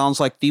of and sounds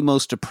like the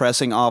most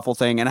depressing, awful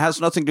thing, and it has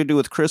nothing to do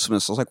with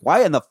Christmas. I was like,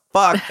 why in the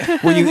fuck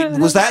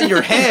was that in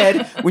your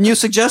head when you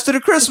suggested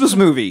a Christmas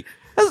movie?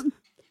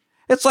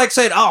 It's like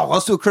saying, oh,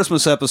 let's do a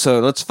Christmas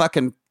episode. Let's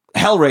fucking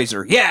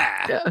Hellraiser.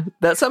 Yeah.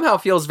 That somehow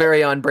feels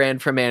very on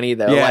brand for Manny,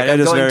 though. Yeah, like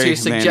I'm going to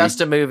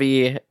suggest a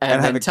movie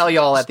and then tell you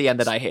all at the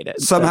end that I hate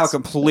it. Somehow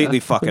completely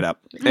fuck it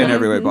up in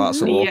every way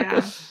possible.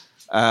 Yeah.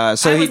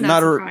 So he's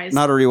not a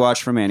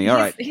rewatch for Manny. All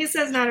right. He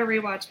says not a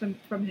rewatch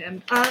from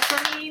him.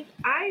 For me,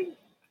 I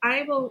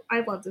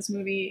love this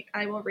movie.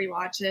 I will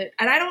rewatch it.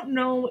 And I don't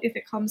know if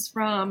it comes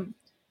from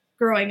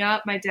growing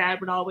up. My dad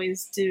would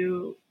always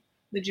do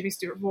the Jimmy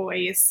Stewart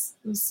voice.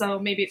 So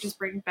maybe it just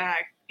brings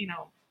back,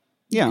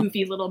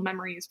 goofy little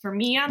memories for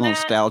me on that.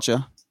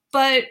 Nostalgia.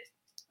 But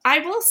I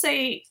will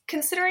say,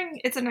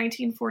 considering it's a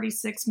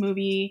 1946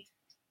 movie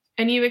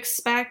and you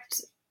expect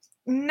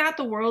not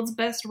the world's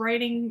best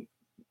writing,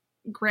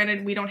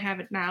 granted we don't have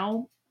it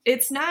now,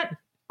 it's not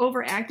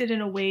overacted in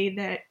a way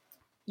that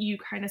you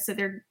kind of sit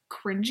there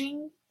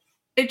cringing.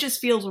 It just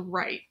feels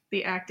right,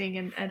 the acting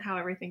and how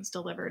everything's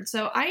delivered.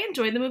 So I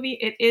enjoyed the movie.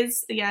 It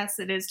is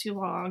too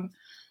long.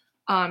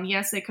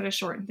 Yes, they could have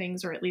shortened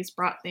things or at least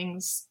brought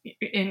things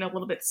in a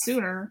little bit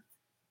sooner,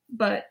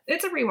 but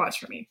it's a rewatch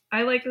for me.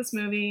 I like this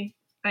movie.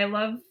 I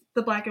love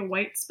the black and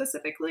white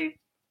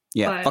specifically.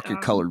 Yeah, but, fuck your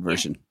colored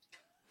version.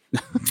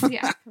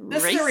 Yeah,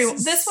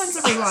 this one's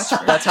a rewatch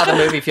for me. That's how the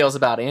movie feels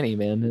about Annie,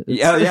 man.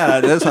 Yeah,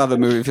 that's how the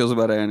movie feels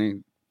about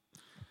Annie.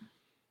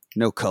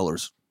 No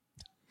colors.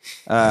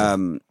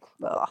 I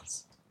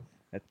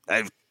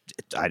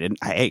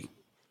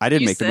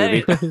didn't make the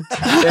movie.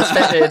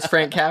 It's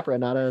Frank Capra,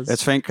 not us.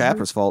 It's Frank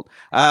Capra's fault.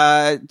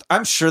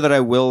 I'm sure that I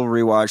will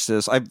rewatch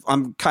this.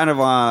 I'm kind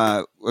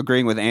of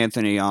agreeing with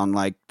Anthony on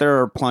like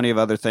there are plenty of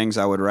other things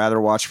I would rather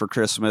watch for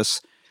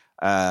Christmas.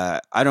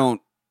 I don't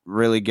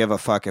really give a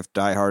fuck if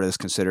Die Hard is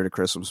considered a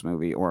Christmas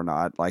movie or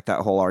not. Like that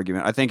whole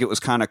argument. I think it was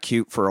kind of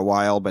cute for a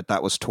while, but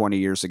that was 20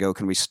 years ago.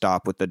 Can we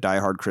stop with the Die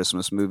Hard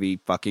Christmas movie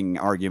fucking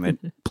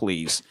argument,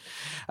 please?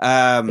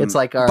 It's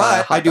like our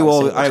but I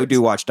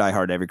do watch Die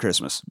Hard every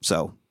Christmas,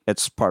 so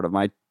it's part of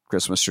my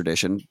Christmas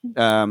tradition.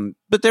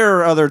 But there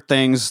are other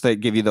things that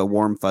give you the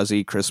warm,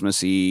 fuzzy,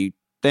 Christmassy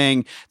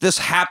thing. This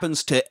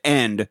happens to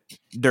end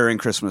during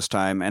Christmas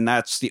time, and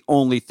that's the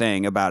only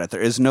thing about it.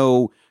 There is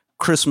no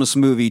Christmas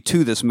movie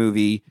to this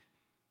movie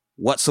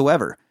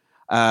whatsoever.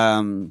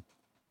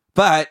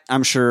 But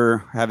I'm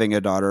sure having a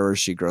daughter as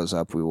she grows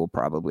up, we will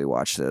probably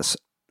watch this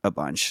a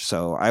bunch.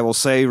 So I will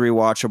say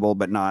rewatchable,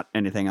 but not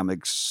anything I'm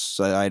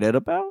excited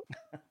about.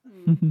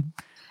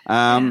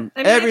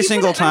 Every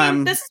single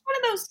time. This is one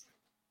of those.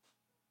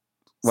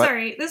 What?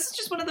 Sorry, this is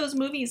just one of those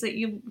movies that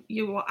you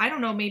I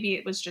don't know, maybe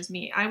it was just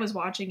me. I was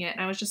watching it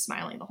and I was just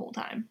smiling the whole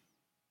time.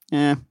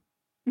 Yeah.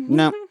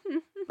 No.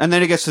 And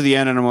then it gets to the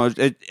end and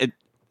it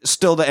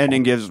still the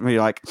ending gives me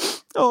like,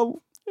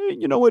 oh,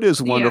 you know, it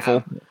is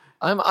wonderful. Yeah.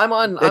 I'm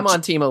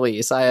on Team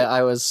Elise.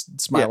 I was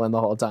smiling the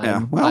whole time.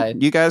 Yeah. Well,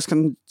 you guys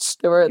can.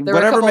 There were a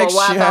whatever couple makes of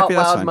laugh you happy, out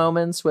that's loud fine.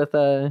 moments with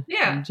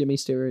Yeah. Jimmy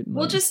Stewart.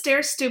 We'll just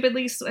stare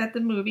stupidly at the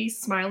movie,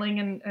 smiling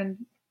and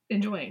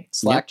enjoying.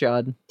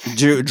 slack-jawed.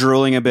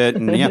 Drooling a bit.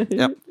 And yep.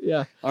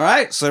 Yeah. All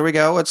right. So there we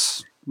go.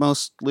 It's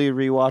mostly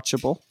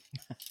rewatchable.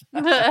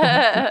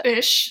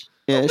 Ish.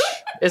 Ish.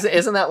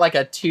 Isn't that like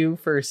a 2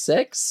 for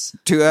 6?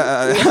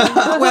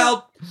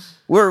 Well,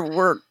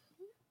 we're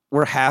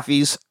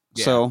halfies,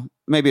 Yeah. so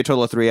maybe a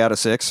total of 3 out of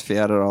 6 if you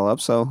add it all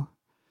up. So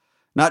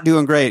not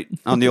doing great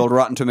on the old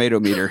Rotten Tomato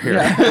meter here.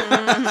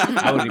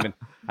 I wouldn't even.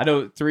 I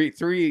know three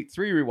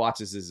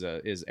rewatches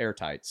is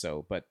airtight.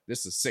 So, but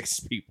this is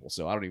 6 people,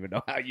 so I don't even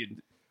know how you.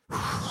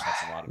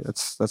 That's a lot of.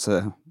 That's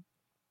a.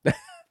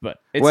 But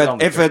it's Well,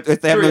 only if they have 3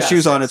 no out of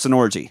shoes on, 6. it's an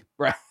orgy.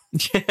 Right.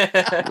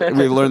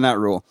 We've learned that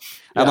rule.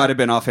 I might have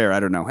been off air.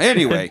 I don't know.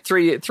 Anyway,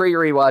 three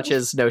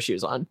rewatches, no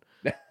shoes on.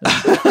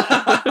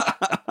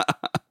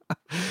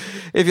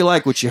 if you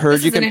like what you heard,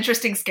 This you is an can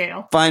interesting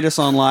scale. find us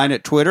online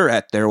at Twitter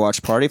at Their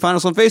Watch Party. Find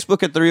us on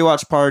Facebook at The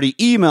Rewatch Party.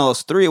 Email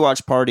us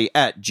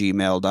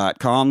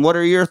thewatchparty@gmail.com. What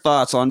are your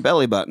thoughts on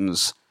belly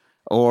buttons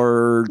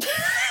or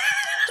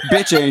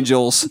bitch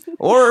angels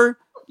or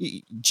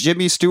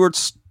Jimmy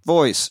Stewart's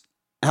voice?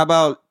 How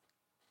about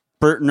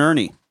Bert and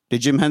Ernie?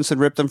 Did Jim Henson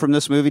rip them from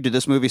this movie? Did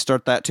this movie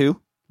start that too?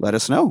 Let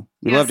us know.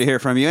 We'd love to hear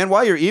from you. And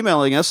while you're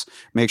emailing us,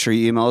 make sure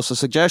you email us a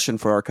suggestion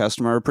for our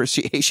customer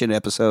appreciation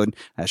episode.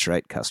 That's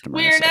right, customer.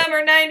 We're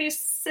number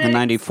 96.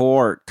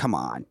 94. Come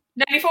on.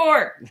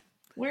 94.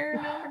 We're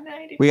number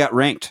 94. We got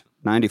ranked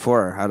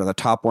 94 out of the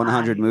top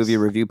 100 movie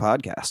review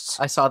podcasts.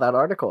 I saw that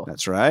article.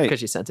 That's right.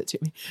 Because you sent it to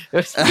me.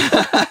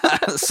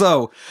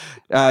 So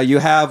you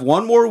have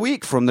one more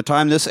week from the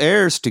time this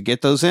airs to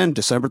get those in,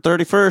 December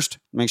 31st.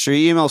 Make sure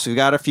you email us. We've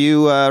got a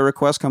few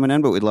requests coming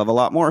in, but we'd love a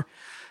lot more.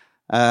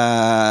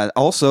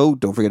 Also,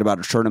 don't forget about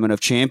our Tournament of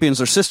Champions,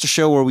 our sister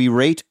show where we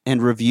rate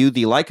and review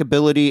the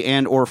likability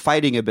and or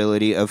fighting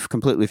ability of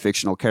completely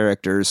fictional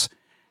characters.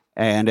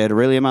 And it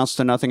really amounts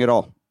to nothing at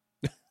all.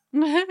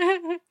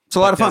 It's a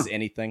lot of fun. Does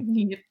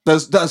anything?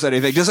 Does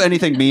anything? Does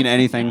anything mean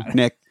anything,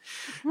 Nick?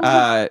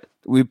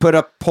 We put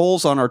up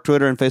polls on our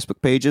Twitter and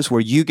Facebook pages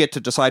where you get to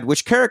decide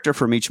which character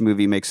from each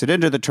movie makes it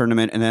into the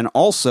tournament, and then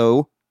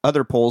also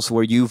other polls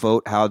where you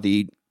vote how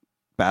the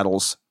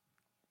battles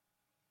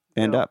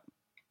end up.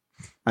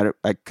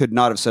 I could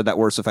not have said that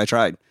worse if I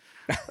tried.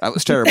 That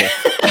was terrible.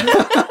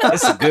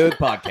 It's a good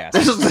podcast.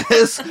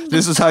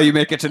 This is how you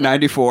make it to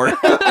 94.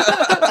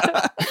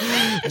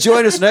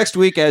 Join us next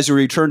week as we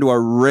return to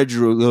our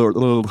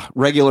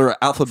regular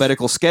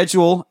alphabetical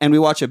schedule, and we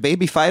watch a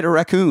baby fight a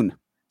raccoon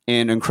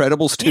in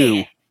Incredibles 2.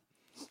 Yeah.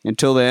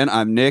 Until then,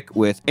 I'm Nick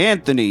with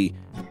Anthony.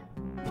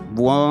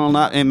 Well,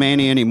 not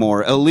Manny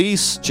anymore.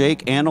 Elise,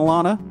 Jake, and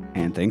Alana.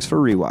 And thanks for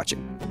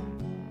rewatching.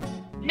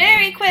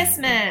 Merry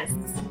Christmas!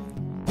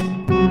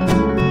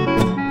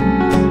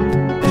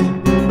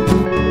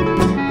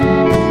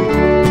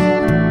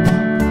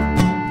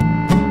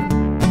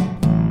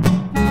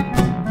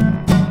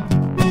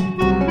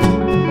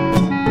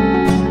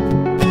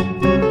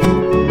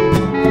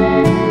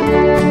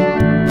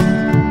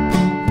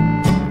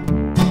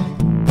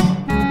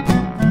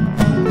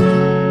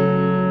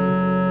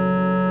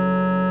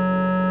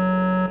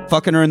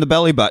 Fucking her in the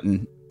belly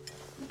button.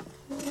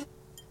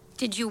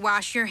 Did you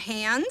wash your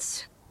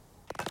hands?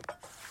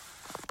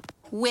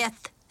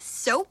 With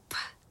soap?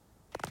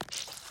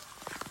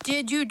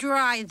 Did you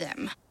dry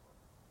them?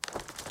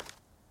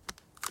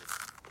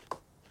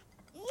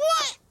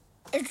 What?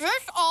 Is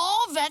this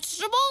all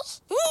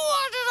vegetables? Who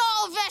wanted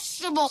all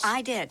vegetables?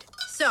 I did.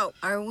 So,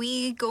 are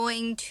we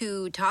going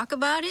to talk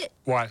about it?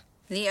 What?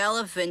 The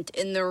elephant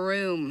in the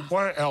room.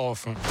 What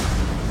elephant?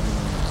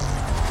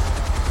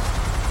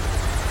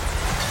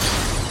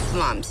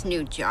 Mom's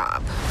new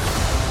job.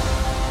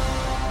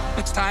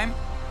 It's time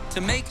to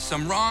make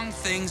some wrong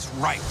things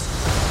right.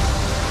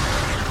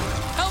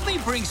 Help me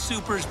bring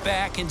supers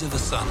back into the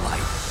sunlight.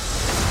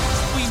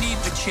 We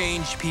need to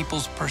change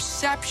people's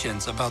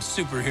perceptions about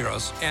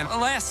superheroes, and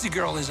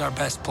Elastigirl is our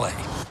best play.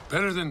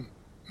 Better than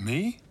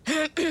me?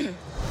 Whoa!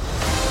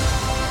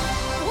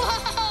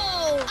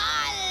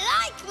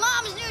 I like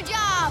Mom's new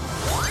job!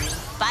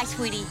 Bye,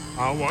 sweetie.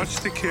 I'll watch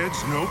the kids,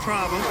 no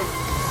problem.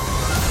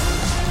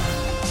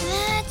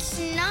 That's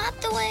not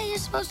the way you're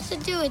supposed to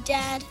do it,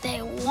 Dad.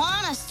 They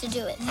want us to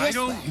do it this way. I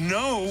don't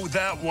know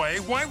that way.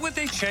 Why would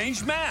they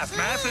change math?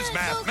 Math is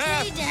math. Okay,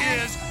 Math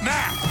Dad. is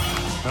math.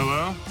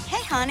 Hello?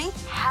 Hey, honey.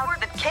 How are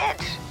the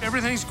kids?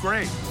 Everything's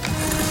great.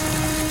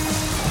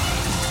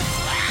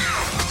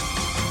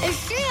 Is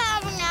she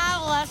having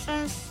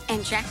adolescence?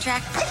 And Jack?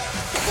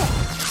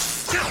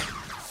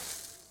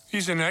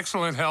 He's in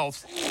excellent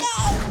health.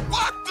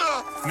 What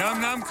the? Num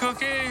num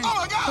cooking. Oh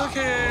my God.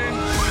 Cooking.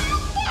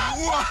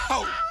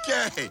 Wow,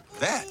 gay.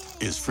 That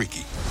is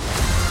freaky.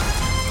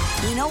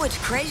 You know it's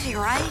crazy,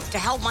 right? To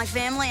help my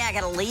family, I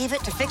gotta leave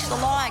it. To fix the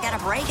law, I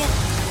gotta break it.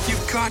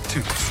 You've got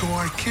to, so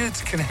our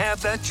kids can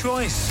have that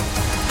choice.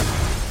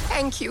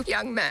 Thank you,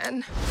 young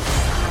man.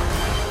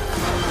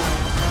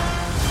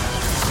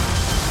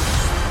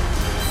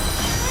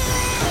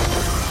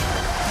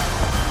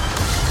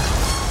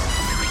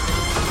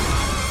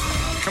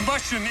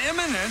 Combustion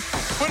imminent?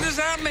 What does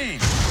that mean?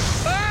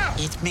 Ah!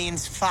 It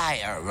means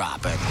fire,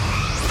 Robert.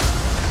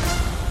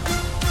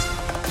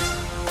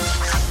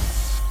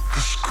 The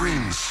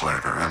Screen Slayer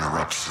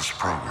interrupts this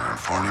program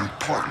for an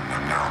important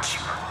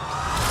announcement.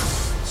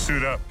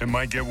 Suit up. It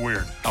might get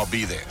weird. I'll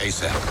be there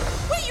ASAP.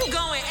 Where you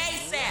going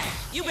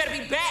ASAP? You better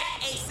be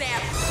back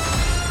ASAP.